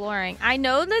 OCD exploring. I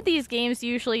know that these games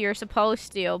usually you're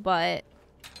supposed to, but...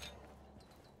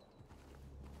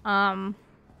 I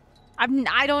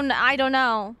don't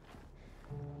know.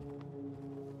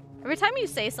 Every time you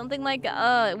say something like,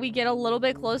 we get a little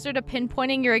bit closer to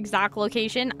pinpointing your exact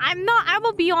location, I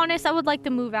will be honest, I would like to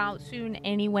move out soon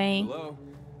anyway. Hello?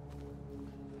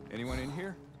 Anyone in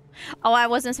here? Oh, I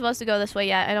wasn't supposed to go this way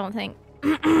yet, I don't think.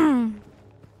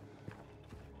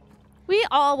 We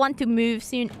all want to move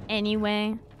soon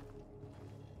anyway.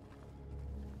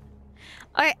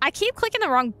 Alright, I keep clicking the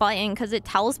wrong button because it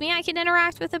tells me I can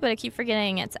interact with it, but I keep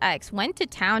forgetting it's X. Went to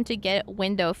town to get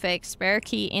window fixed. Spare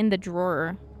key in the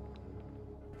drawer.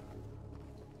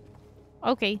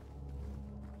 Okay.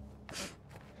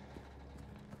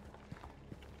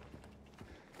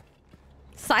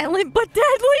 Silent but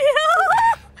deadly.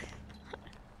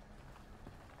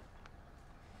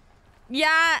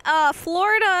 Yeah,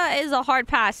 Florida is a hard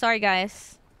pass. Sorry,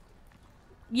 guys.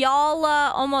 Y'all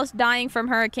almost dying from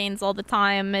hurricanes all the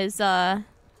time is hard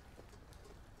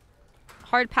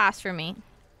pass for me.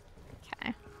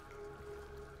 Okay.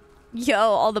 Yo,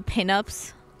 all the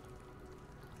pinups.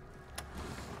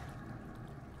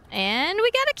 And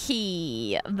we got a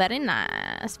key. Very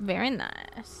nice. Very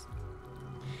nice.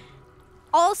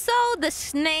 Also, the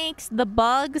snakes, the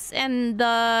bugs, and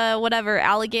the whatever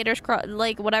alligators,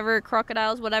 like whatever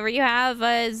crocodiles, whatever you have,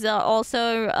 is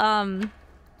also a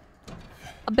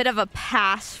bit of a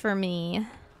pass for me.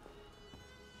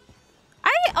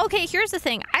 Okay, here's the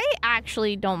thing. I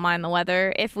actually don't mind the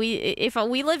weather. If we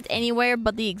lived anywhere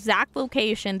but the exact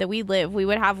location that we live, we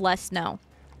would have less snow.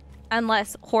 And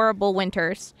less horrible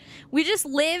winters. We just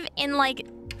live in, like,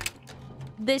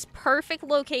 this perfect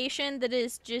location that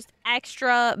is just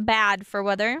extra bad for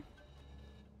weather.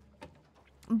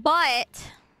 But,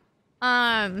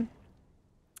 my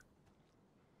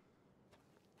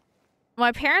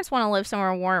parents want to live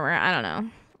somewhere warmer. I don't know.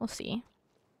 We'll see.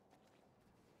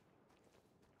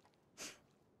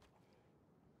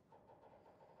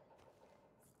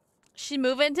 She's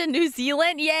moving to New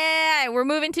Zealand? Yeah, we're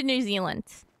moving to New Zealand.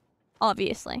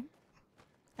 Obviously.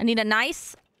 I need a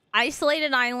nice,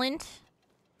 isolated island.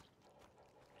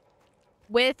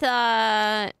 With,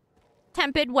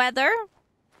 tempered weather.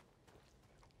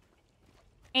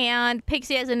 And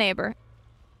Pixie as a neighbor.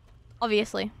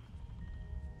 Obviously.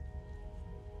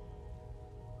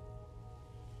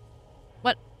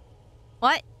 What?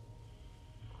 What?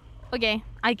 Okay,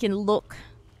 I can look.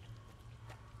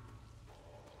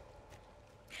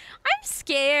 I'm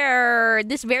scared.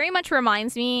 This very much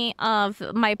reminds me of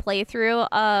my playthrough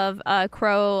of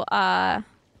Crow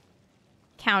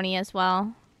County as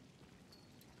well.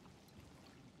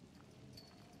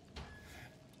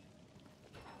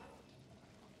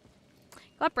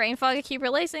 Got brain fog. I keep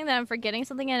realizing that I'm forgetting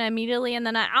something and immediately, and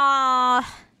then I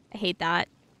hate that.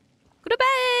 Go to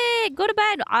bed. Go to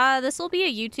bed. This will be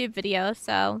a YouTube video,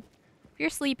 so if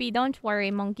you're sleepy, don't worry,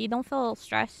 monkey. Don't feel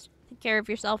stressed. Take care of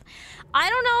yourself. I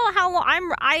don't know how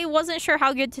long I wasn't sure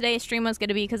how good today's stream was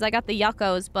gonna be because I got the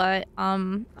yuckos, but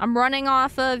I'm running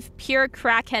off of pure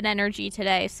crackhead energy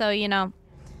today, so you know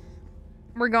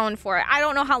we're going for it. I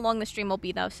don't know how long the stream will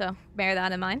be though, so bear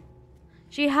that in mind.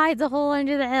 She hides a hole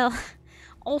under the hill.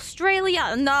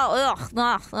 Australia? No,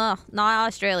 not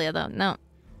Australia though. No.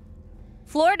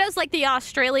 Florida's like the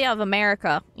Australia of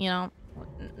America, you know.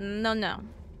 No.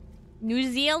 New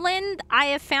Zealand, I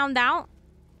have found out,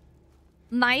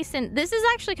 Nice, and this is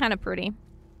actually kind of pretty.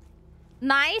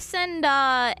 Nice and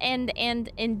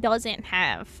doesn't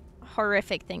have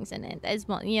horrific things in it as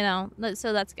well, you know.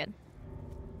 So that's good.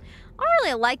 I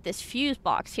really like this fuse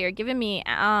box here, giving me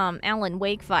Alan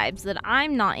Wake vibes that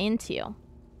I'm not into.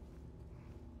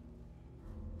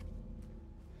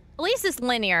 At least it's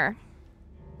linear.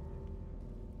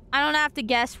 I don't have to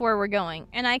guess where we're going,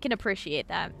 and I can appreciate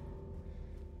that.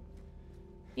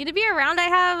 Need to be around.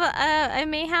 I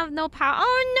may have no power.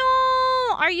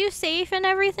 Oh no! Are you safe and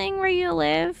everything where you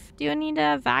live? Do you need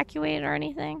to evacuate or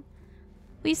anything?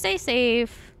 Please stay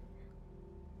safe.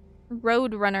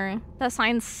 Roadrunner. That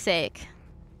sign's sick.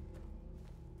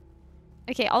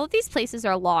 Okay, all of these places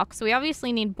are locked, so we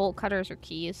obviously need bolt cutters or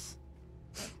keys.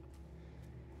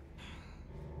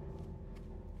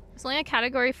 It's only a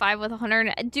category 5 with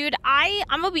 100. Dude, I'm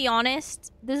gonna be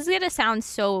honest. This is gonna sound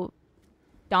so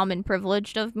dumb and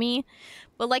privileged of me,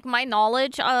 but like my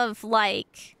knowledge of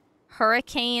like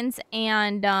hurricanes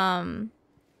and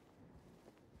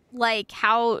like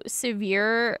how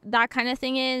severe that kind of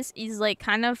thing is like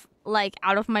kind of like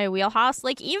out of my wheelhouse.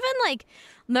 Like even like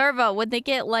Nerva, when they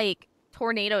get like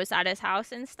tornadoes at his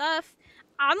house and stuff,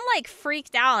 I'm like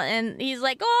freaked out, and he's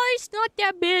like, oh, it's not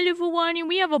that bad of a one, and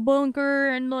we have a bunker,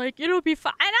 and like it'll be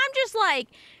fine. And I'm just like,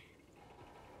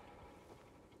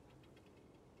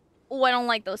 oh, I don't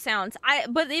like those sounds.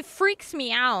 But it freaks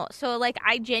me out. So like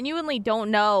I genuinely don't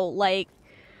know like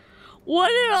what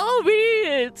it all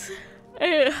means.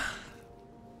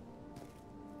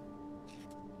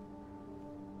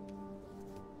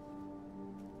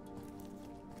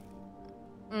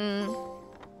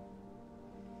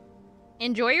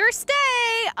 Enjoy your stay.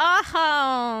 At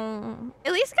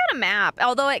least got a map.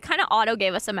 Although it kind of auto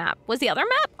gave us a map. Was the other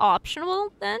map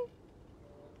optional then?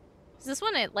 Is this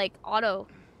one it like auto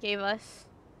gave us?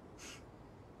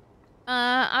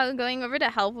 I'm going over to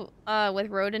help with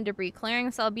road and debris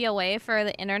clearing, so I'll be away for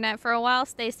the internet for a while.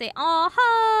 Stay safe. Oh,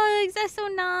 hugs. That's so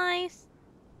nice.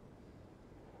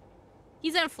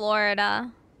 He's in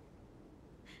Florida.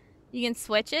 You can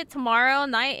switch it. Tomorrow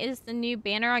night is the new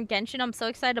banner on Genshin. I'm so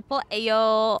excited to pull.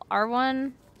 Ayo,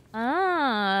 R1.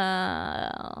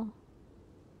 Oh.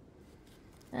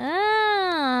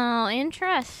 Oh,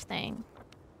 interesting.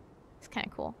 It's kind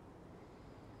of cool.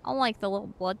 I don't like the little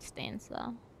blood stains,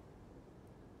 though.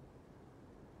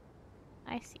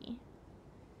 I see.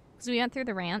 Because we went through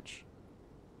the ranch.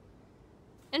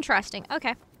 Interesting.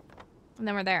 Okay. And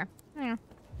then we're there. Yeah.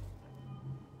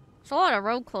 There's a lot of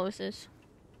road closes.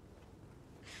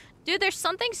 Dude, there's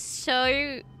something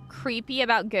so creepy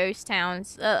about ghost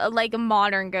towns. Like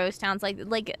modern ghost towns. Like,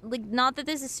 not that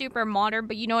this is super modern,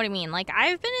 but you know what I mean. Like,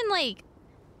 I've been in, like,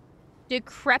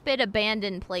 decrepit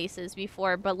abandoned places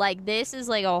before, but, like, this is,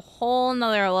 like, a whole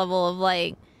nother level of,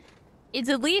 like... It's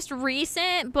at least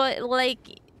recent, but,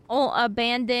 like,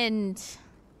 abandoned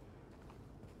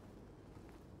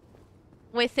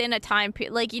within a time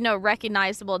period. Like, you know,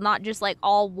 recognizable, not just, like,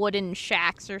 all wooden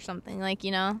shacks or something. Like,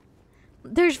 you know?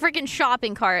 There's freaking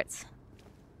shopping carts.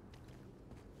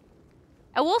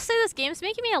 I will say this game's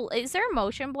making me is there a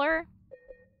motion blur?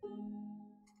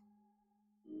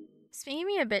 It's making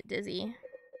me a bit dizzy.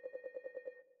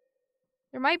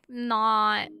 There might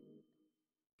not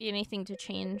be anything to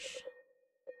change.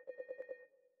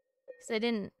 Because I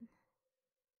didn't...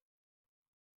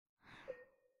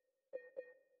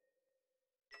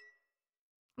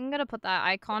 I'm gonna put that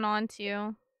icon on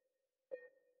too.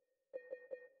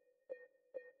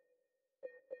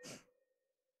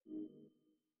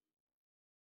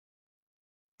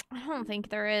 I don't think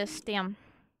there is. Damn.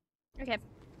 Okay.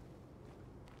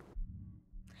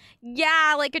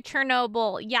 Yeah, like a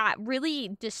Chernobyl. Yeah,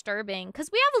 really disturbing. Because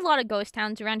we have a lot of ghost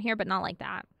towns around here, but not like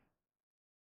that.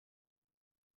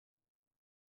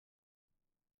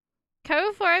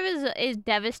 Code 5 is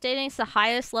devastating. It's the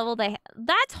highest level they...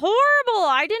 That's horrible!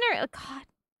 I didn't... God.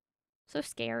 So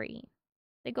scary.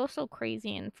 They go so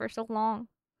crazy and for so long.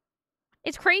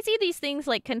 It's crazy these things,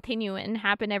 like, continue and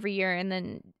happen every year, and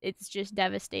then it's just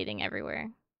devastating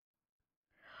everywhere.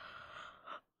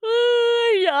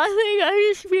 Nothing.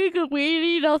 I just being a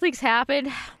weenie. Nothing's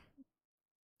happened.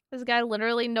 This guy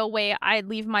literally, no way I'd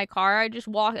leave my car. I just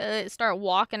start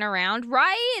walking around.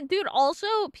 Right? Dude, also,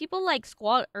 people like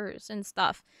squatters and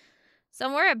stuff.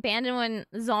 Somewhere abandoned when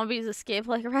zombies escape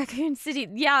like a raccoon city.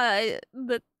 Yeah,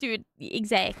 dude,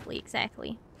 exactly.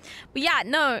 But yeah,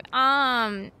 no,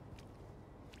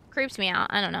 creeps me out.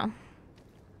 I don't know.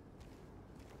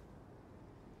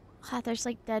 God, there's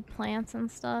like dead plants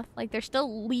and stuff. Like there's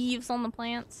still leaves on the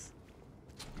plants.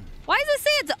 Why does it say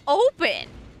it's open?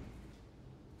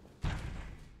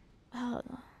 Oh.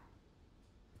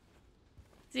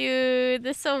 Dude,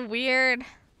 it's so weird.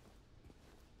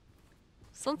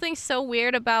 Something so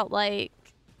weird about, like,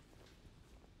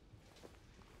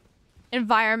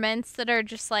 environments that are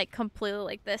just, like, completely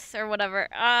like this or whatever.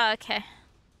 Okay.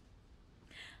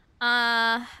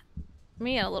 Let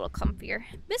me get a little comfier.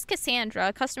 Miss Cassandra,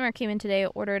 a customer came in today,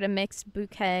 ordered a mixed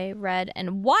bouquet, red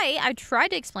and white. I tried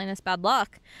to explain this bad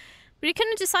luck, but he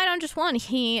couldn't decide on just one.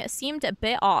 He seemed a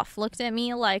bit off, looked at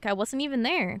me like I wasn't even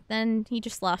there. Then he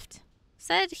just left.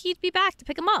 Said he'd be back to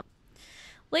pick him up.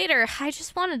 Later, I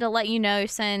just wanted to let you know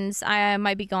since I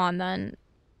might be gone then.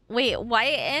 Wait,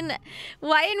 white and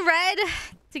red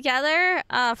together?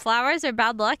 Flowers are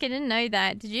bad luck? I didn't know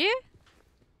that. Did you?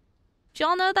 Did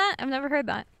y'all know that? I've never heard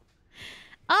that.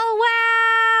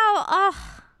 Oh, wow!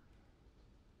 Oh.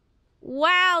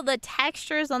 Wow, the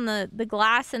textures on the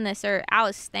glass in this are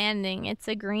outstanding. It's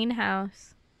a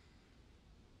greenhouse.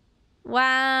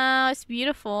 Wow, it's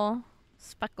beautiful.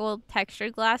 Speckled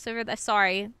textured glass over there.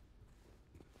 Sorry.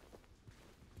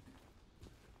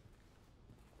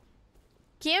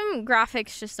 Game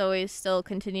graphics just always still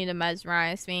continue to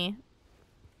mesmerize me.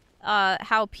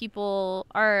 How people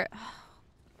are...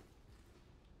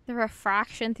 the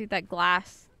refraction through that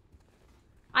glass.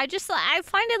 I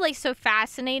find it, like, so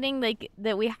fascinating, like,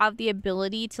 that we have the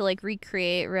ability to, like,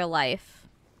 recreate real life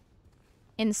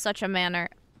in such a manner.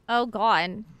 Oh,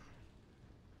 God.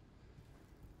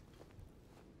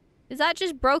 Is that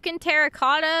just broken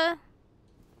terracotta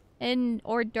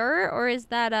or dirt, or is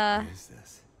that, What is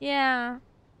this? Yeah.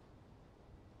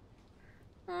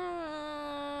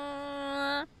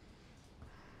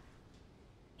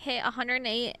 Hit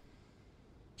 108,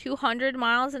 200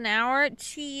 miles an hour.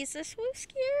 Jeez, that's so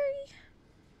scary.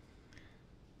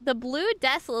 The blue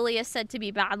death lily is said to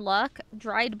be bad luck.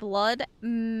 Dried blood.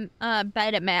 Bad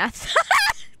at math.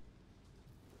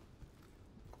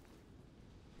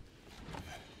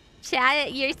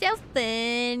 Chat, you're so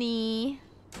funny.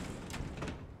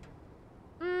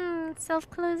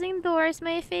 Self-closing doors,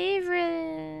 my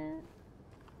favorite.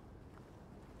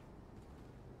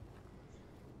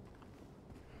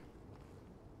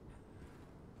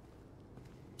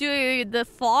 Dude, the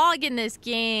fog in this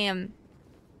game.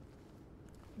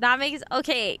 That makes...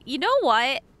 Okay, you know what?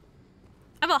 I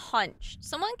have a hunch.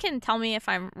 Someone can tell me if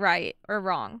I'm right or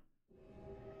wrong.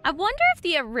 I wonder if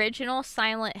the original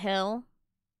Silent Hill,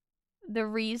 the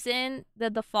reason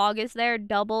that the fog is there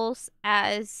doubles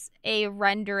as a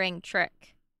rendering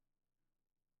trick.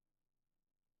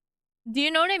 Do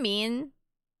you know what I mean?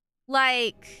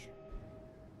 Like,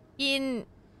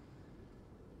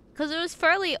 because it was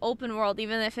fairly open world,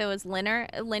 even if it was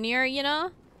linear, you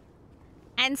know?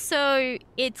 And so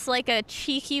it's like a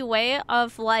cheeky way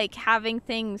of, like, having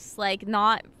things, like,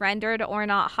 not rendered or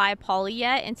not high poly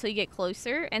yet until you get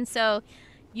closer. And so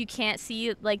you can't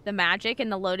see, like, the magic in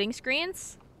the loading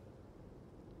screens.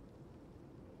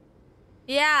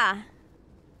 Yeah.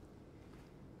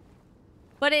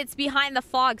 But it's behind the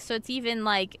fog, so it's even,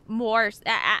 like, more...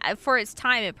 for its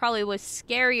time, it probably was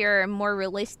scarier and more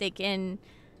realistic, and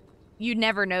you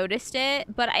never noticed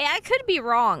it. But I could be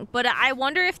wrong. But I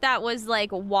wonder if that was,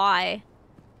 like, why.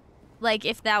 Like,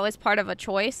 if that was part of a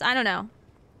choice. I don't know.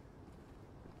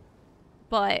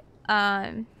 But,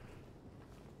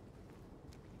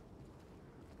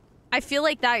 I feel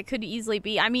like that could easily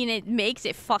be... I mean, it makes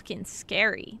it fucking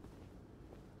scary.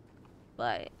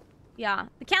 But... yeah.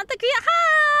 Count the...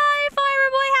 Hi, Fire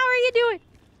Boy! How are you doing?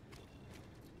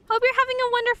 Hope you're having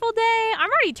a wonderful day. I'm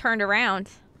already turned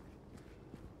around.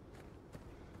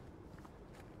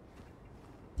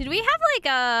 Did we have, like,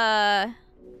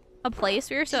 a place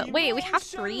we were so... Wait, we have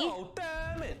 3?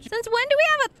 Since when do we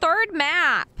have a 3rd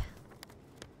map?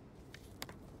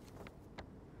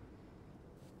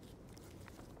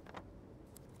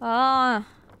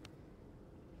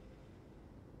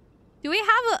 Do we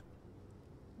have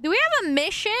a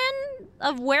mission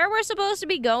of where we're supposed to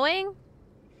be going?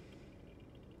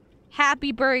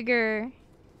 Happy Burger.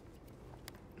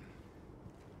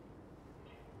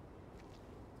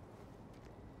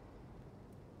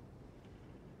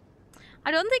 I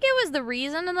don't think it was the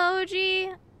reason in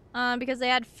the OG, because they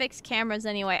had fixed cameras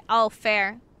anyway. Oh,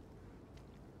 fair.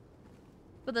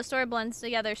 But the story blends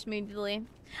together smoothly.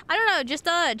 I don't know, just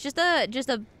a, I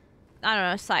don't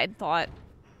know, side thought.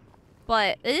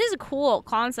 But it is a cool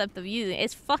concept of using.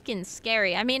 It's fucking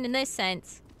scary. I mean, in this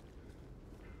sense.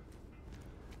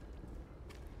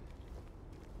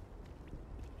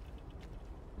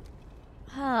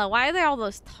 Why are there all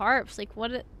those tarps? Like,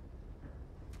 what?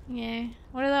 Yeah.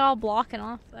 What are they all blocking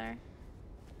off there?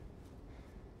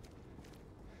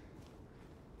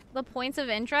 The points of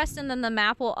interest, and then the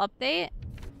map will update.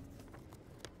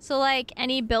 So, like,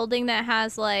 any building that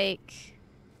has, like...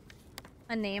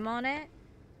 a name on it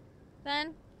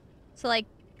then. So like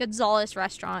Gonzalez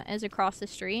restaurant is across the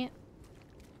street.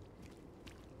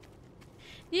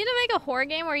 You need to make a horror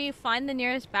game where you find the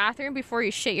nearest bathroom before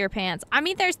you shit your pants. I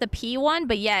mean, there's the pee one,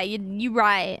 but yeah, you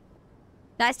right.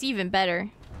 That's even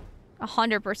better.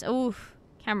 100%. Oof.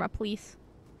 Camera, please.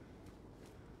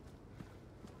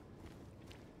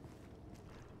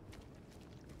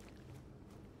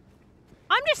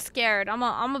 I'm just scared. I'm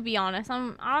gonna be honest.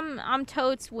 I'm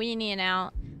totes weaning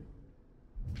out.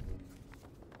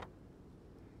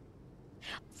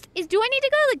 Do I need to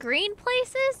go to the green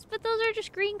places? But those are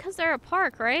just green because they're a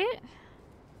park, right?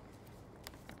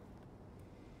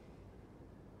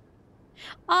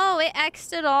 Oh, it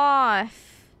X'd it off.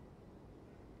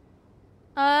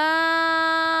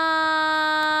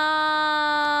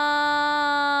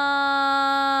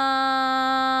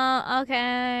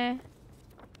 Okay.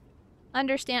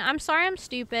 Understand. I'm sorry I'm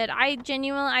stupid. I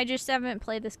just haven't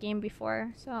played this game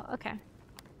before. So, okay.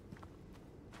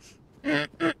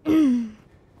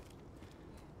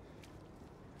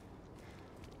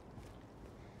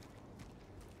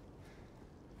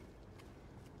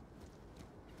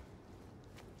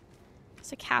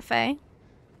 It's a cafe.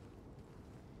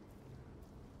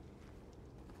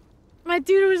 My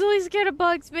dude was always scared of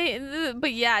bugs,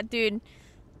 but yeah, dude.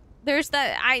 There's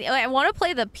that. I want to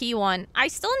play the P one. I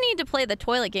still need to play the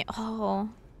toilet game. Oh.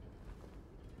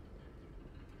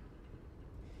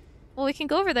 Well, we can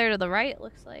go over there to the right, it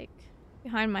looks like.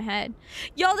 Behind my head.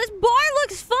 Yo, this bar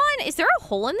looks fun! Is there a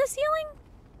hole in the ceiling?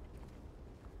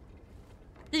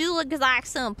 This looks like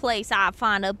some place I'd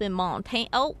find up in Montana.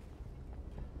 Oh.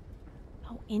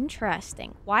 Oh,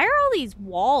 interesting. Why are all these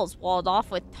walls walled off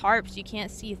with tarps you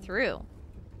can't see through?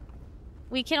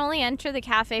 We can only enter the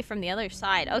cafe from the other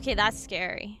side. Okay, that's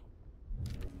scary.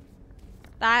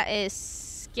 That is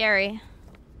scary.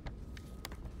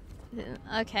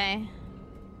 Okay.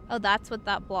 Oh, that's what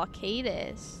that blockade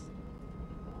is.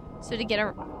 So to get a...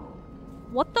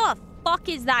 What the fuck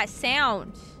is that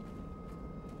sound?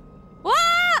 What?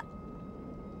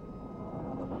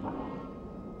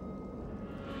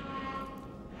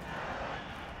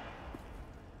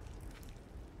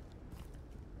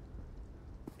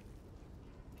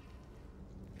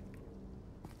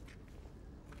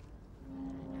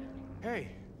 Hey,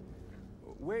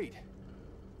 wait.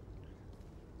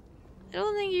 I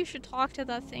don't think you should talk to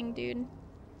that thing, dude.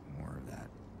 More of that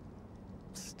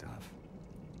stuff.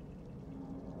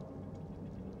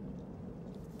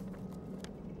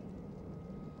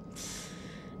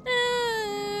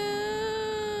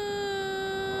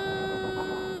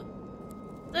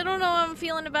 I don't know how I'm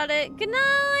feeling about it. Good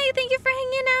night. Thank you for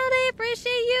hanging out. I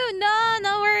appreciate you.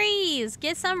 No worries.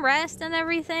 Get some rest and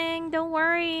everything. Don't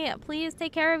worry. Please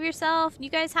take care of yourself. You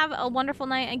guys have a wonderful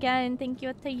night again. Thank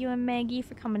you to you and Maggie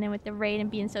for coming in with the raid and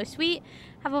being so sweet.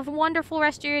 Have a wonderful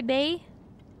rest of your day.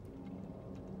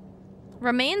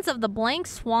 Remains of the blank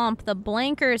swamp. The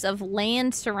blankers of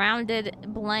land surrounded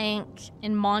blank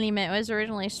in monument. It was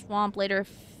originally swamp, later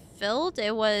filled.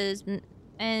 It was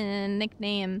a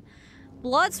nickname.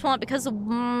 Blood swamp because of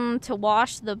to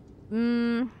wash the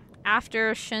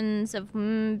after shins of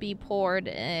be poured.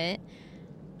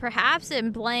 Perhaps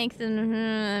it blank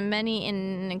than many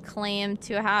in claim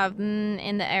to have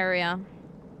in the area.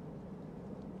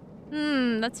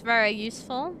 That's very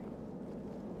useful.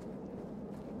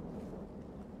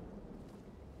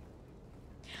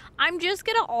 I'm just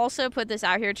gonna also put this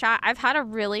out here, chat. I've had a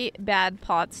really bad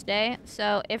POTS day,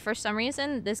 so if for some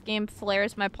reason this game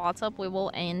flares my POTS up, we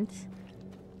will end.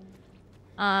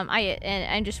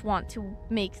 I just want to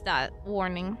make that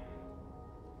warning.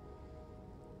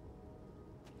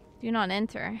 Do not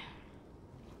enter.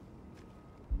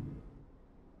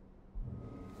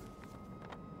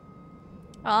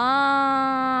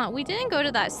 We didn't go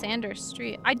to that Sanders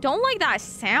Street. I don't like that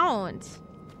sound.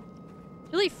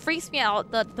 It really freaks me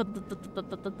out, the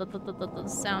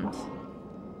sound.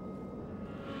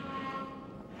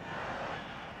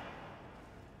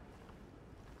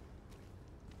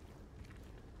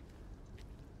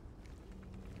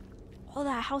 Oh,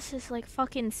 that house is like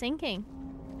fucking sinking.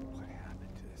 What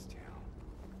happened to this town?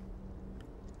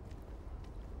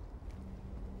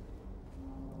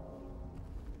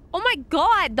 Oh my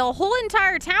god, the whole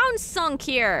entire town sunk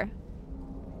here.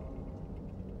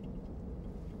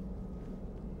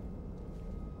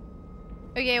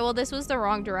 Okay, well this was the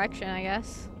wrong direction, I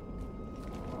guess.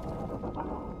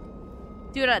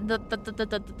 Dude,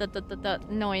 the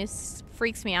noise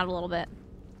freaks me out a little bit.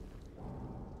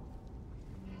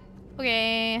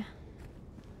 Okay.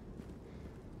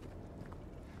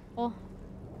 Oh.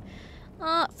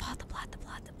 Follow the blood,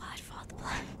 follow the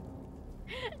blood.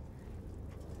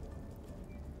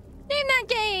 Name that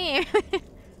game!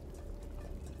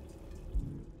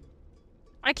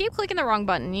 I keep clicking the wrong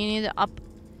button. You need to up.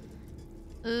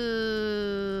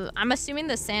 I'm assuming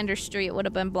the Sanders Street would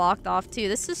have been blocked off too.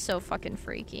 This is so fucking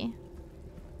freaky.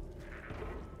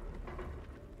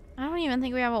 I don't even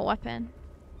think we have a weapon.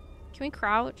 Can we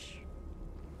crouch?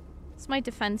 It's my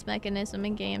defense mechanism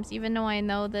in games, even though I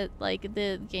know that like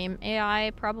the game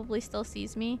AI probably still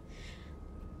sees me.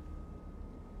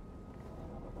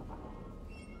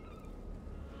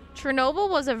 Chernobyl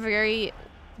was a very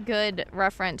good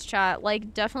reference, chat.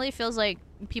 Like, definitely feels like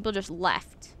people just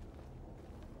left.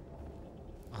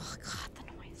 Oh god, the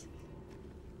noise.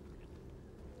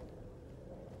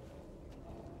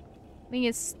 I think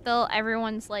it's still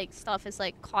everyone's like stuff is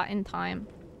like caught in time.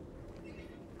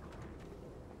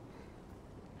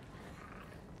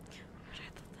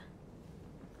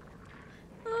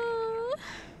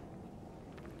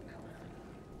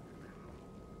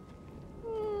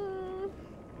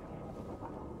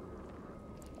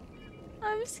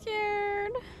 I'm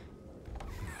scared.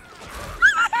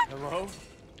 Hello?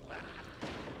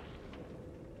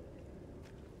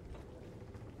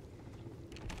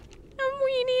 I'm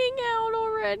weaning out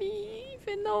already,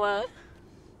 even though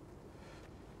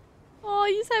oh,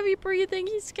 he's heavy breathing.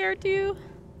 He's scared too.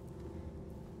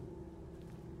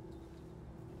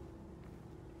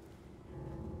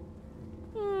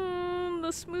 The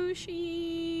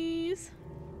smooshies.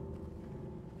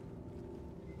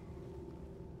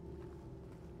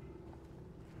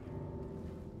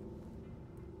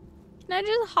 Can I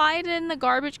just hide in the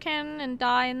garbage can and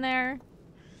die in there?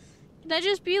 Can I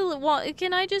just be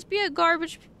a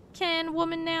garbage can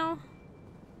woman now?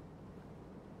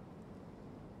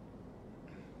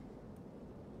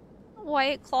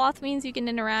 White cloth means you can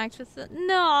interact with it.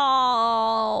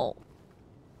 No.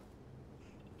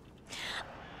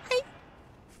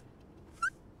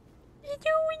 I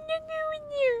don't want to go in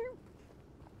there.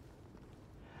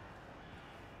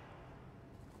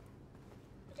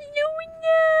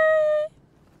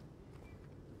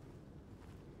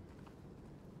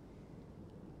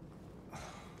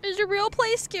 Is the real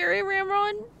place scary, Ramron?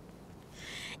 I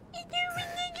don't want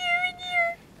to go in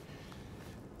there.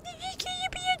 Can you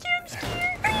be a jump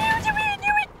scare? I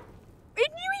knew it.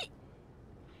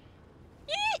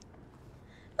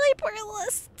 Light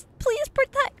please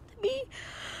protect me.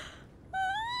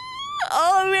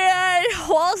 Oh man,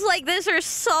 walls like this are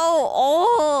so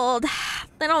old.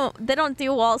 They don't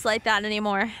do walls like that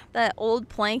anymore. That old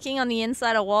planking on the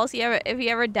inside of walls. If you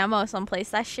ever demo someplace,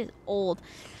 that shit's old.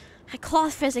 That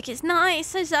cloth physics is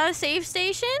nice. Is that a save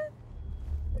station?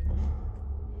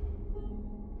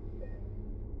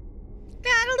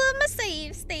 Gotta love my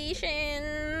save station.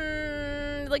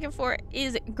 Looking for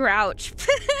is Grouch.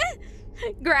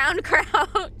 Ground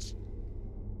crouch.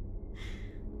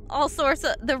 All sorts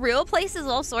of the real place is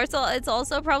all sorts of. It's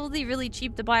also probably really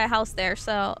cheap to buy a house there.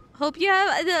 So hope you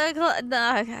have. Oh God.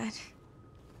 I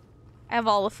have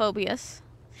all the phobias.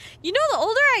 You know, the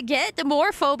older I get, the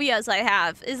more phobias I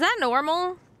have. Is that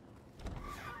normal?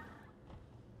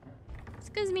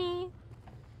 Excuse me.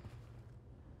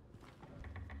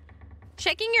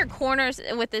 Checking your corners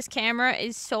with this camera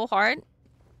is so hard.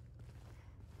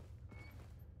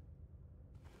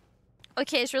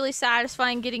 Okay, it's really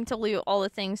satisfying getting to loot all the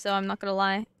things, so I'm not gonna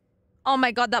lie. Oh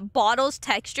my god, that bottle's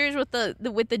textures with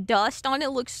the dust on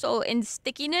it looks so, and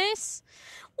stickiness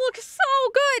looks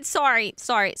so good. Sorry.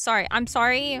 I'm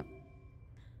sorry.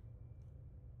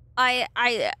 I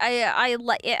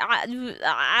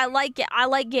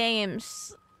like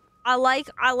games. I like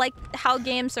how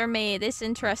games are made. It's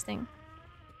interesting.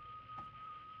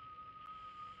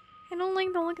 I don't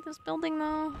like the look of this building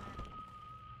though.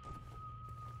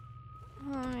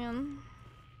 Oh man.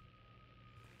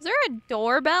 Is there a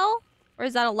doorbell? Or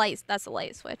is that a light? That's a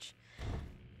light switch.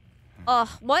 Ugh,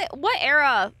 what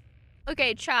era?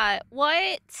 Okay, chat.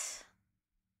 What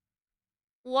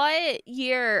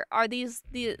year are these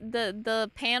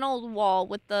the paneled wall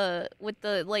with the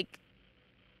like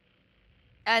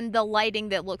and the lighting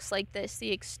that looks like this,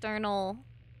 the external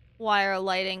wire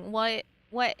lighting? What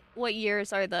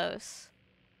years are those?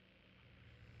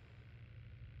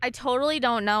 I totally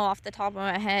don't know off the top of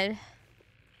my head.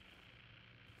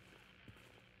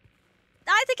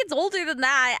 I think it's older than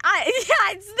that.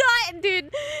 Yeah, it's not,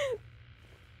 dude.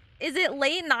 Is it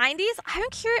late 90s? I'm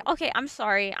curious. Okay, I'm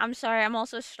sorry. I'm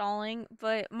also stalling,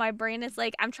 but my brain is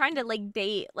like, I'm trying to like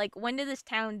date. Like, when did this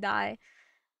town die?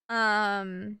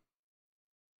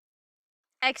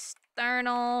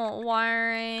 External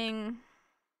wiring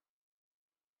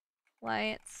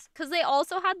lights. Because they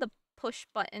also had the push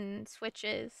button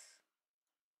switches.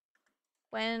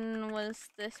 When was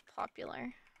this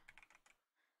popular?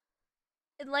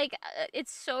 like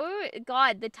it's so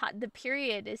God, the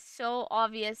period is so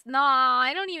obvious. Nah,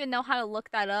 I don't even know how to look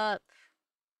that up.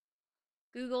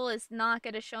 Google is not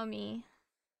gonna show me.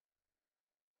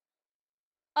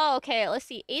 Oh, okay, let's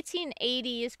see.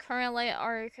 1880s current light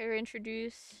arc are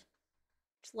introduced,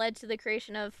 which led to the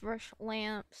creation of brush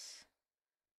lamps.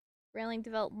 Railing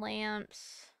developed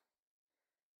lamps.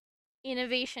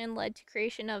 Innovation led to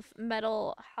creation of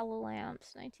metal hollow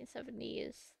lamps.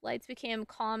 1970s. Lights became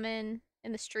common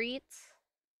in the streets.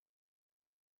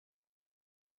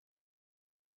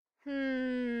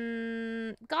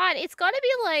 God, it's gotta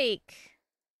be like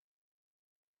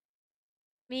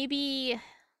maybe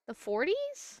the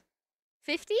 40s?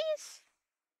 50s?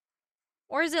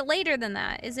 Or is it later than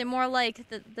that? Is it more like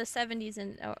the 70s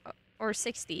and or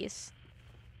 60s?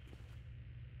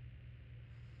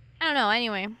 I don't know,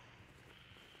 anyway.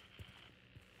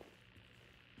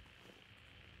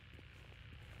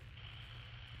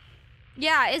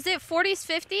 Yeah, is it 40s,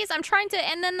 50s? I'm trying to,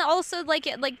 and then also like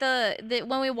the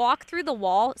when we walk through the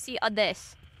wall, see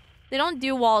this. They don't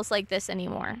do walls like this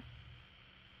anymore.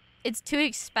 It's too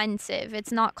expensive.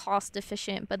 It's not cost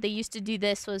efficient, but they used to do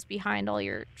this was behind all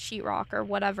your sheetrock or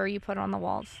whatever you put on the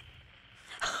walls.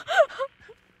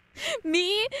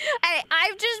 Me?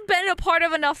 I've just been a part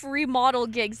of enough remodel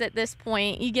gigs at this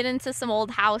point. You get into some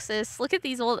old houses. Look at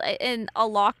these old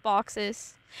lock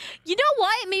boxes. You know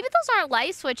what? Maybe those aren't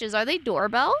light switches. Are they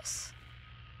doorbells?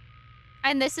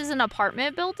 And this is an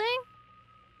apartment building?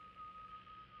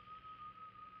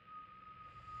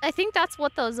 I think that's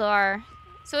what those are.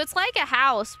 So it's like a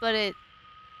house, but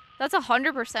that's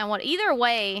 100% what. Either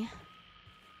way,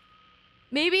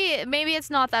 maybe it's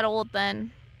not that old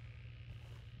then.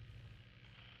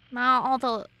 Now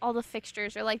all the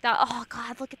fixtures are like that. Oh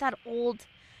God, look at that old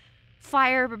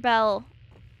fire bell.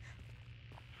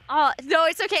 Oh no,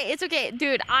 it's okay, it's okay,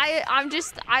 dude. I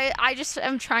just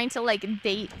am trying to like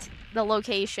date the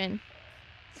location.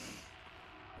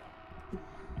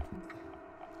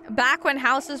 Back when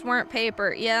houses weren't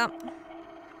paper, yeah.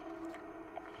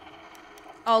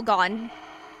 Oh God.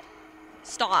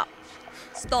 Stop.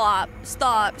 Stop.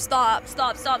 Stop. Stop.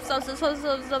 Stop. Stop. Stop. Stop.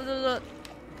 Stop. Stop. Stop.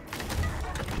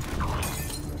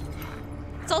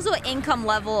 It's also income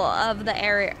level of the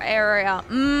area.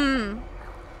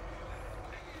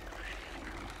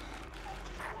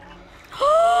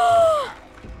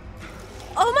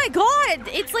 Oh my God!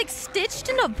 It's like stitched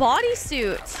in a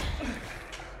bodysuit.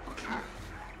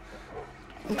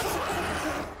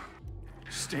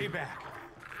 Stay back.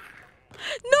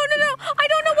 No! I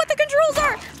don't know what the controls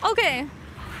are. Okay.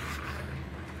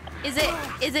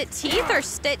 Is it teeth or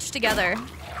stitched together?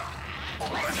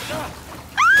 Ah!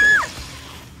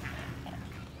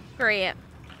 Great.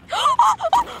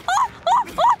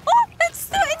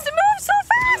 It's moved so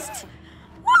fast.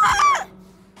 Ah!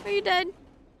 Are you dead?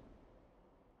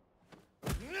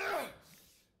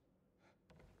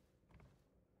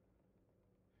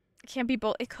 It can't be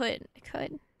both. It could.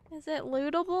 Is it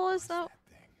lootable? Is that?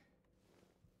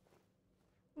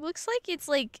 Looks like it's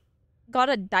like got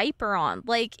a diaper on.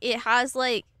 Like it has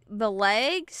like the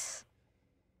legs,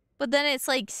 but then it's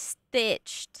like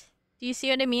stitched. Do you see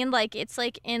what I mean? Like it's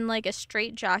like in like a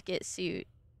straitjacket suit,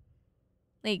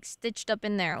 like stitched up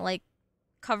in there, like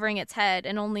covering its head,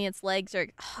 and only its legs are.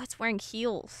 Oh, it's wearing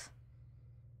heels.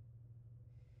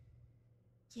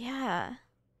 Yeah.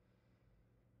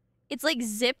 It's like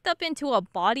zipped up into a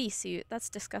bodysuit. That's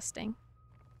disgusting.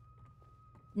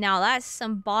 Now that's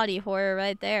some body horror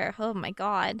right there. Oh my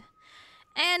God.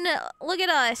 And look at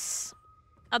us.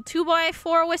 A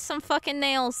 2x4 with some fucking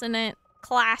nails in it.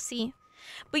 Classy.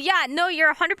 But yeah, no,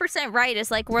 you're 100% right.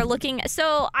 It's like we're looking.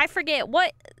 So I forget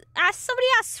what. Somebody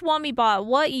asked Swami Bot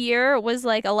what year was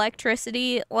like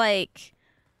electricity like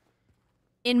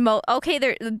in Okay,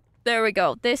 there we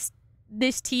go. This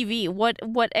TV.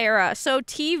 What era? So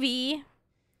TV.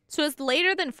 So it's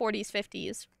later than 40s,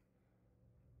 50s.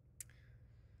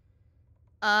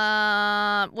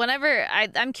 Whenever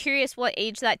I'm curious what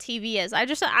age that TV is. I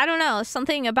don't know,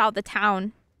 something about the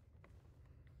town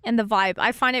and the vibe.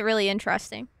 I find it really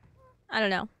interesting. I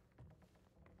don't know.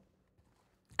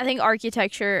 I think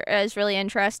architecture is really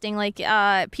interesting. Like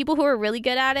people who are really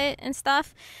good at it and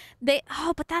stuff, but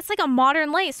that's like a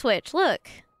modern light switch. Look.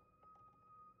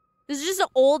 This is just an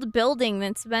old building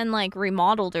that's been like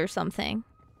remodeled or something.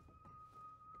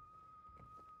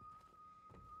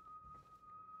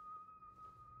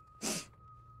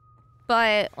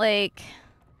 But, like...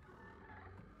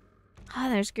 Oh,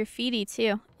 there's graffiti,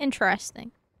 too.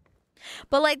 Interesting.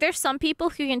 But, like, there's some people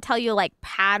who can tell you, like,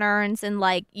 patterns and,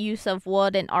 like, use of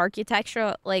wood and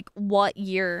architecture, like, what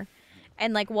year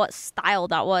and like what style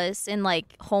that was in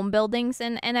like home buildings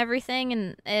and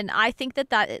everything, and I think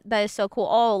that is so cool.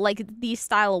 Oh, like these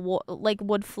style of like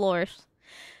wood floors.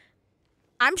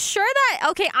 I'm sure that,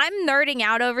 okay, I'm nerding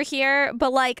out over here,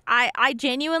 but like I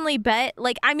genuinely bet,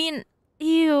 like, I mean,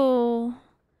 ew.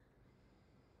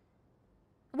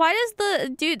 Why does the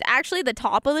dude, actually the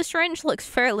top of the syringe looks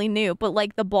fairly new, but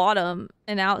like the bottom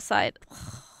and outside,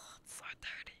 oh, it's so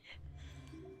dirty.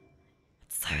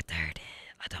 It's so dirty.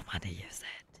 I don't want to use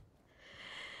it.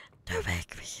 Don't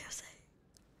make me use it.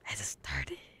 It is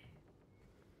dirty.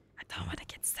 I don't want to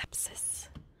get sepsis.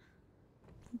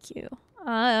 Thank you.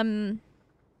 Oh,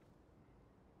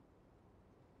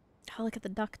 look at the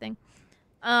duck thing.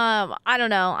 I don't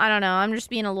know. I'm just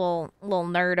being a little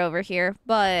nerd over here,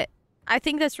 but I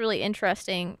think that's really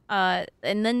interesting. And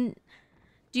then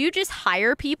do you just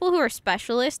hire people who are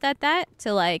specialists at that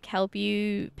to like help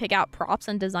you pick out props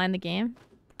and design the game?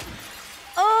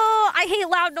 Oh, I hate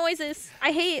loud noises.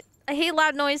 I hate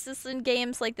loud noises in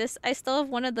games like this. I still have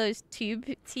one of those tube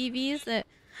TVs that,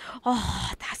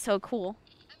 oh, that's so cool.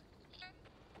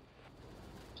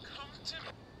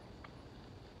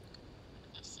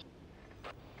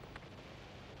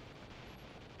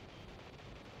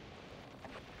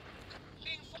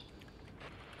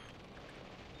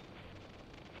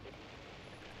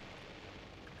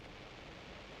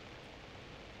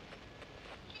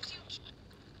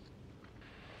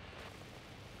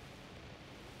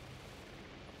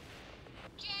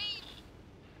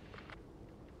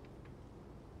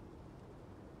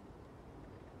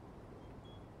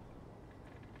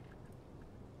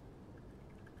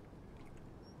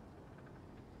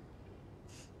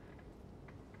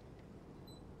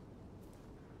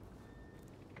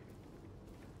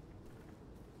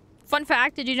 Fun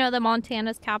fact, did you know that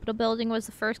Montana's Capitol building was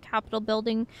the first Capitol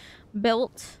building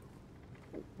built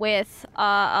with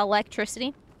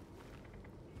electricity?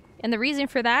 And the reason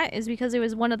for that is because it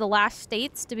was one of the last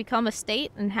states to become a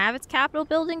state and have its Capitol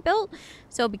building built.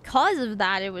 So because of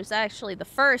that, it was actually the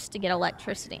first to get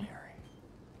electricity.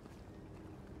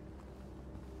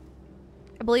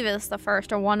 I believe it's the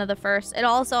first or one of the first. It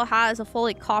also has a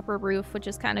fully copper roof, which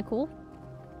is kind of cool.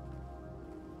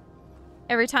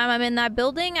 Every time I'm in that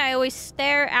building, I always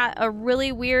stare at a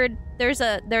really weird... There's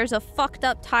a fucked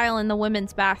up tile in the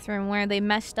women's bathroom where they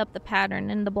messed up the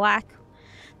pattern in the black.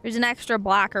 There's an extra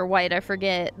black or white, I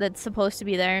forget, that's supposed to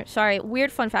be there. Sorry, weird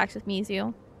fun facts with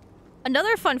Mizu.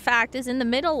 Another fun fact is in the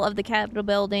middle of the Capitol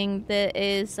building that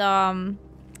is,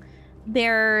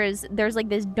 there's like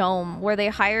this dome where they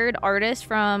hired artists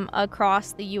from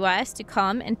across the US to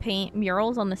come and paint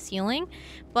murals on the ceiling,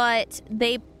 but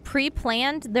they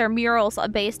pre-planned their murals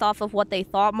based off of what they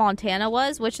thought Montana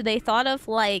was, which they thought of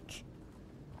like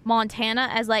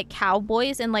Montana as like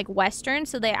cowboys and like western,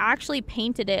 so they actually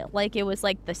painted it like it was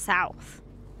like the South.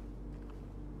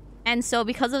 And so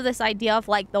because of this idea of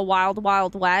like the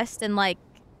wild west and like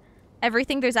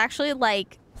everything, there's actually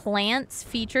like plants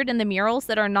featured in the murals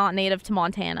that are not native to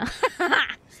Montana.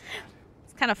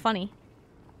 It's kind of funny.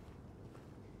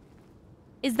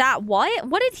 Is that what?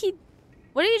 What did he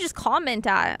just comment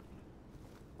at?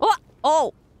 Oh!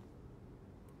 Oh!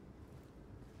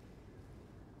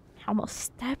 I almost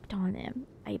stepped on him.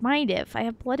 I might have. I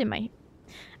have blood in my...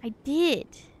 I did.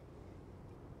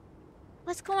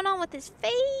 What's going on with his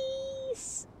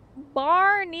face?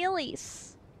 Bar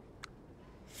Neely's.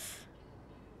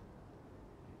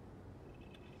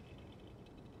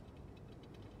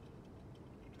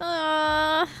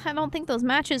 I don't think those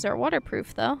matches are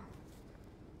waterproof, though.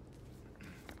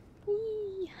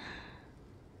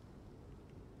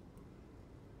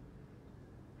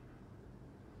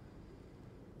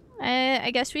 I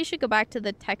guess we should go back to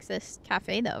the Texas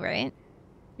cafe, though, right?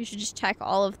 We should just check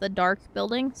all of the dark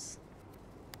buildings.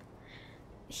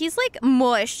 He's, like,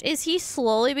 mushed. Is he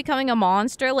slowly becoming a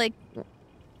monster? Like...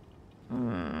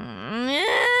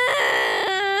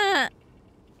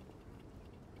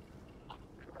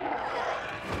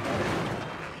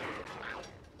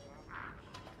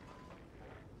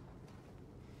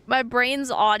 My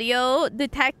brain's audio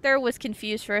detector was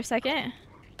confused for a second.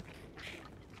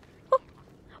 Oh,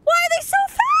 why are they so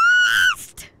fast?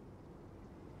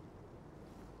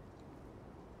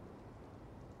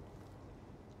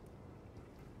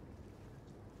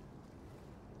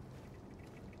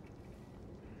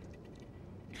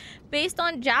 Based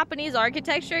on Japanese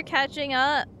architecture catching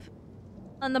up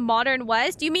on the modern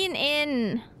West? You mean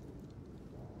in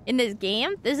this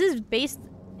game? This is based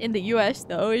in the US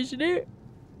though, isn't it?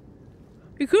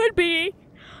 It could be.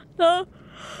 So,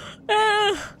 you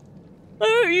know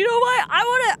what? I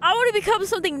wanna become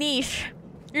something niche.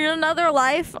 In another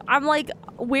life, I'm like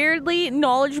weirdly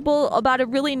knowledgeable about a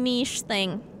really niche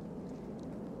thing.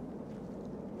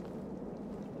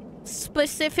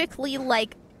 Specifically,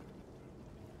 like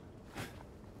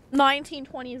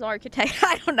 1920s architect.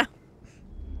 I don't know.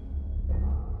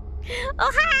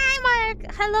 Oh, hi, Mark.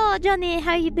 Hello, Johnny.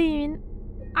 How you doing?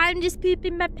 I'm just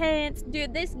pooping my pants.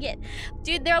 Dude,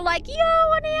 Dude, they're like, yo,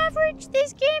 on average,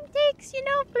 this game takes, you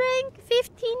know, playing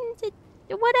 15 to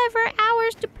whatever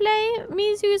hours to play.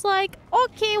 Mizu's like,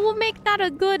 okay, we'll make that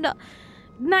a good,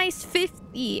 nice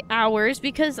 50 hours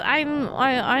because I'm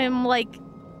like, I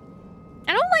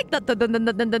don't like that.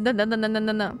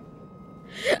 No.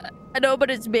 I know,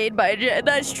 but it's made by Jen.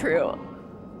 That's true.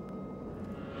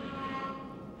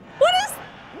 What are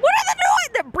the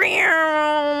noise? The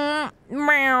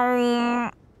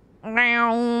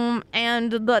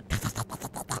and the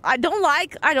I don't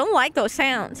like those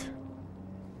sounds.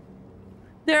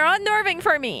 They're unnerving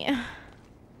for me.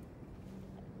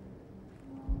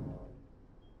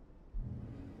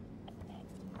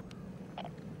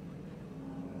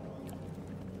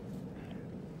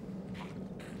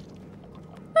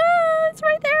 It's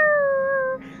right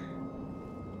there.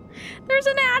 There's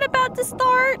an ad about to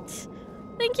start.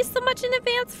 Thank you so much in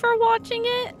advance for watching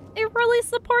it. It really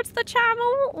supports the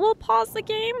channel. We'll pause the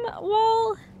game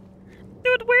while...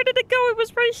 Dude, where did it go? It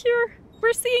was right here.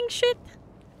 We're seeing shit.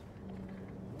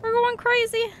 We're going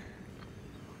crazy.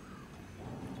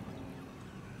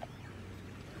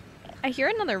 I hear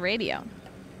another radio.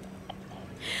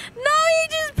 No, he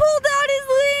just pulled out his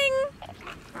thing!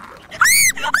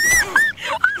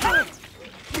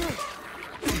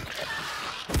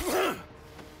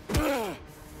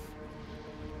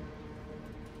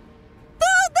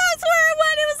 Dude, that's where it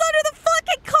went! It was under the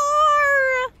fucking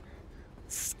car!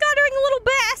 Scuttering little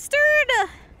bastard!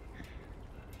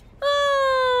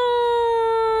 Oh,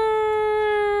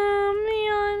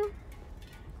 man.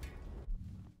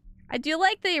 I do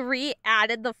like they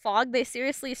re-added the fog. They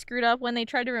seriously screwed up when they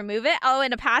tried to remove it. Oh,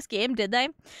 in a past game, did they?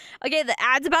 Okay, the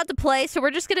ad's about to play, so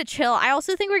we're just gonna chill. I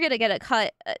also think we're gonna get a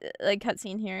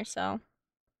cutscene here, so.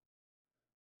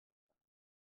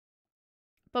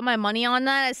 Put my money on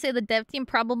that. I say the dev team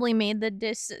probably made the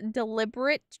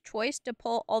deliberate choice to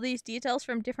pull all these details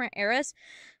from different eras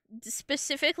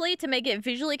specifically to make it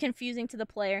visually confusing to the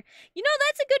player. You know,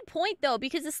 that's a good point though,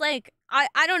 because it's like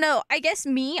I don't know. I guess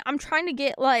I'm trying to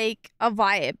get like a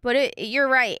vibe, but you're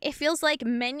right. It feels like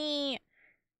it's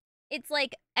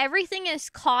like everything is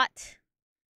caught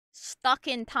stuck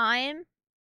in time.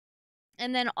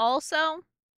 And then also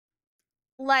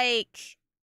like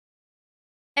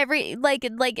everybody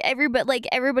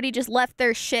just left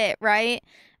their shit, right?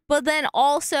 But then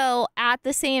also at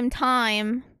the same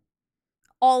time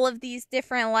all of these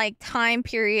different like time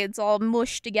periods all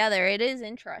mushed together. It is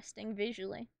interesting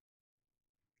visually.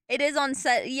 It is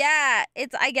yeah,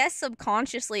 it's I guess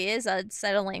subconsciously is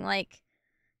unsettling. Like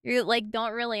you like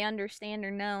don't really understand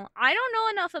or know. I don't know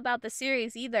enough about the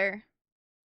series either.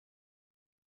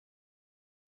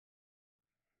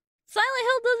 Silent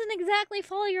Hill doesn't exactly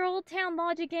follow your old town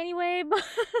logic anyway, but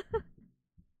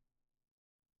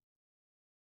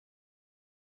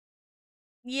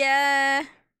yeah.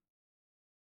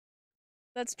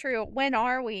 That's true. When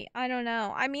are we? I don't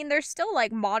know. I mean, there's still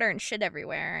like modern shit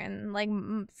everywhere and like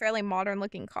fairly modern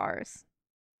looking cars.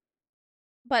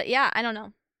 But yeah, I don't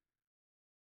know.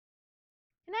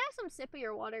 Can I have some sip of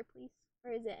your water, please?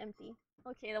 Or is it empty?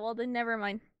 Okay, well then never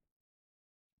mind.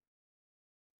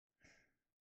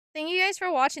 Thank you guys for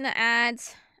watching the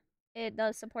ads. It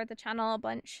does support the channel a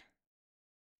bunch.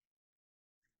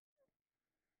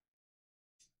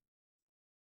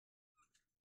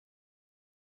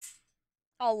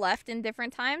 All left in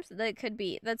different times. That could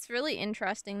be. That's really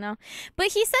interesting though. But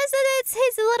he says that it's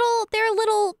their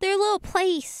little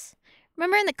place.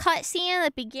 Remember in the cutscene at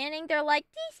the beginning, they're like,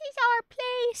 "This is our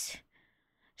place."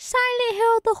 Silent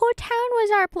Hill, the whole town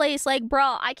was our place. Like,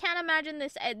 bro, I can't imagine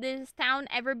this town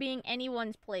ever being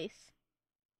anyone's place.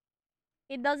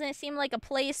 It doesn't seem like a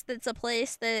place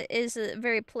that is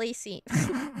very placey.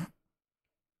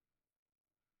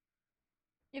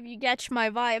 If you catch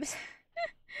my vibes.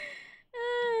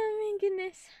 Oh my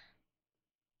goodness.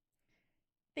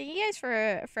 Thank you guys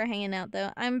for hanging out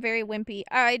though. I'm very wimpy.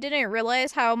 I didn't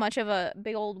realize how much of a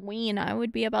big old ween I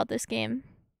would be about this game.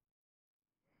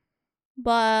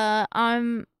 But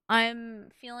I'm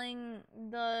feeling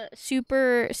the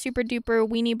super duper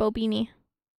weenie bobini.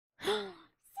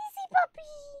 Sissy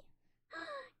puppy!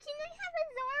 Can I have a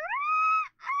Zora?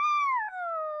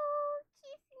 Oh,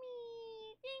 kiss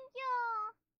me. Thank you.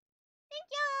 Thank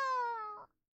you.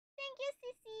 Thank you,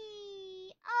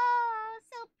 Sissy. Oh,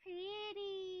 so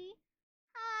pretty.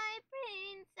 Hi,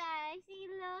 Prince.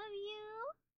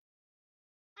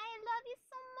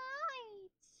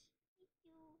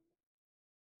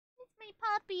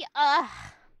 puppy.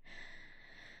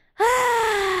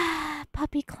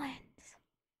 Puppy cleanse.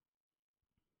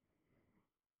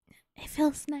 It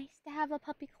feels nice to have a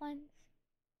puppy cleanse.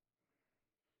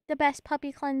 The best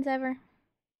puppy cleanse ever.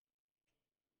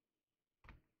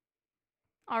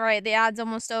 Alright, the ad's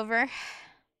almost over.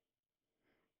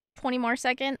 20 more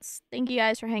seconds. Thank you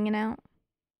guys for hanging out.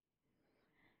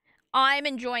 I'm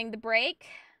enjoying the break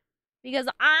because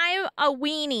I'm a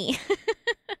weenie.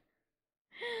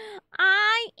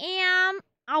 I am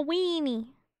a weenie.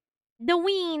 The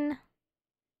ween.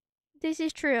 This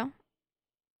is true.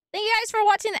 Thank you guys for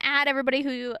watching the ad, everybody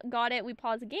who got it. We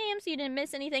paused the game so you didn't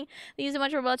miss anything. Thank you so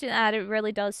much for watching the ad. It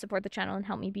really does support the channel and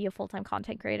help me be a full-time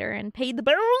content creator and pay the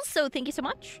bills. So thank you so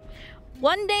much.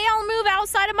 One day I'll move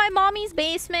outside of my mommy's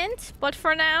basement. But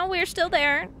for now, we're still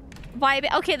there.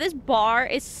 Vibe. Okay, this bar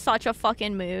is such a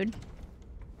fucking mood.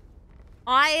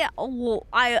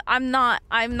 I'm not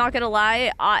gonna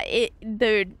lie.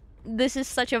 Dude, this is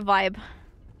such a vibe.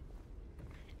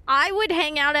 I would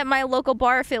hang out at my local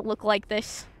bar if it looked like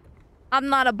this. I'm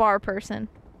not a bar person.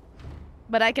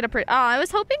 But I could I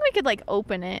was hoping we could, like,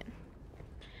 open it.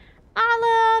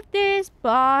 I love this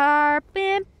bar.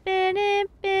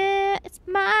 It's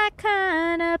my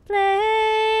kind of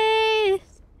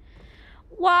place.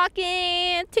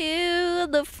 Walking to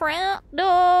the front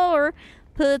door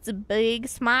puts a big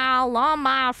smile on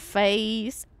my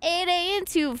face. It ain't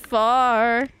too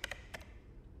far.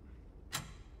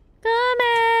 Come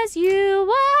as you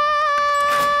are.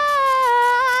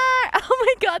 Oh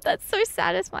my god, that's so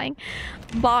satisfying.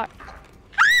 Bar.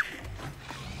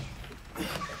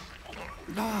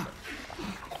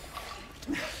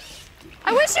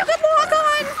 I wish you could walk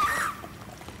on.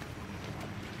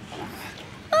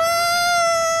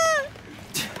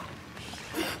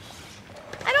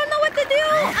 I don't know what to do.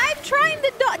 I'm trying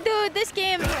to dude, this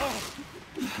game.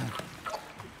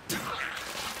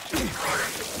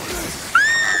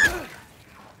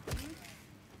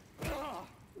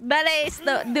 That is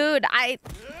the dude. I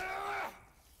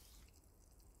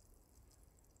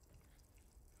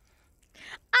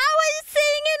was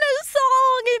singing a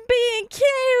song and being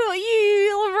cute,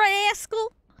 you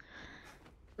rascal.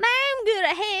 Now I'm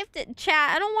gonna have to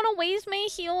chat. I don't want to waste my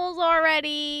heals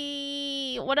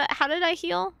already. How did I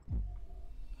heal?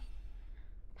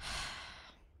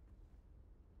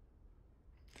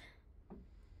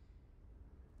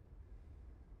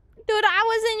 Dude, I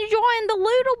was enjoying the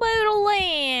Loodle Boodle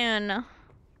land.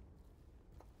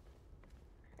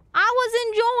 I was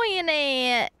enjoying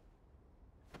it.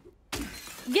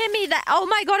 Give me that. Oh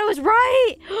my god, I was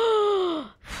right.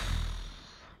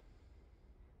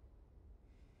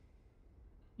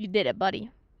 You did it, buddy.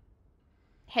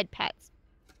 Head pats.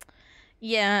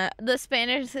 Yeah, the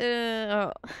Spanish.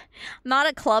 Not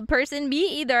a club person.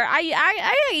 Me either.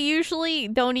 I usually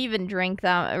don't even drink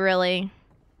that, really.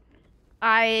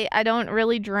 I don't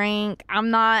really drink.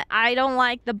 I don't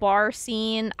like the bar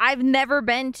scene. I've never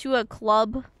been to a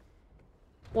club,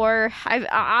 or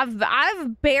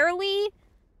I've barely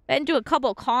been to a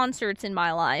couple concerts in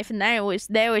my life, and there was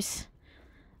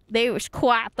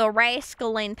quite the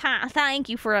rascaling time. Thank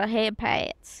you for a head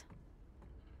pats.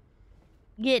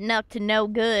 Getting up to no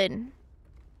good.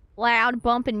 Loud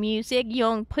bumping music,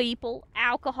 young people,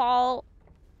 alcohol.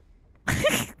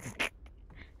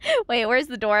 Wait, where's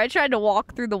the door? I tried to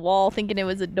walk through the wall thinking it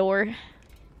was a door.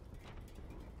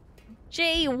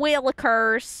 Gee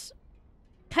willikers.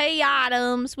 Key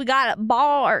items. We got a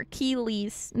bar.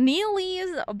 Keely's. Neely's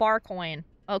a bar coin.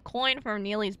 A coin from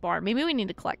Neely's bar. Maybe we need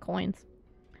to collect coins.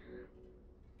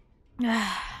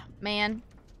 Man.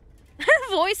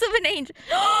 Voice of an angel.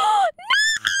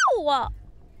 No!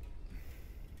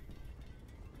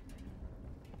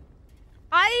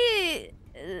 I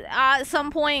at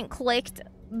some point clicked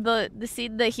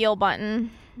the heal button.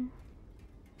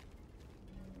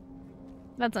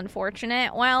 That's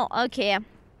unfortunate. Well, okay.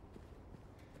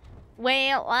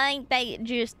 Well, ain't that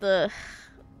just a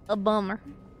bummer.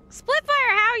 Splitfire,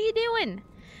 how are you doing?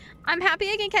 I'm happy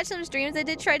I can catch some streams. I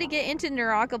did try to get into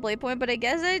Naraka Blade Point, but I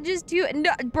guess I just do it.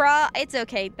 No, bruh, it's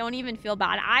okay. Don't even feel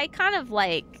bad. I kind of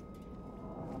like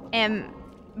am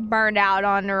burned out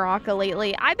on Naraka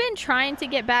lately. I've been trying to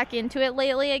get back into it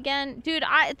lately again. Dude,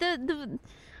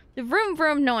 the vroom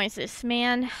vroom noises,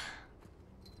 man.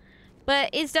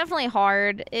 But it's definitely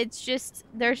hard. It's just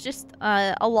there's just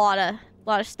a lot of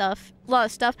stuff.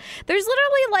 There's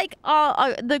literally like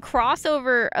the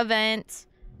crossover event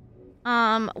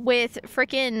with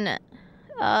freaking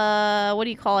what do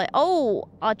you call it? Oh,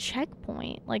 a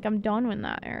checkpoint. Like I'm done with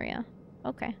that area.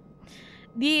 Okay.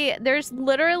 There's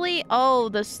literally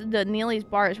the Neely's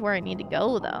bar is where I need to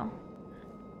go though.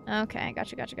 Okay,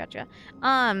 gotcha.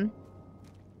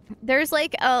 There's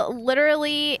like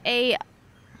literally a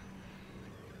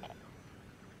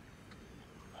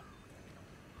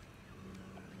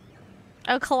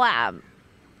collab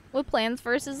with Plants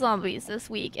vs. Zombies this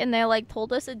week, and they like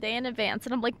told us a day in advance,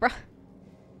 and I'm like, bruh.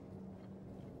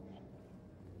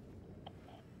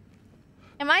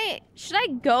 Should I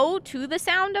go to the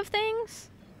sound of things?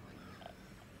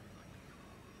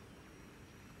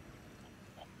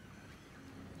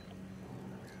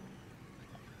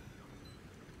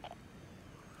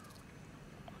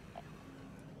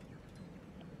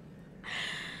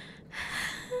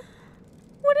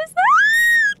 What is that?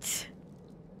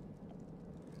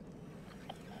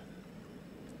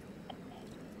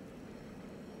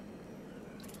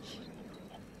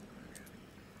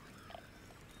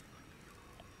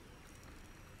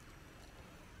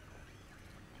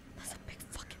 That's a big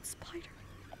fucking spider.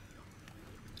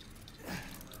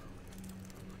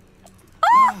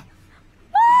 Ah!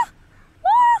 Ah!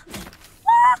 Ah!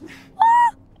 Ah!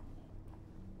 Ah!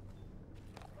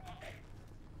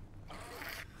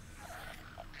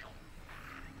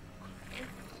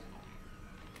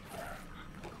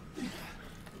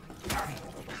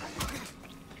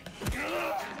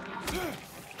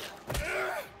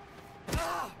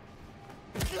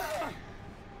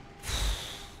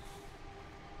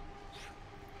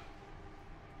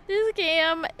 This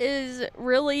game is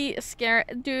really scary.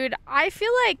 Dude, I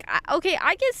feel like... Okay,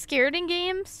 I get scared in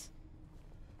games.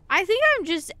 I think I'm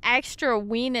just extra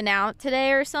weaning out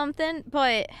today or something,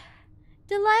 but...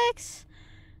 Deluxe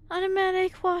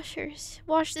automatic washers.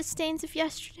 Wash the stains of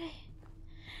yesterday.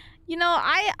 You know,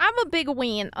 I'm a big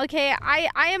ween, okay? I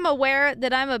am aware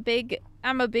that I'm a big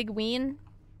ween.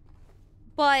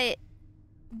 But...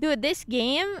 Dude, this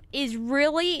game is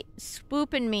really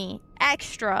spooping me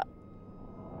extra.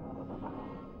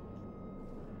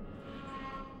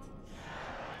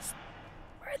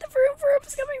 Where the vroom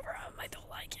is coming from? I don't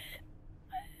like it.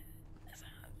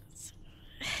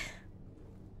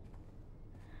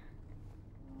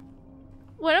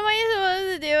 What am I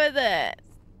supposed to do with it?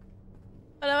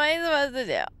 What am I supposed to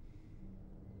do?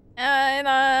 And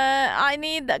I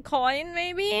need the coin,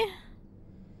 maybe? It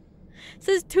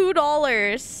says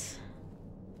 $2.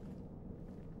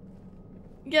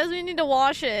 Guess we need to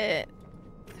wash it.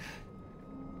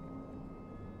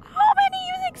 How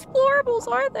many explorables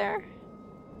are there?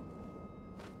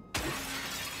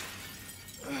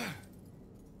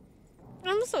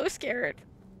 I'm so scared.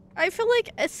 I feel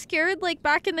like as scared like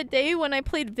back in the day when I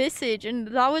played Visage, and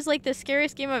that was like the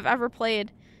scariest game I've ever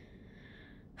played.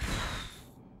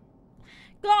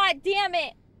 God damn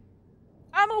it.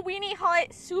 I'm a Weenie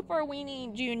Hut Super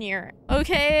Weenie Junior.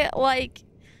 Okay? Like,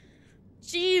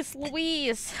 jeez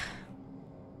Louise.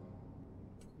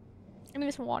 I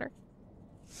need some water.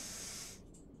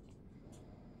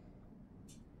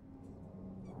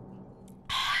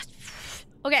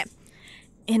 Okay.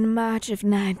 In March of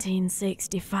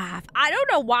 1965. I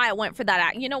don't know why I went for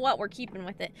that. You know what? We're keeping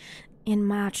with it. In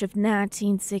March of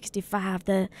 1965,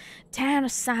 the town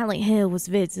of Silent Hill was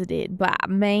visited by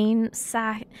Maine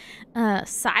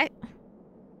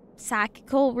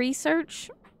Psychical Research.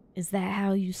 Is that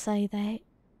how you say that?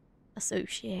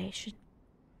 Association.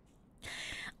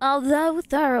 Although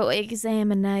thorough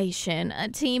examination, a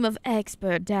team of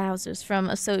expert dowsers from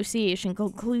Association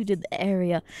concluded the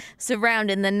area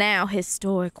surrounding the now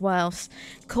historic Wells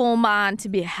coal mine to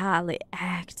be highly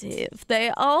active.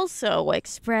 They also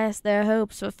expressed their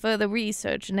hopes for further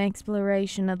research and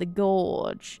exploration of the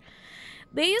gorge.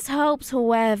 These hopes,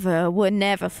 however, were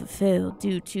never fulfilled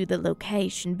due to the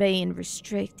location being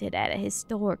restricted at a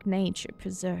historic nature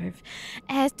preserve,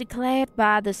 as declared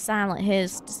by the Silent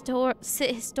Hills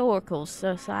Historical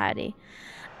Society.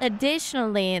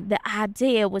 Additionally, the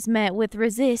idea was met with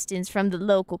resistance from the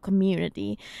local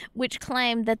community, which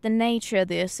claimed that the nature of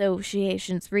the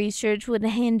association's research would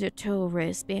hinder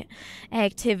tourist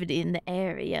activity in the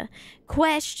area.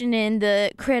 Questioning the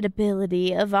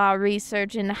credibility of our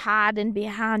research and hiding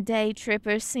behind day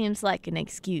trippers seems like an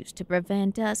excuse to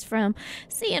prevent us from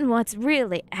seeing what's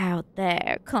really out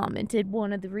there, commented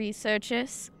one of the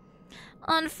researchers.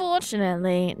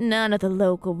 Unfortunately, none of the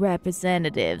local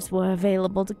representatives were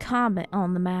available to comment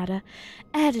on the matter.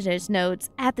 Editor's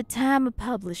notes: at the time of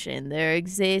publishing, there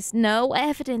exists no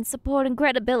evidence supporting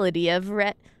credibility of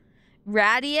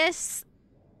radiesthesia,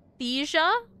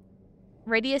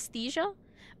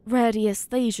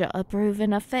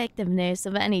 approving effectiveness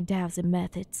of any dowsing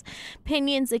methods.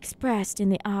 Opinions expressed in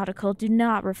the article do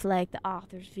not reflect the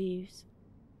author's views.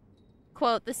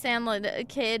 Quote, the Sandler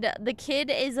kid. The kid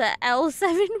is a L7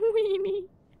 weenie.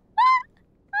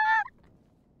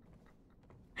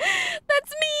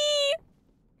 That's me!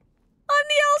 I'm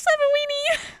the L7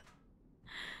 weenie!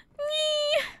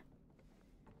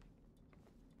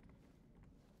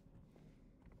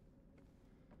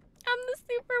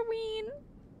 mean?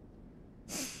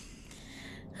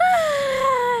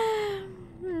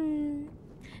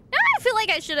 Now I feel like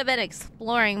I should have been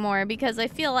exploring more because I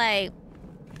feel like...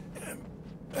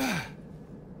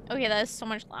 Okay, that is so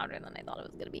much louder than I thought it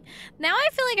was gonna be. Now I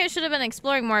feel like I should have been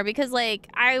exploring more because, like,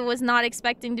 I was not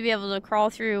expecting to be able to crawl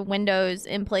through windows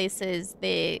in places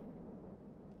that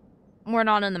were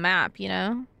not on the map, you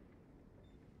know?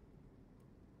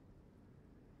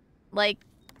 Like,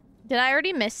 did I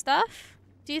already miss stuff?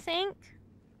 Do you think?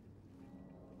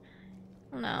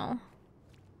 I don't know.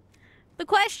 The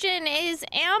question is,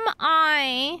 am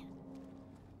I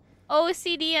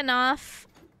OCD enough?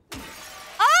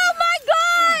 Oh my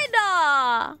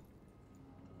god!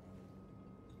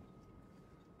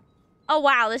 Oh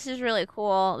wow, this is really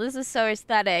cool. This is so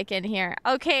aesthetic in here.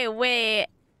 Okay, wait.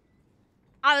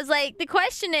 I was like, the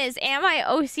question is, am I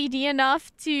OCD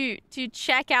enough to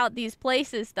check out these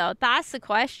places though? That's the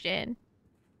question.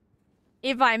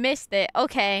 If I missed it.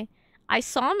 Okay. I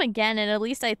saw him again, and at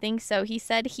least I think so. He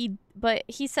said he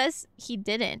says he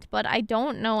didn't, but I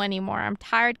don't know anymore. I'm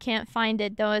tired, can't find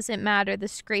it. Doesn't matter. The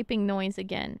scraping noise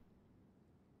again.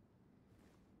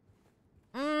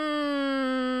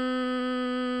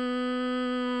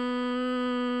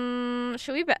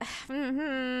 Should we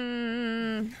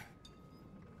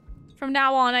From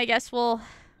now on, I guess we'll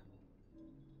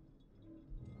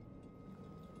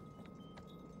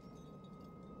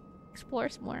explore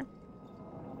some more.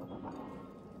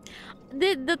 And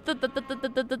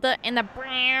the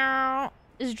brow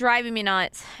is driving me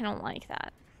nuts. I don't like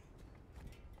that.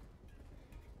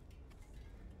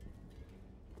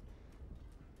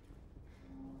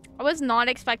 I was not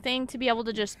expecting to be able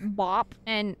to just bop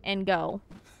and go.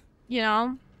 You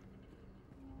know?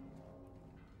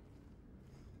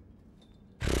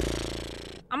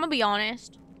 I'm gonna be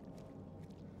honest.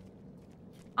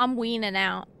 I'm weaning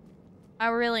out. I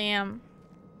really am.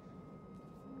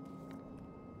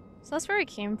 So that's where I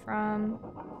came from.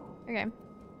 Okay.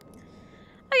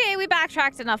 Okay, we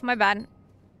backtracked enough. My bad.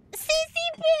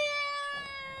 Sissy Boo!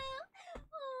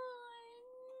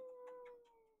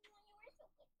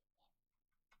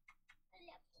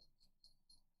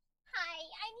 Hi,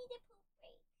 I need a poop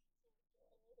break.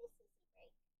 I need a sissy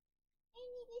break. I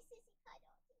need a sissy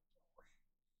cuddle.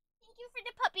 Thank you for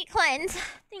the puppy cleanse.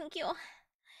 Thank you.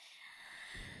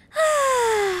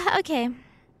 Okay.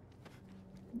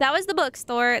 That was the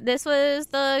bookstore. This was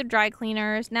the dry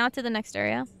cleaners. Now to the next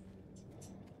area.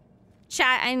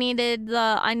 Chat, I needed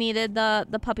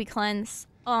the puppy cleanse.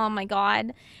 Oh my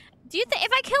god. Do you think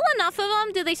if I kill enough of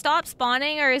them, do they stop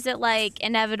spawning, or is it like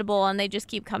inevitable and they just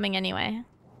keep coming anyway?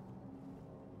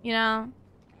 You know?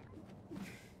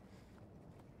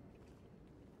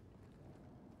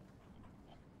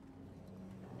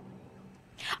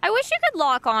 I wish you could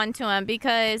lock on to him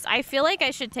because I feel like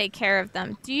I should take care of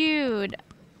them. Dude.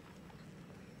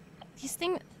 These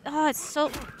things... Oh, it's so...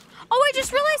 Oh, I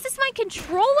just realized it's my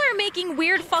controller making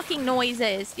weird fucking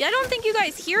noises. I don't think you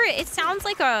guys hear it. It sounds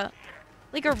like a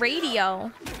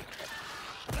radio.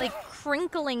 Like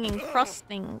crinkling and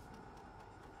crusting.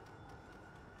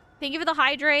 Thank you for the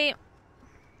hydrate.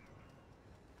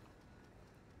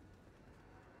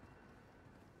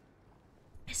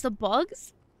 Is the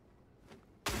bugs?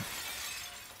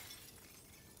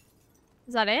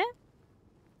 Is that it?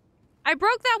 I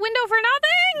broke that window for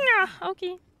nothing!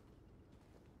 Okay.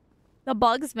 The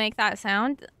bugs make that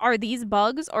sound? Are these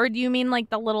bugs? Or do you mean like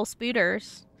the little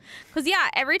spooters? Because yeah,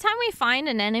 every time we find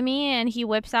an enemy and he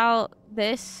whips out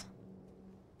this...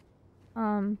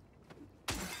 I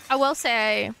will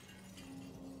say...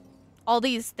 All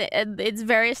these... it's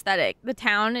very aesthetic. The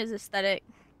town is aesthetic.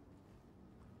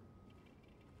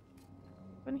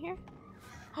 In here?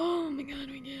 Oh my god,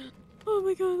 we can't. Oh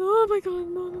my god, oh my god,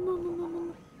 no, no, no, no, no,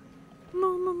 no.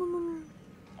 No, no, no, no, no.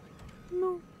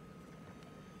 No.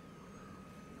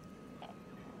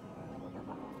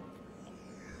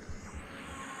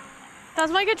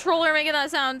 That's my controller making that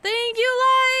sound. Thank you,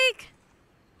 like!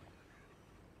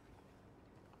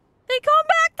 They come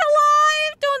back to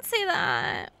life! Don't say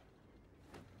that.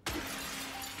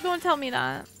 Don't tell me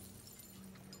that.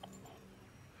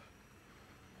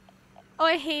 Oh,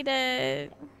 I hate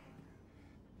it.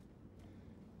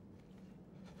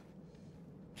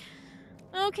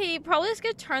 Okay, probably just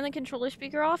gonna turn the controller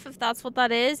speaker off if that's what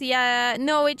that is. Yeah,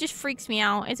 no, it just freaks me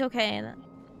out. It's okay.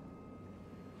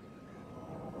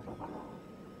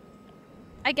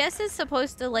 I guess it's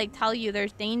supposed to, like, tell you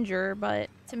there's danger, but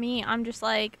to me, I'm just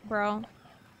like, bro.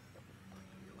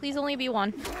 Please only be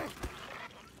one.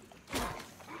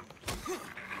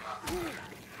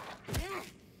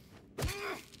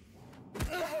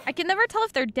 I can never tell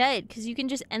if they're dead, because you can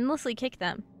just endlessly kick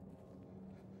them.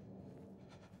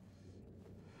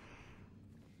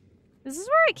 Is this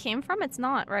where I came from? It's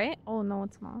not, right? Oh, no,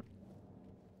 it's not.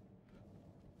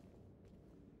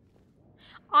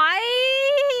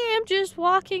 I am just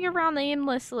walking around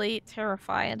aimlessly,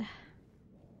 terrified.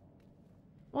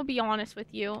 We'll be honest with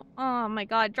you. Oh my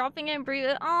god, dropping in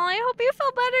breathing. Oh, I hope you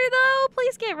feel better though.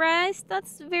 Please get rest.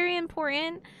 That's very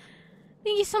important.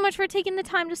 Thank you so much for taking the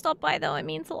time to stop by though. It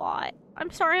means a lot.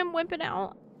 I'm sorry I'm wimping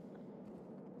out.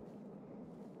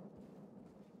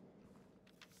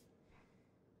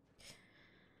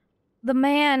 The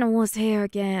man was here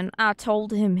again. I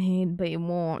told him he'd be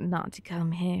warned not to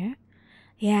come here.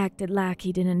 He acted like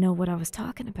he didn't know what I was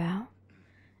talking about.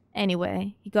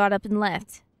 Anyway, he got up and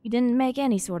left. He didn't make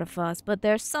any sort of fuss, but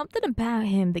there's something about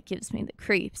him that gives me the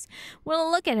creeps. When I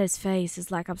look at his face,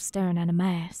 it's like I'm staring at a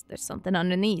mask. There's something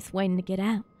underneath waiting to get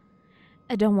out.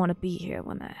 I don't want to be here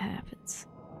when that happens.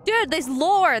 Dude, this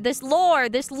lore!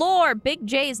 Big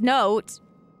J's note.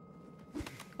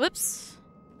 Whoops.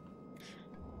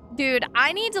 Dude,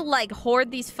 I need to, like,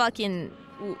 hoard these fucking...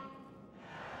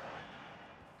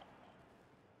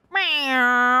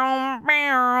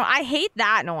 I hate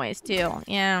that noise, too.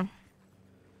 Yeah.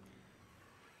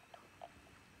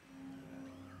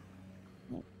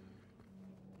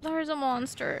 There's a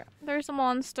monster. There's a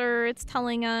monster. It's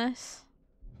telling us.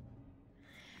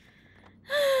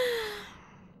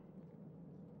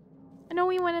 I know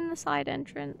we went in the side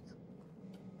entrance.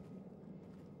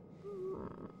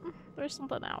 There's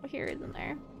something out here, isn't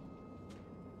there?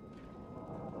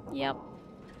 Yep.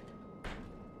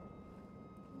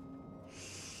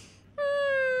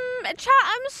 Chat,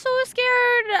 I'm so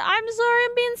scared. I'm sorry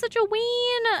I'm being such a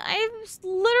ween. I'm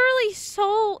literally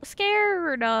so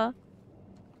scared.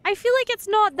 I feel like it's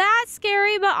not that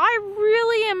scary, but I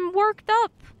really am worked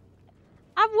up.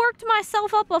 I've worked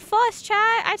myself up a fuss,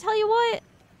 chat. I tell you what.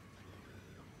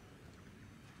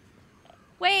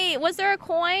 Wait, was there a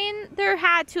coin? There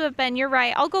had to have been. You're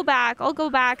right. I'll go back.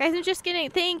 I'm just kidding.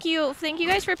 Thank you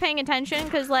guys for paying attention,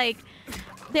 because, like,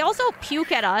 they also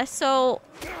puke at us, so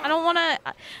I don't want to...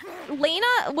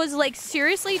 Lena was, like,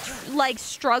 seriously, like,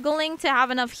 struggling to have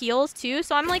enough heals, too,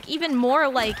 so I'm, like, even more,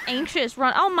 like, anxious.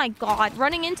 Oh, my God.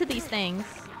 Running into these things.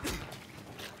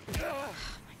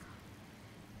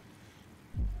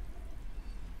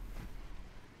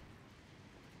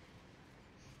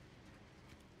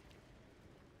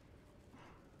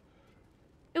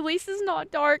 At least it's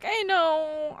not dark. I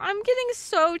know. I'm getting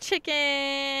so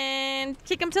chicken.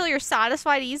 Kick them till you're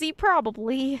satisfied easy?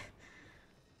 Probably.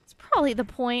 It's probably the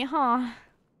point, huh?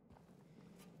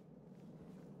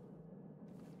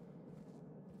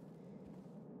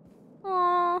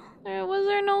 Aw, was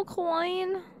there no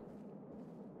coin? I'm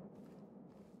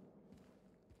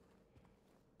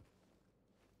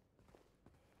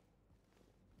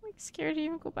like scared to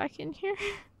even go back in here.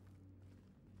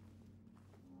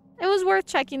 It was worth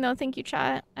checking though, thank you,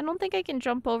 chat. I don't think I can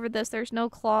jump over this. There's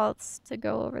no cloths to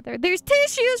go over there. There's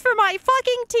tissues for my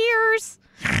fucking tears!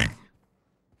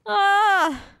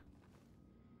 Ah!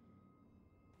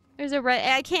 There's a red...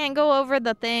 I can't go over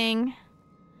the thing.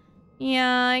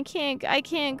 Yeah, I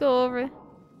can't go over...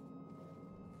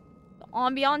 The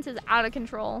ambiance is out of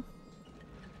control.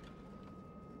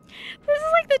 This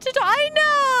is like the tutorial. I know!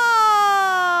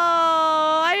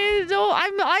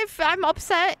 I'm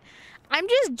upset. I'm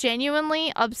just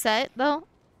genuinely upset, though.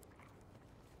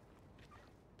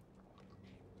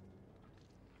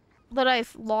 That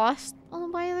I've lost... Oh,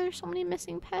 why are there so many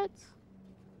missing pets?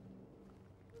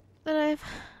 That I've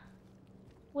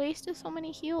wasted so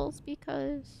many heals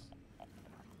because...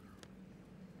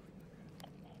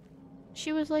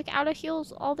 she was, like, out of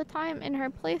heals all the time in her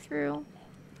playthrough.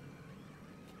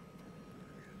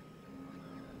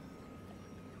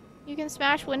 You can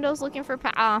smash windows looking for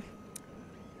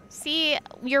see,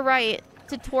 you're right.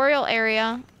 Tutorial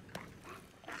area.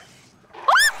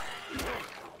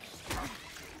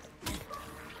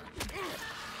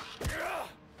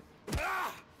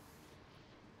 Ah!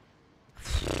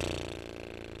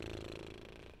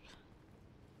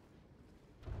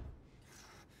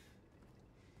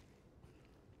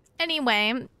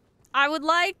 Anyway, I would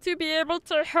like to be able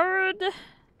to herd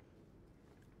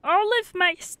all of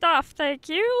my stuff, thank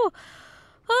you.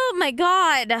 Oh my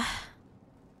god.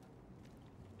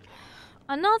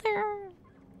 Another...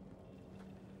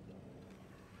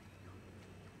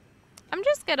 I'm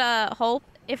just gonna hope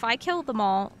if I kill them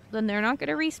all, then they're not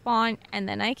gonna respawn, and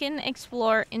then I can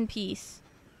explore in peace.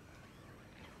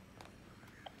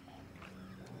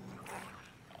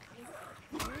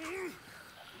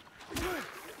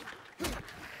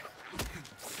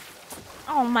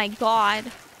 Oh my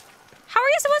god. How are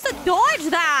you supposed to dodge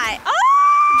that? Ah!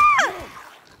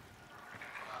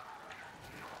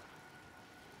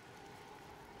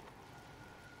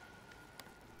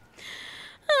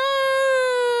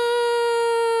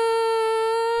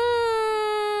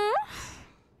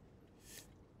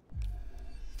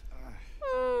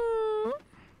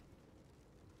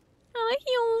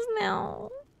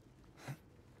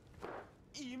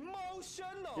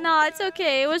 Ah, it's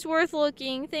okay. It was worth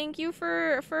looking. Thank you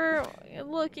for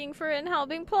looking for it and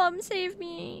helping Plum save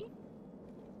me.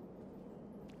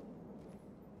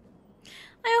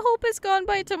 I hope it's gone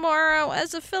by tomorrow.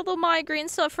 As a fellow migraine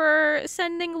sufferer,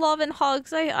 sending love and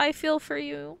hugs. I feel for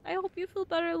you. I hope you feel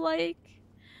better, like.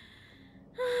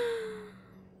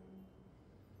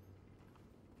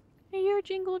 I hear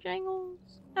jingle jangles.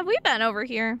 Have we been over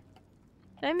here?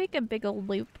 Did I make a big old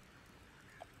loop?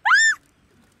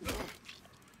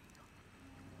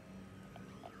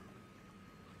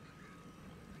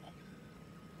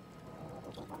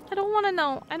 I don't want to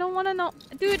know. I don't want to know.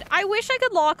 Dude, I wish I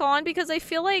could lock on because I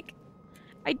feel like...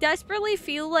 I desperately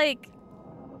feel like...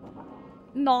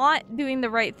 not doing the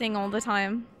right thing all the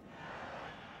time.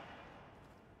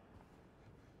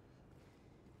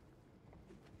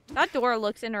 That door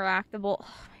looks interactable. Oh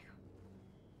my god.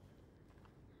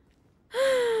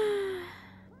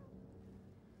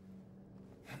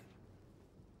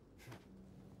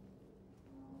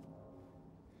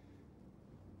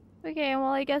 Okay, well,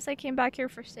 I guess I came back here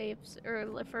for saves, or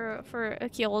for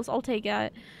heals. I'll take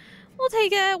it. We'll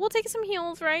take it. We'll take some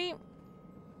heals, right?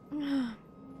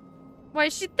 Why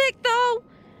is she thick, though?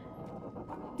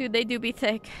 Dude, they do be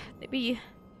thick. They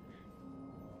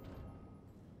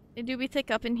do be thick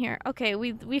up in here. Okay,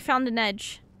 we found an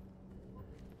edge.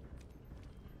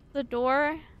 The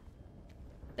door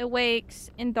that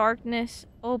wakes in darkness,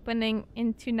 opening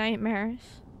into nightmares.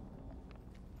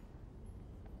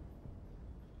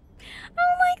 I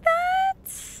don't like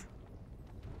that.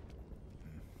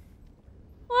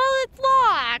 Well, it's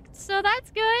locked, so that's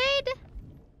good.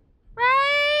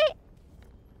 Right?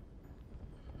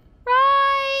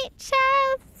 Right?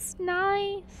 Chests.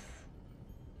 Nice.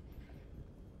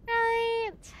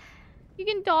 Right. You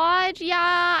can dodge. Yeah,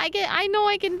 I know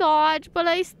I can dodge, but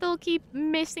I still keep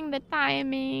missing the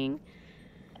timing.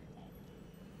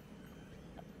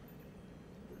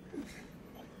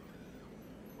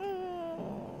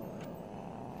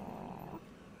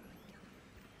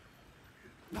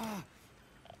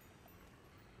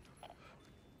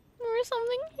 There's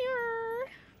something here.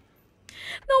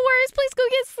 No worries, please go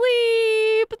get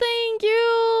sleep. Thank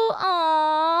you.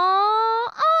 Aww.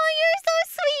 Oh, you're so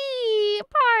sweet.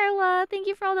 Parla, thank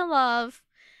you for all the love.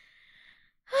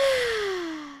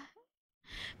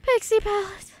 Pixie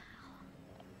palette.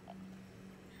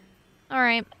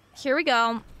 Alright, here we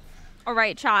go.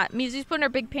 Alright, chat. Mizu's putting her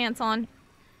big pants on.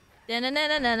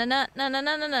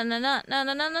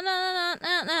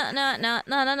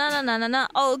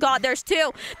 Oh god, there's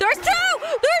two! There's two!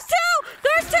 There's two!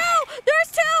 There's two!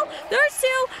 There's two! There's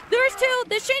two! There's two!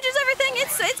 This changes everything!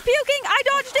 It's puking! I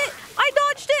dodged it! I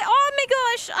dodged it! Oh my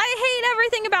gosh! I hate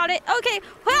everything about it! Okay.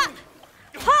 Ha!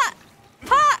 Ha!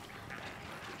 Ha!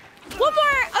 One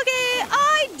more! Okay,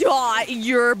 I died!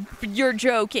 You're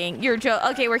joking.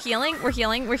 Okay, we're healing. We're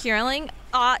healing. We're healing.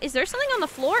 Is there something on the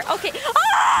floor? Okay.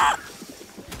 Ah!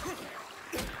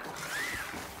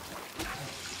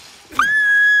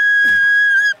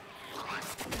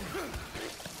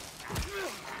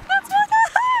 That's what I'm out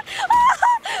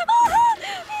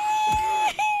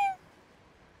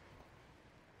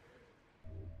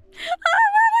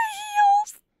of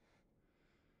heals.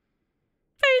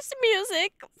 Face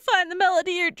music. Find the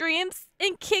melody of your dreams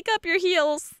and kick up your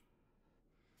heels.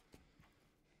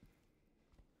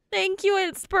 Thank you,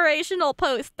 inspirational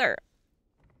poster.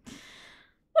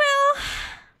 Well,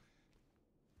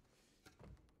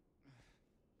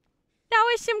 that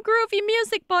was some groovy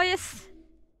music, boys.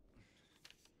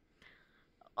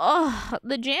 Oh,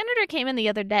 the janitor came in the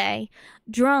other day,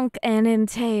 drunk and in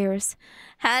tears.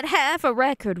 Had half a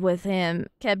record with him.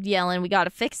 Kept yelling, we gotta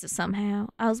fix it somehow.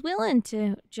 I was willing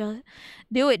to just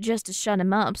do it just to shut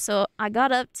him up, so I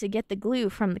got up to get the glue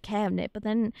from the cabinet, but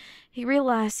then he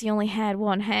realized he only had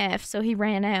one half, so he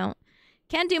ran out.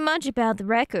 Can't do much about the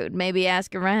record. Maybe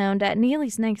ask around at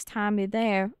Neely's next time you're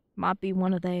there. Might be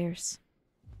one of theirs.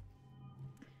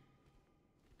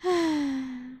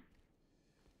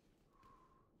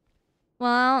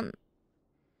 Well,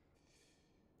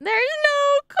 there's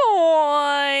no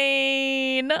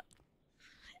coin.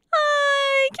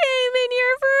 I came in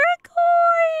here for a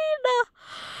coin.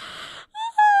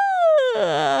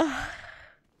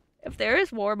 If there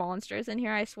is war monsters in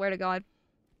here, I swear to God.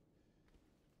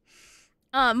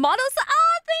 Models.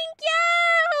 Oh, thank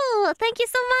you. Thank you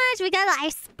so much. We got our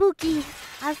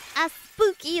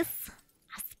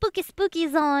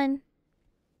spookies on.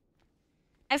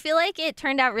 I feel like it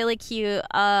turned out really cute,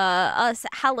 us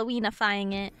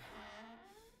Halloweenifying it.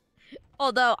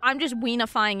 Although, I'm just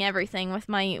weenifying everything with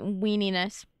my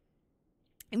weeniness.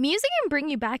 Music can bring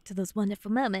you back to those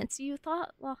wonderful moments you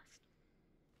thought lost.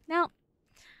 Nope.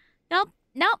 Nope.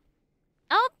 Nope.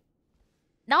 Nope.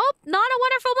 Nope, not a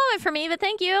wonderful moment for me, but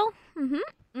thank you.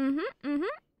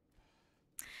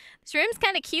 This room's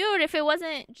kind of cute if it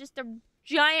wasn't just a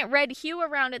giant red hue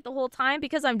around it the whole time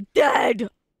because I'm dead.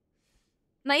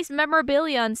 Nice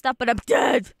memorabilia and stuff, but I'm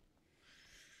dead.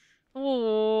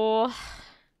 Oh.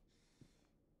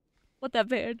 What that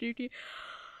van do to you?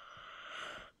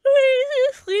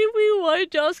 Sleep me one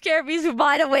jump scare me.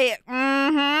 By the way,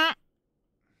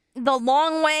 the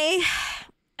long way.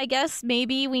 I guess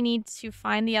maybe we need to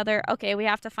find the other. Okay, we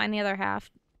have to find the other half.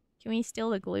 Can we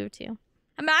steal the glue too?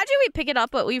 Imagine we pick it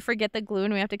up, but we forget the glue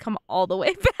and we have to come all the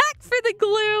way back for the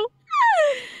glue.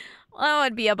 That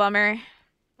would be a bummer,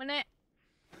 wouldn't it?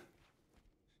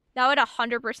 That would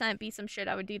 100% be some shit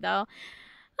I would do, though.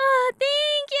 Oh,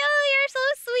 thank you. You're so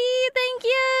sweet. Thank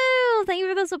you. Thank you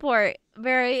for the support.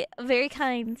 Very, very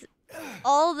kind.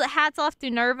 All the hats off to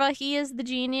Nerva. He is the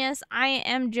genius. I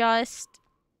am just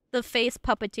the face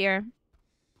puppeteer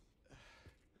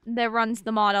that runs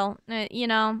the model. You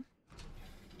know,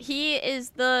 he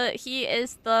is the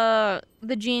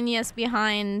genius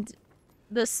behind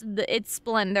its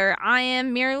splendor. I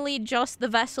am merely just the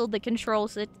vessel that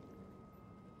controls it.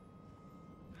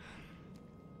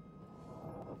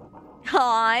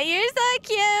 Aw, you're so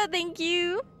cute. Thank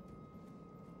you.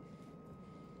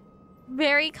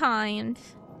 Very kind.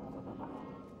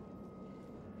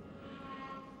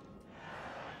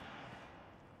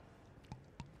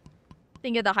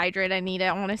 Think of the hydrate. I need it,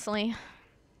 honestly.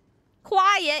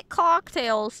 Quiet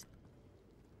cocktails.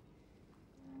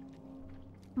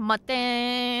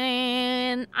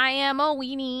 Mutton. I am a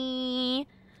weenie.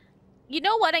 You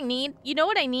know what I need? You know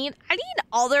what I need? I need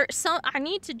I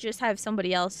need to just have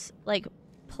somebody else, like,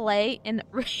 play and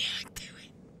react to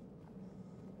it.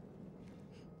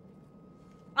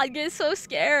 I get so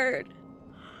scared.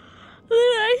 That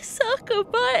I suck a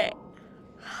butt.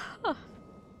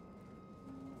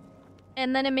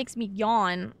 And then it makes me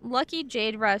yawn. Lucky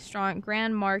Jade Restaurant,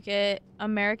 Grand Market,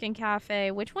 American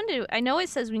Cafe. Which one I know it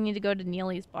says we need to go to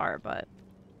Neely's Bar, but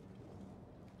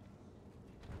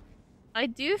I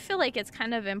do feel like it's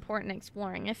kind of important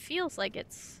exploring. It feels like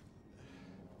it's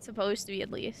supposed to be, at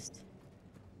least.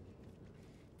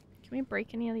 Can we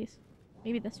break any of these?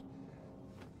 Maybe this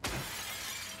one.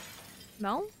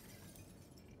 No?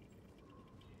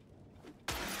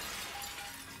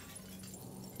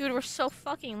 Dude, we're so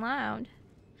fucking loud.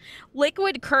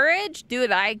 Liquid courage?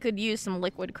 Dude, I could use some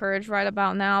liquid courage right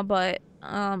about now, but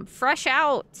fresh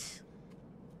out.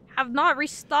 Have not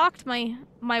restocked my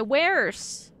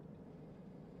wares.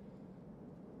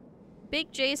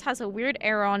 Big J's has a weird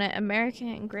arrow on it. American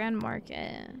and Grand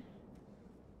Market.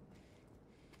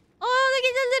 Oh, look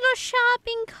at the little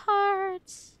shopping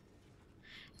carts.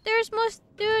 There's most...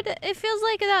 Dude, it feels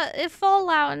like a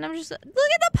Fallout, and I'm just... Look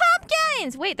at the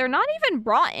pumpkins! Wait, they're not even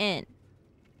brought in.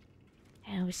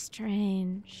 How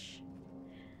strange.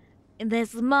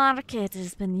 This market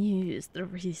has been used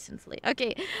recently.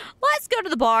 Okay, let's go to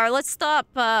the bar. Let's stop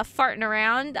farting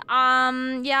around.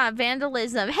 Yeah,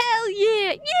 vandalism. Hell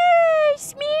yeah! Yay!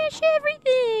 Smash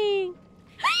everything!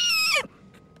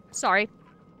 Sorry.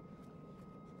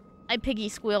 I piggy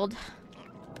squealed.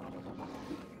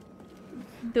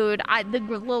 Dude,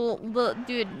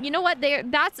 dude, you know what? You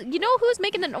know who's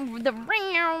making the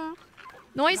ring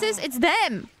noises? It's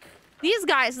them. These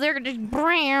guys, they're just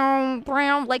brown,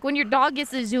 like when your dog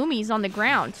gets the zoomies on the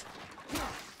ground.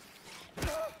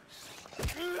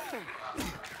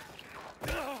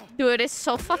 Dude, it's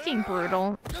so fucking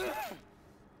brutal.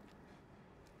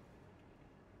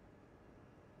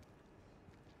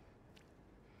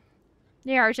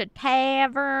 There's a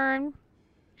tavern.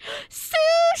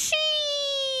 Sushi!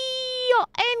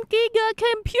 And Giga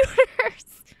computers!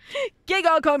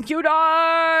 Giga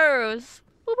computers!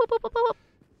 Boop, boop, boop, boop, boop.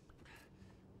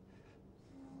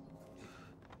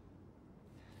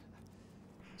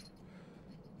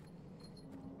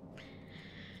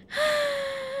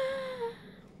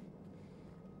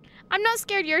 I'm not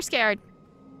scared, you're scared.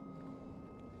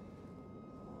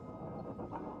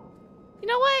 You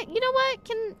know what? You know what?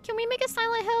 Can we make a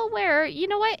Silent Hill where, you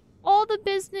know what? All the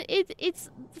business, it's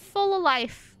full of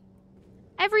life.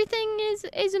 Everything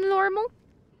is normal.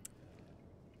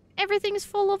 Everything's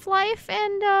full of life,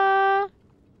 and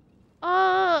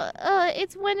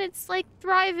it's when it's like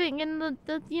thriving in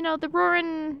the you know, the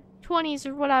roaring 20s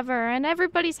or whatever, and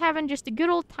everybody's having just a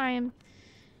good old time,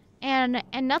 and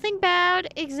nothing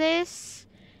bad exists,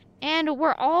 and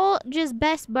we're all just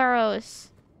best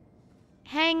bros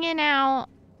hanging out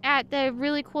at the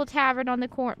really cool tavern on the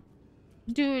corner.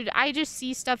 Dude, I just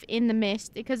see stuff in the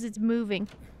mist because it's moving.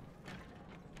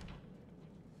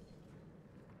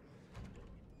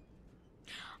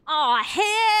 Oh,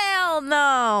 hell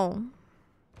no.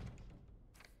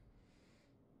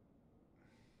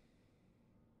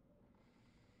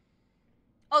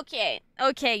 Okay,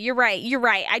 you're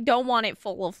right. I don't want it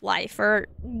full of life or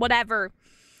whatever.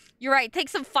 You're right. Take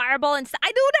some fireball and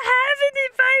I don't have any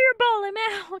fireball. I'm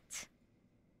out.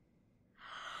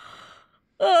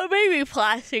 Oh, maybe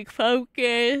plastic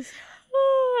focus.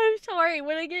 Oh, I'm sorry.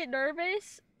 When I get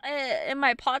nervous and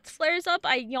my POTS flares up,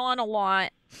 I yawn a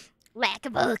lot. Lack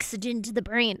of oxygen to the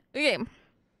brain. Okay.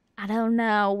 I don't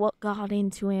know what got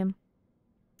into him.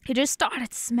 He just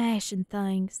started smashing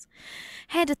things.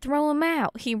 Had to throw him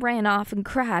out. He ran off and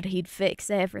cried he'd fix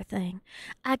everything.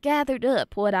 I gathered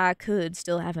up what I could,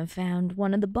 still haven't found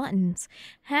one of the buttons.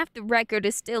 Half the record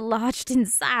is still lodged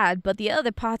inside, but the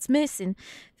other part's missing.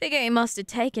 Figure he must have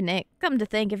taken it. Come to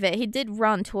think of it, he did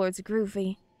run towards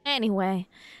Groovy. Anyway,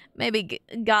 maybe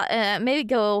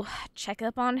go check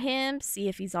up on him, see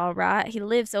if he's all right. He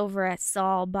lives over at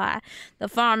Saul by the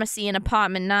pharmacy in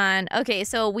apartment 9. Okay,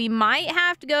 so we might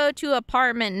have to go to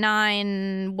apartment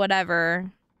 9,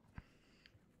 whatever,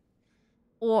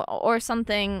 or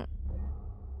something.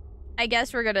 I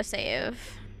guess we're gonna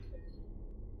save.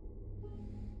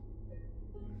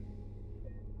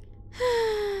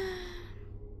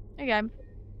 Okay.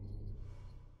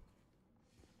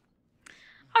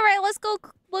 All right, let's go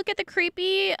look at the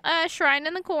creepy shrine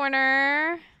in the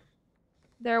corner.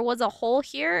 There was a hole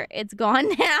here. It's gone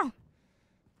now.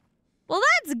 Well,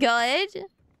 that's good.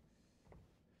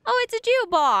 Oh, it's a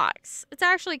jukebox. It's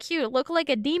actually cute. It looked like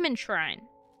a demon shrine.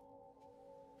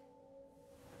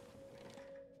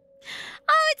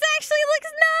 Oh, it actually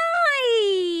looks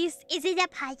nice. Is it a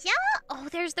puzzle? Oh,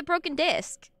 there's the broken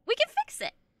disc. We can fix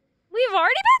it. We've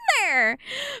already been there.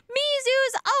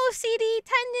 Mizu's OCD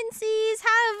tendencies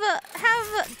have.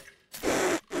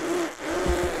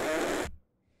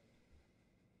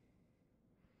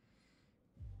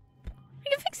 We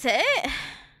can fix it.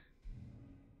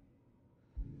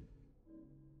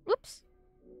 Whoops.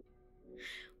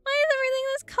 Why is everything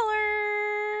this color?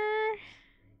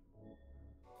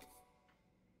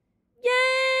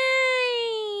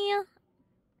 Yay!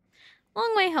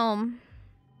 Long way home.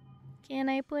 Can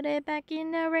I put it back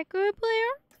in the record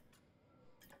player?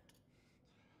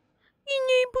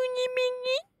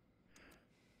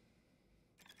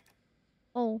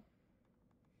 Oh.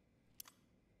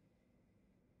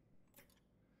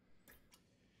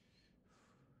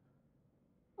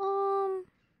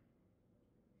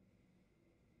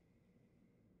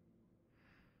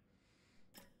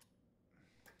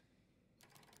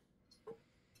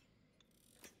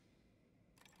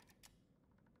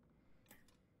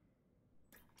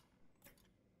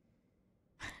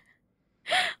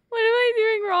 What am I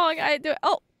doing wrong?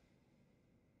 Oh.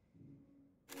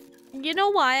 You know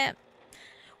what?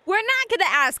 We're not gonna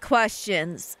ask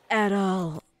questions at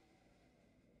all.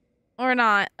 Or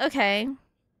not. Okay.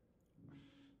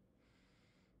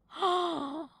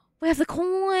 Oh, we have the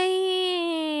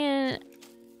coin.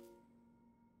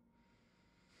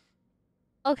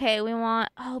 Okay, we want...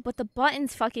 Oh, but the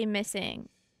button's fucking missing.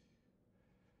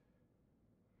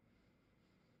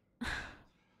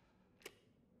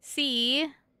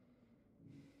 See?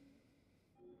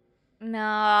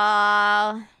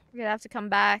 No. We're gonna have to come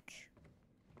back.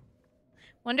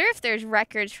 Wonder if there's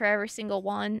records for every single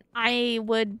one. I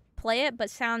would play it,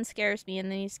 but sound scares me in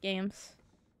these games.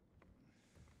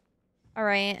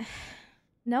 Alright.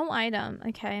 No item.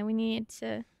 Okay, we need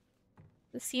to...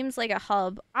 This seems like a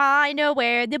hub. I know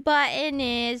where the button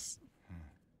is.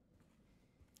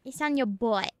 It's on your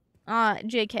butt.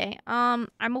 JK. I'm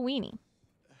a weenie.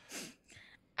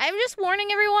 I'm just warning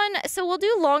everyone, so we'll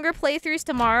do longer playthroughs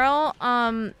tomorrow.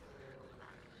 I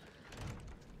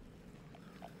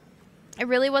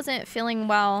really wasn't feeling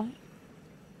well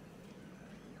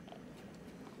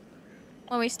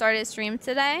when we started stream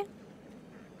today.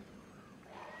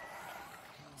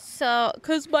 So,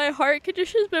 cause my heart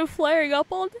condition's been flaring up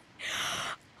all day.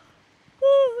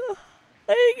 I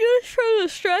think it was from the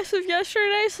stress of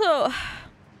yesterday, so...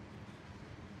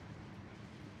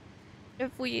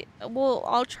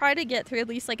 I'll try to get through at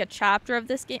least like a chapter of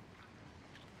this game.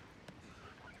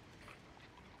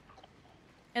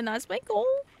 And that's my goal.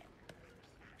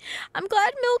 I'm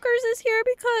glad Milkers is here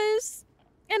because...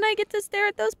 And I get to stare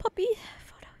at those puppy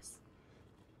photos.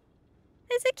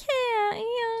 It's a cat,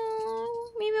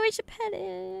 maybe we should pet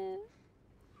it.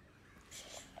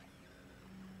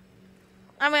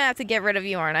 I'm gonna have to get rid of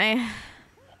you, aren't I?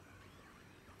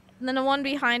 And then the one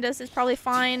behind us is probably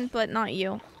fine, but not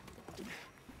you.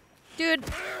 Dude,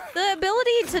 the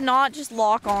ability to not just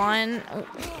lock on,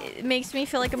 it makes me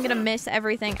feel like I'm gonna miss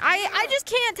everything. I just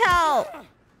can't tell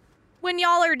when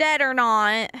y'all are dead or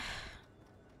not.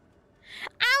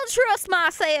 I'll trust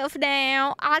myself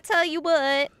now. I'll tell you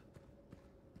what.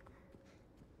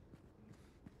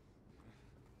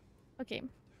 Okay.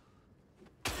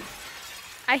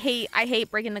 I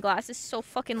hate breaking the glass. It's so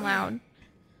fucking loud.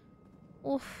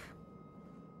 Oof.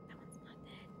 That one's not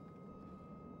dead.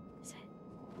 Is it?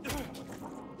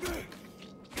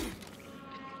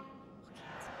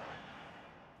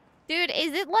 Dude,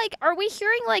 is it like, are we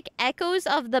hearing like echoes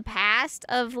of the past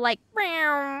of like,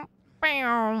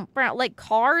 like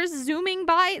cars zooming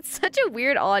by? It's such a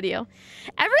weird audio.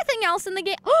 Everything else in the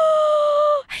game.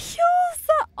 Oh,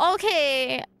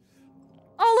 okay.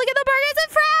 Oh, look at the burgers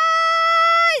and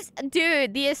fries!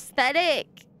 Dude, the aesthetic.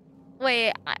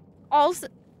 Wait, also.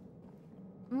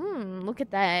 Look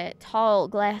at that tall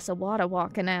glass of water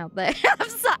walking out there. I'm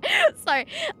sorry.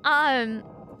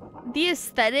 The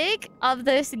aesthetic of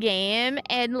this game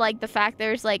and like the fact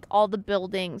there's like all the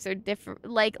buildings are different.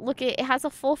 Like, look, it has a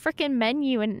full freaking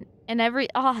menu and every.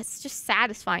 Oh, it's just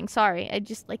satisfying. Sorry, I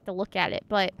just like to look at it,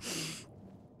 but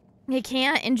I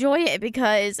can't enjoy it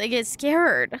because I get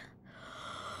scared.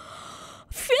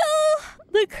 Feel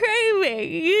the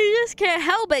craving. You just can't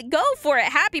help it. Go for it.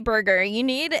 Happy Burger. You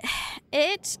need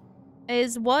it.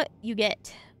 Is what you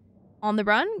get. On the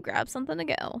run, grab something to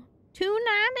go.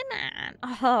 $2.99.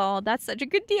 Oh, that's such a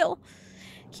good deal.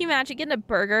 Can you imagine getting a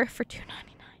burger for $2.99?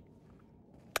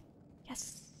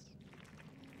 Yes.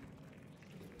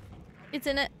 It's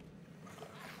in it.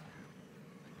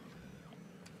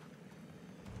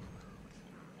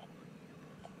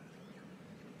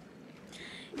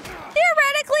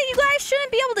 Theoretically, you guys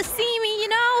shouldn't be able to see me, you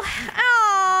know?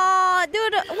 Oh,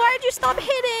 dude, why did you stop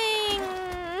hitting?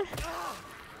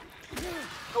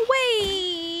 A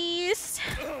waste.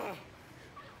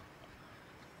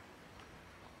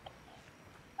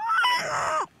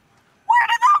 Where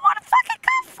did that one fucking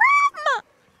come from?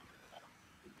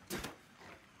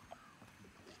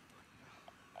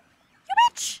 You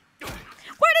bitch!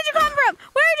 Where did you come from?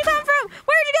 Where did you come from?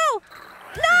 Where'd you go?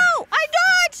 No! I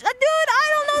dodged! Dude, I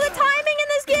don't know the timing in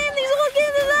this game. These little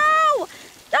games, no!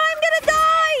 I'm gonna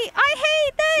die! I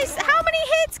hate this! How many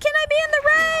hits can I be in the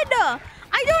red?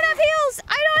 I don't have heals!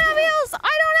 I don't have heals!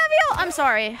 I don't have heals! I'm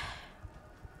sorry.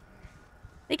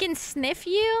 They can sniff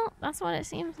you? That's what it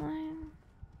seems like.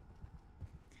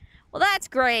 Well, that's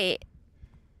great.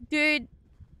 Dude.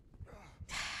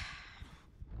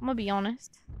 I'm gonna be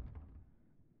honest.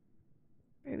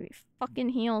 Maybe fucking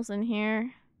heals in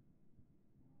here.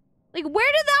 Like,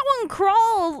 where did that one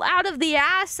crawl out of the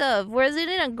ass of? Was it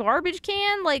in a garbage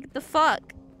can? Like, the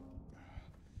fuck?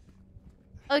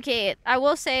 Okay, I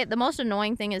will say the most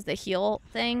annoying thing is the heal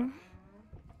thing.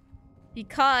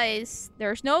 Because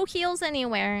there's no heals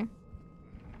anywhere.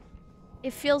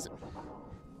 It feels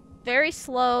very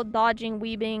slow, dodging,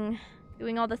 weaving,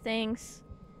 doing all the things.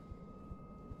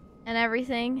 And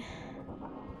everything.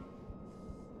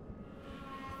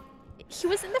 He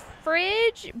was in the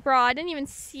fridge? Bro, I didn't even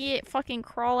see it fucking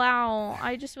crawl out.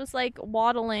 I just was like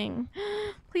waddling.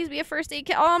 Please be a first aid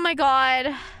kit. Oh my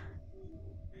god.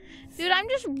 Dude, I'm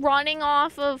just running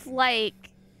off of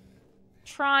like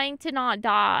trying to not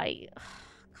die.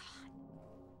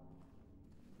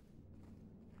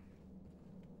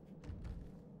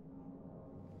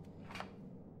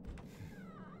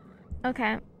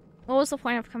 Okay. What was the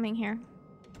point of coming here?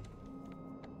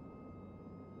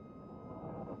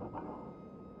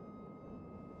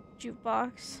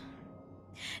 Jukebox.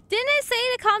 Didn't it say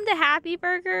to come to Happy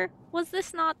Burger? Was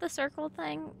this not the circle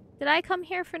thing? Did I come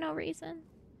here for no reason?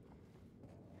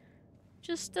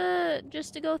 Just to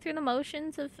go through the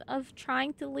motions of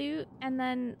trying to loot and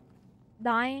then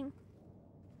dying?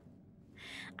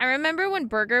 I remember when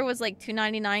burger was like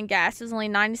 $2.99, gas was only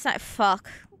 90 cents. Fuck.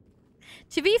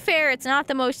 To be fair, it's not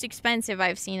the most expensive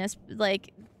I've seen. It's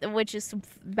like, which is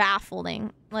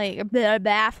baffling. Like,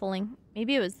 baffling.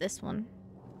 Maybe it was this one.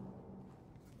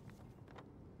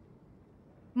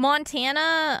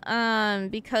 Montana,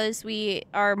 because we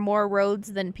are more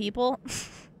roads than people.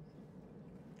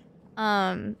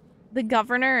 The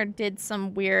governor did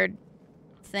some weird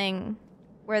thing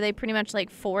where they pretty much like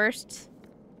forced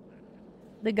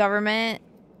the government,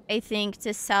 I think,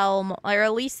 to sell, or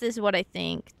at least this is what I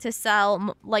think, to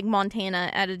sell like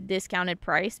Montana at a discounted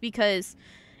price because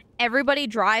everybody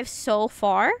drives so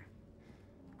far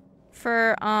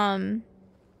for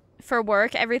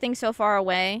work. Everything's so far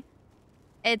away.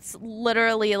 It's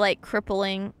literally like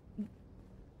crippling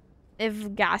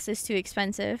if gas is too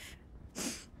expensive.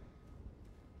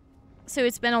 So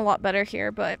it's been a lot better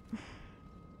here, but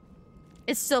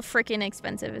it's still freaking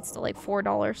expensive. It's still like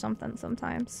 $4 something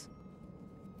sometimes.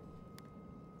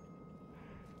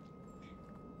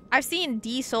 I've seen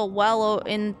diesel well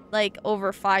in like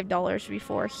over $5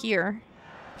 before here.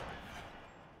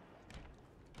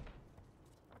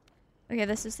 Okay,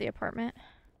 this is the apartment.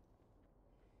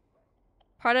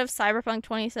 Part of Cyberpunk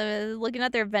 27, looking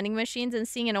at their vending machines and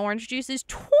seeing an orange juice is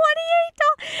 $28.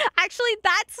 Actually,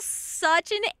 that's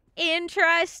such an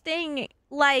interesting,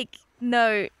 like,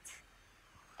 note.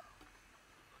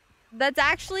 That's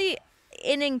actually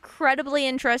an incredibly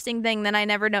interesting thing that I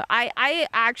never know. I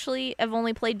actually have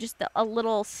only played just a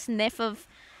little sniff of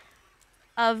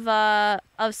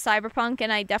Cyberpunk,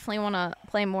 and I definitely want to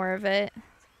play more of it.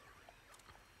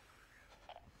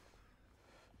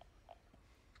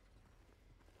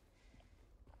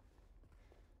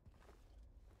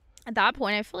 At that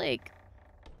point, I feel like,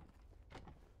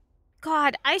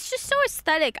 God, it's just so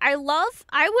aesthetic. I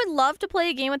would love to play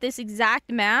a game with this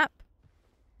exact map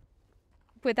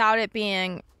without it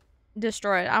being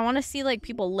destroyed. I want to see, like,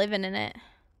 people living in it.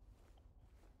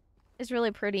 It's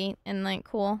really pretty and, like,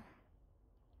 cool.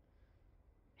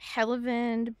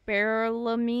 Helivand,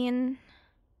 Berlamine,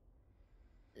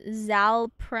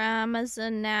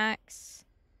 Zalpramazanax,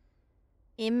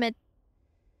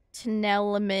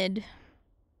 Imetinelamid.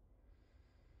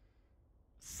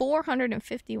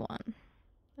 451.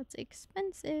 That's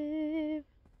expensive.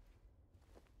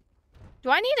 Do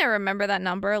I need to remember that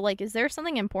number? Like, is there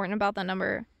something important about that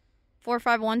number?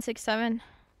 45167?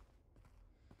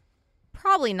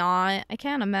 Probably not. I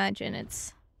can't imagine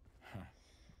it's...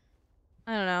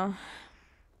 I don't know.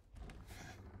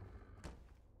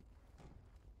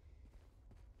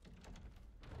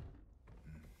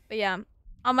 But yeah.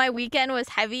 On my weekend was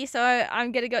heavy, so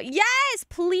I'm gonna go. Yes!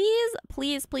 Please,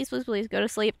 please, please, please, please go to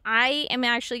sleep. I am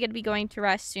actually gonna be going to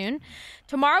rest soon.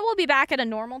 Tomorrow we'll be back at a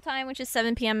normal time, which is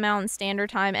 7 p.m. Mountain Standard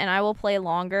Time, and I will play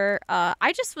longer.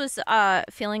 I just was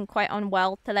feeling quite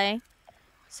unwell today.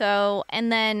 So,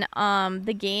 and then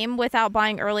the game, without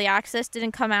buying early access,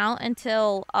 didn't come out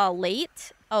until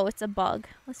late. Oh, it's a bug.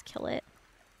 Let's kill it.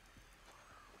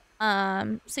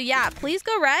 So yeah, please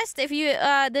go rest. If you,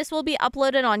 this will be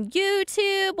uploaded on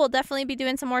YouTube. We'll definitely be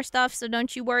doing some more stuff, so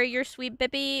don't you worry, your sweet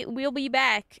Bippy. We'll be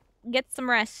back. Get some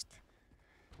rest.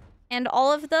 And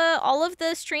all of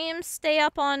the streams stay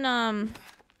up on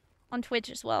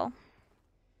Twitch as well.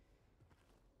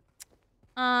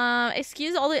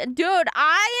 Excuse all the, dude,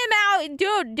 I am out.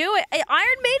 Dude, do it.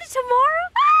 Iron Maiden tomorrow?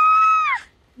 Ah!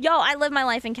 Yo, I live my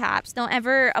life in caps. Don't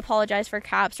ever apologize for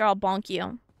caps or I'll bonk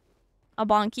you. I'll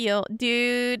bonk you.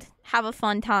 Dude, have a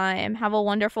fun time. Have a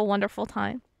wonderful, wonderful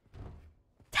time.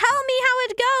 Tell me how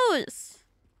it goes.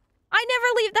 I never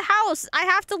leave the house. I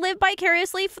have to live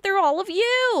vicariously through all of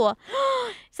you.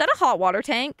 Is that a hot water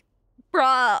tank?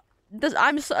 Bruh.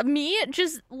 Me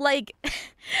just, like...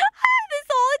 this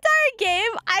whole entire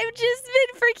game, I've just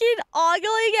been freaking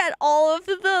ogling at all of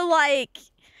the, like,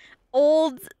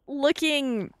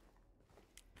 old-looking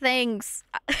things.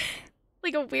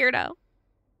 Like a weirdo.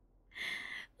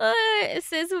 It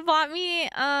says, who bought me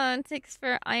tickets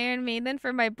for Iron Maiden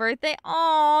for my birthday.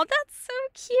 Oh, that's so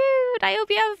cute. I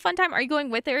hope you have a fun time. Are you going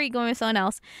with it or are you going with someone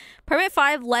else? Permit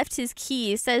 5 left his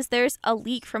keys. Says there's a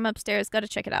leak from upstairs. Gotta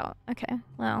check it out. Okay,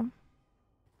 well.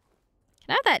 Can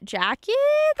I have that jacket?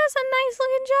 That's a nice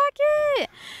looking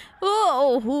jacket.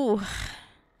 Oh,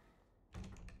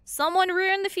 someone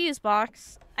ruined the fuse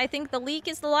box. I think the leak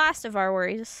is the last of our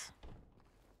worries.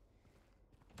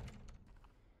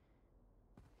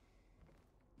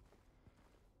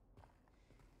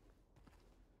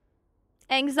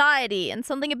 Anxiety and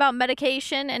something about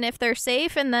medication and if they're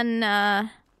safe, and then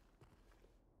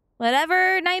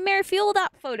whatever nightmare fuel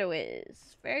that photo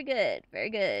is. Very good, very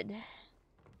good.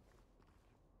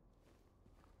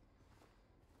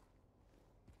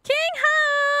 King,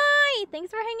 hi!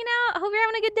 Thanks for hanging out. I hope you're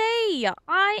having a good day.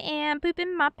 I am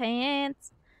pooping my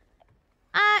pants.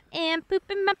 I am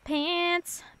pooping my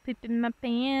pants. Pooping my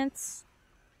pants.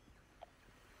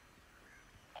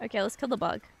 Okay, let's kill the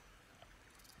bug.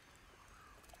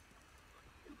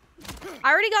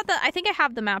 I already got I think I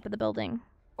have the map of the building.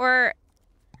 Or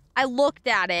I looked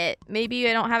at it. Maybe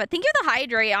I don't have it. Thank you for the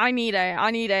hydrate. I need it.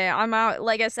 I need it. I'm out,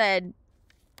 like I said,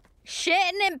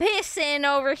 shitting and pissing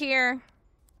over here.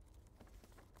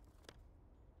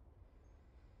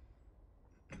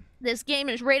 This game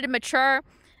is rated mature.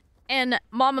 And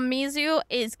Mama Mizu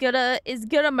is gonna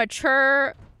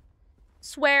mature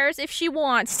swears if she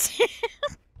wants to.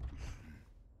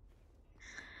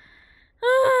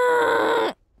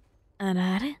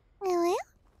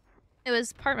 It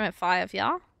was apartment 5,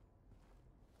 y'all.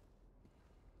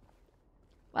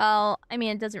 Well, I mean,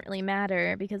 it doesn't really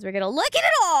matter because we're gonna look at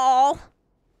it all.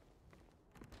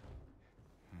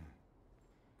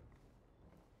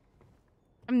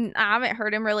 I haven't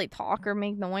heard him really talk or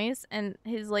make noise, and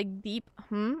his, like, deep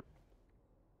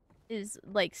is,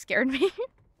 like, scared me.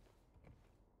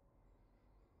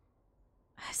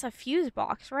 It's a fuse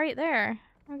box right there.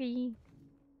 Okay.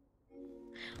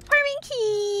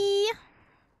 Winky.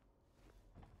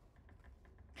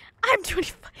 I'm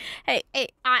 25. Hey,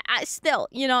 I still,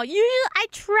 you know, usually I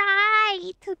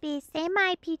try to be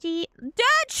semi-PG. Dude,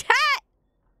 chat!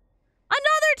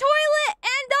 Another toilet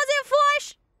and doesn't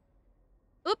flush!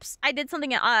 Oops, I did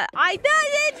something. It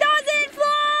doesn't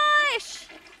flush!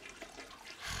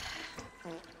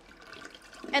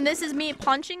 And this is me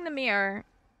punching the mirror.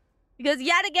 Because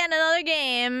yet again, another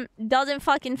game doesn't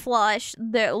fucking flush.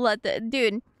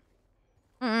 Dude.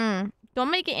 Don't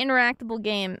make an interactable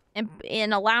game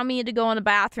and allow me to go in the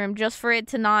bathroom just for it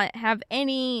to not have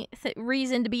any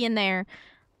reason to be in there.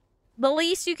 The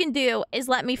least you can do is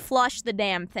let me flush the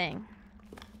damn thing.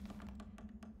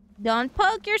 Don't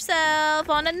poke yourself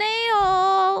on a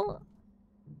nail.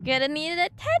 Gonna need a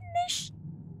tetanus.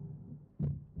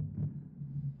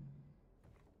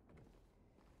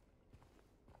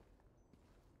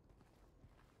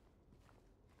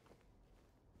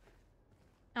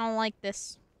 I don't like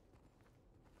this.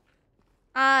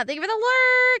 Thank you for the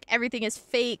lurk. Everything is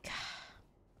fake.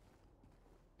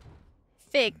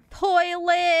 Fake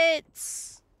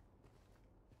toilets.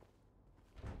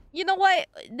 You know what?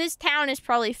 This town is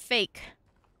probably fake.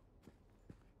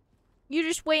 You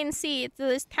just wait and see.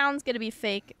 This town's gonna be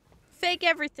fake. Fake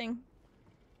everything.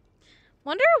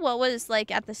 Wonder what was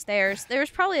like at the stairs. There's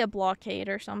probably a blockade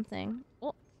or something.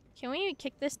 Well, can we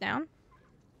kick this down?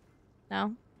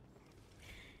 No.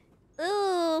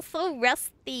 Ooh, so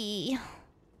rusty.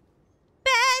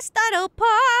 Best auto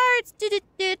parts. Do do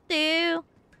do do.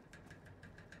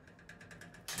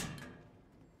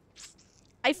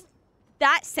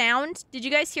 That sound. Did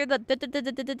you guys hear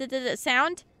the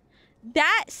sound?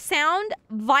 That sound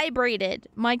vibrated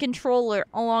my controller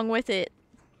along with it.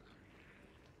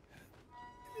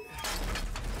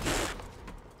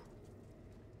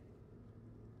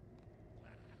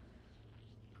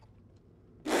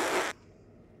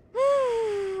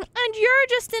 And you're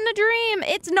just in a dream.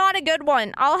 It's not a good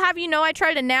one. I'll have you know I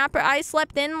tried to nap. I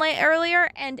slept in late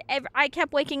earlier, and I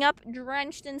kept waking up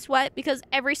drenched in sweat because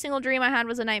every single dream I had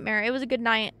was a nightmare. It was a good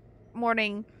night,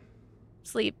 morning,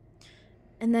 sleep.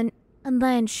 And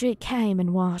then she came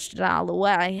and washed it all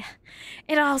away.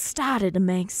 It all started to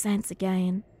make sense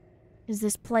again. Is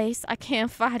this place? I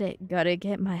can't fight it. Gotta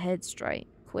get my head straight.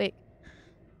 Quick.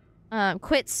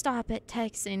 Quit, stop it,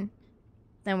 texting.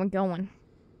 Then we're going.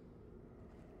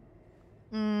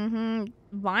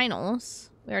 Vinyls.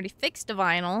 We already fixed a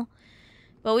vinyl.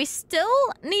 But we still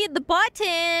need the button.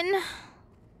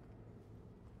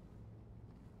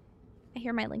 I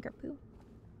hear my linker poo.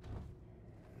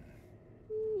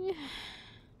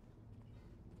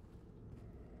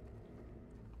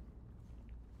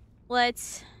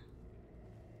 Let's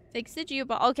fix the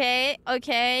jukebox.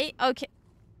 Okay.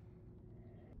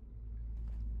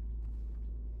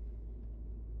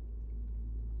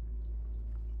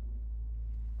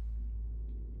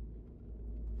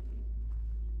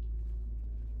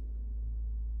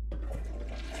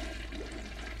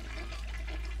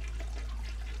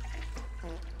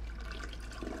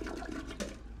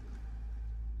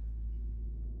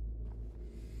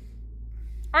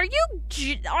 Are you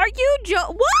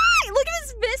why? Look at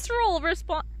his visceral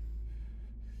response.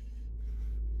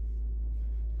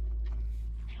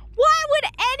 Why would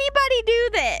anybody do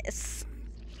this?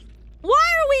 Why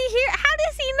are we here? How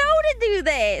does he know to do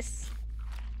this?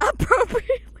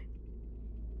 Appropriately.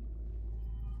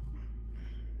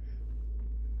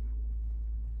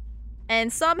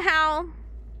 And somehow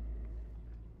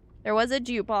there was a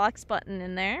jukebox button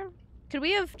in there. Could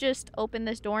we have just opened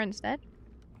this door instead?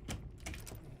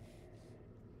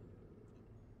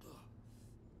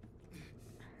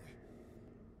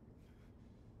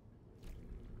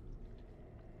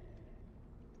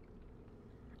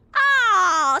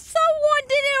 Ah, someone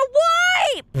didn't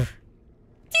wipe!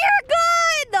 Dear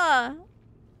God!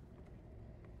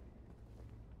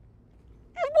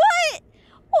 What?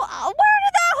 Where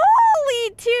did that hole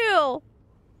lead to?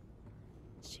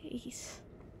 Jeez.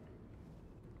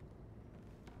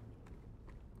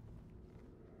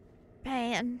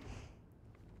 Man.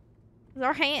 Was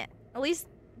our hand... At least,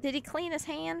 did he clean his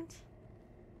hand?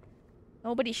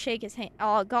 Nobody shake his hand.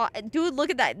 Oh, God. Dude, look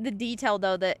at that. The detail,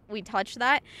 though, that we touched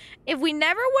that. If we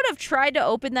never would have tried to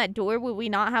open that door, would we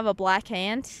not have a black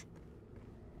hand?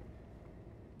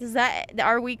 Does that...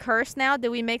 Are we cursed now? Did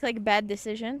we make, like, a bad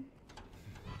decision?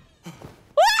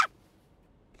 Ah!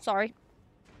 Sorry.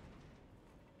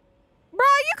 Bro,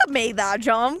 you could make that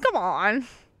jump. Come on.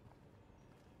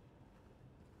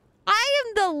 I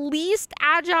am the least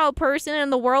agile person in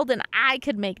the world, and I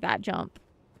could make that jump.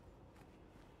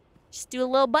 Just do a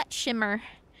little butt shimmer.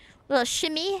 A little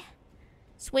shimmy.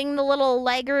 Swing the little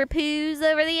legger poos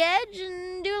over the edge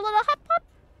and do a little hop hop.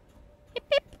 Hip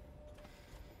hip.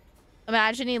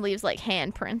 Imagine he leaves like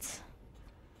handprints.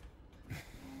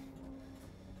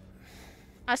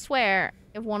 I swear,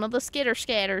 if one of the skitter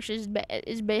scatters is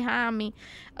behind me.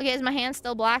 Okay, is my hand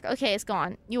still black? Okay, it's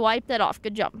gone. You wiped it off.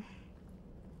 Good job.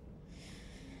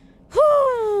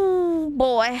 Whoo,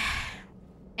 boy.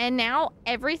 And now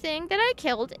everything that I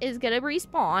killed is gonna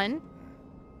respawn.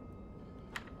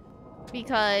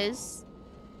 Because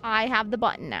I have the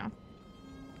button now.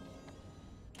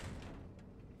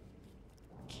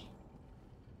 Okay.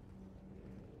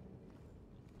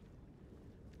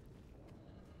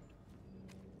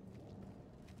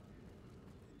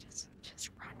 Just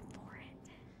run for it.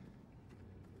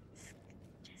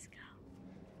 Just go.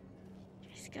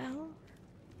 Just go.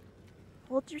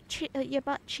 Hold your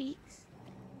butt cheeks.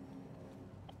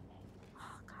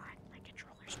 Oh god, my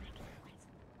controller's making noise.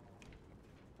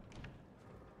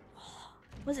 Oh,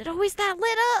 was it always that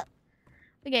lit up?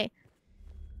 Okay.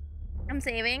 I'm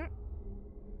saving.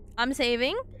 I'm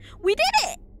saving. We did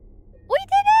it! We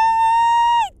did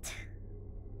it!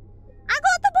 I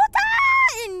got the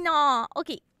button! No.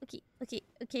 Okay.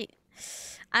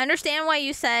 I understand why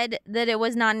you said that it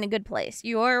was not in a good place.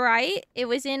 You are right. It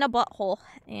was in a butthole.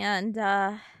 And,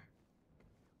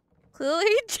 clearly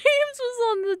James was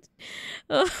on the...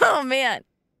 Oh, man.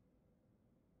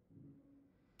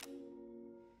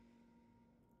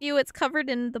 Ew, it's covered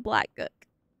in the black gook.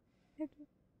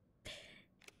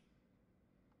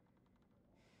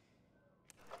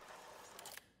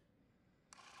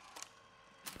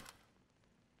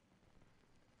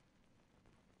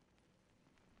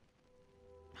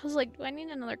 I was like, do I need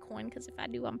another coin? Because if I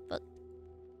do, I'm fucked.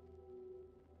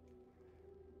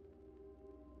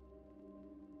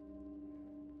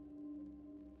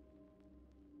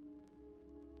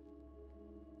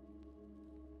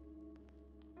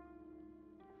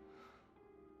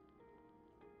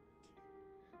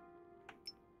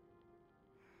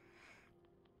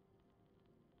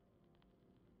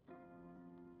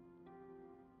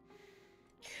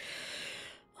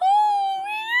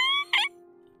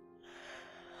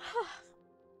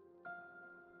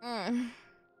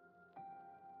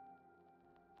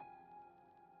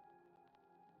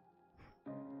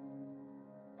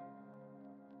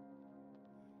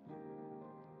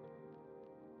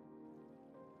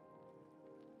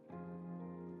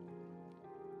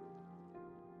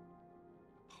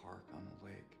 Park on the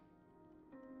lake.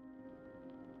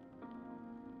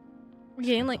 We're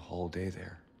getting Spent like... the whole day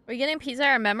there. We're getting a piece of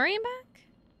our memory back?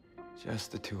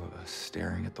 Just the two of us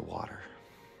staring at the water.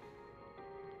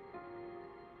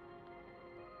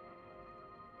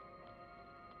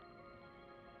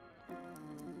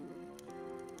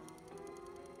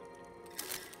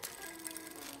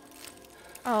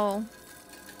 Oh.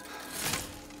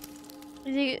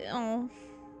 Oh.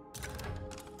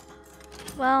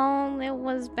 Well, it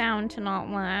was bound to not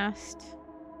last.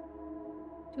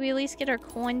 Do we at least get our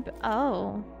coin?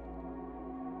 Oh.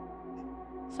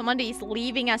 Somebody's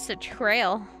leaving us a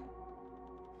trail.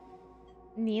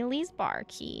 Neely's bar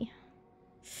key.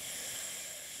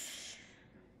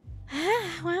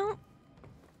 Well.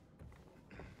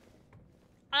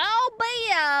 I'll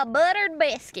be a buttered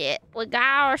biscuit. We got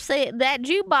our that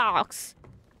jukebox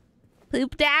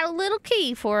pooped out a little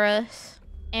key for us.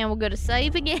 And we're gonna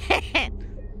save again.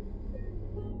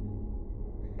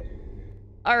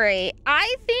 Alright.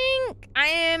 I think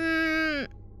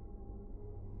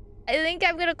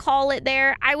I'm gonna call it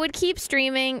there. I would keep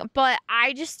streaming, but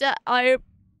I just no, I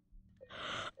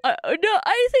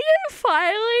think I'm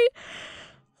finally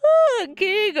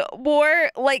getting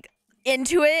more like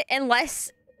into it and less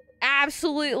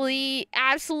absolutely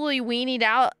weenied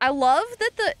out. I love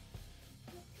that the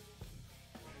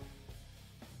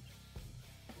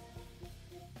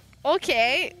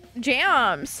okay,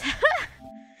 jams.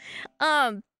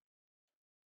 I'm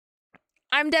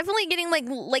definitely getting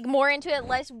like more into it,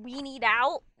 less weenied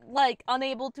out, like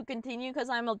unable to continue because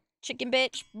I'm a chicken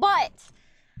bitch. But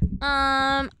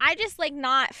I just like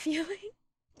not feeling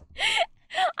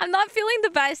I'm not feeling the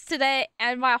best today,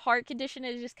 and my heart condition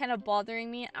is just kind of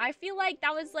bothering me. I feel like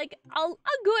that was like a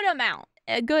good amount,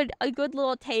 a good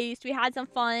little taste. We had some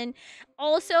fun.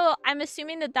 Also, I'm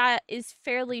assuming that is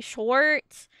fairly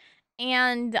short,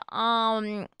 and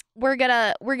we're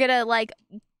gonna like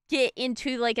get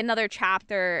into like another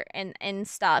chapter and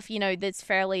stuff, you know, that's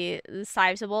fairly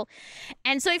sizable.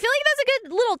 And so I feel like that's a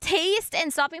good little taste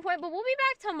and stopping point, but we'll be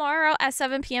back tomorrow at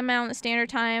 7 p.m. Mountain Standard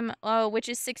Time, which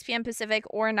is 6 p.m. Pacific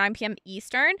or 9 p.m.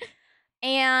 Eastern.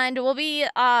 And we'll be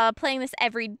playing this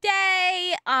every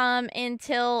day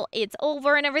until it's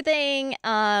over and everything.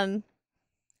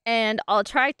 and I'll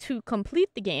try to complete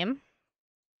the game.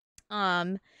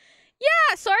 Yeah,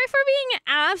 sorry for being an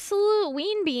absolute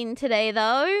ween bean today,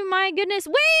 though. My goodness.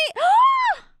 Wait!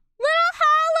 Little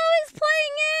Hollow is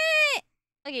playing it!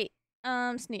 Okay,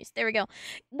 snooze. There we go.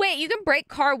 Wait, you can break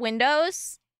car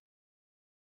windows?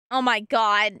 Oh my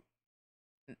god.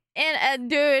 And,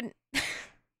 dude.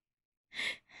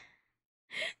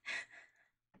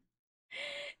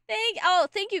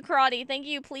 Thank you, Karate. Thank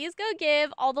you. Please go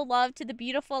give all the love to the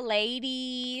beautiful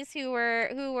ladies who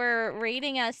were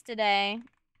raiding us today.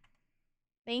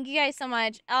 Thank you guys so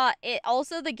much.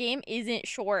 The game isn't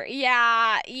short.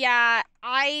 Yeah.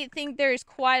 I think there's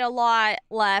quite a lot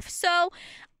left. So,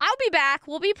 I'll be back.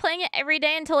 We'll be playing it every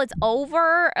day until it's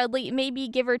over. At least maybe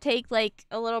give or take like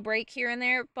a little break here and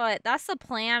there, but that's the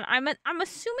plan. I'm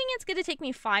assuming it's going to take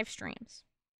me 5 streams.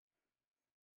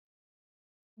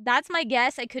 That's my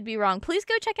guess. I could be wrong. Please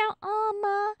go check out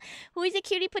who is a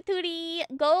cutie patootie.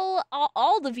 Go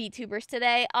all the VTubers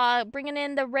today. Bringing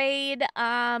in the raid.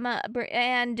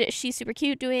 And she's super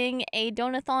cute. Doing a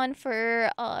donathon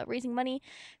for raising money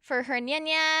for her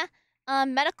nyanya.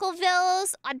 Medical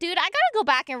bills. Dude, I gotta go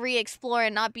back and re-explore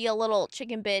and not be a little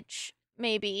chicken bitch.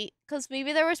 Maybe, because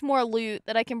maybe there was more loot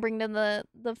that I can bring to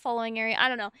the following area. I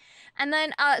don't know. And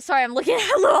then, sorry, I'm looking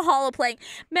at a little Hollow playing.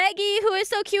 Maggie, who is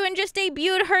so cute and just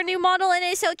debuted her new model and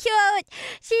is so cute.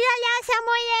 She's a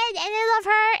someone and I love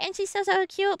her and she's so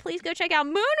cute. Please go check out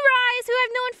Moonrise, who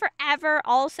I've known forever.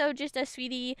 Also, just a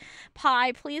sweetie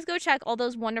pie. Please go check all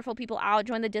those wonderful people out.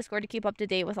 Join the Discord to keep up to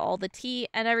date with all the tea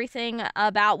and everything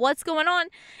about what's going on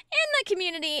in the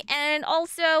community. And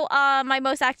also, my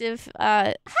most active,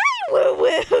 hi, woo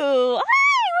woo.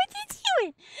 Hi, what you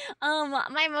doing?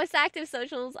 My most active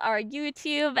socials are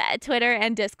YouTube, Twitter,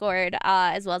 and Discord,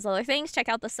 as well as other things. Check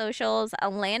out the socials, a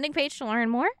landing page to learn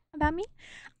more about me.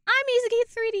 I'm Mizuki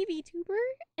 3D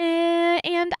VTuber,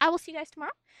 and I will see you guys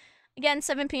tomorrow. Again,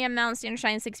 7 p.m. Mountain Standard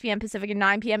Time, 6 p.m. Pacific, and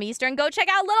 9 p.m. Eastern. Go check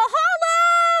out Little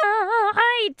Hollow! All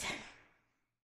right.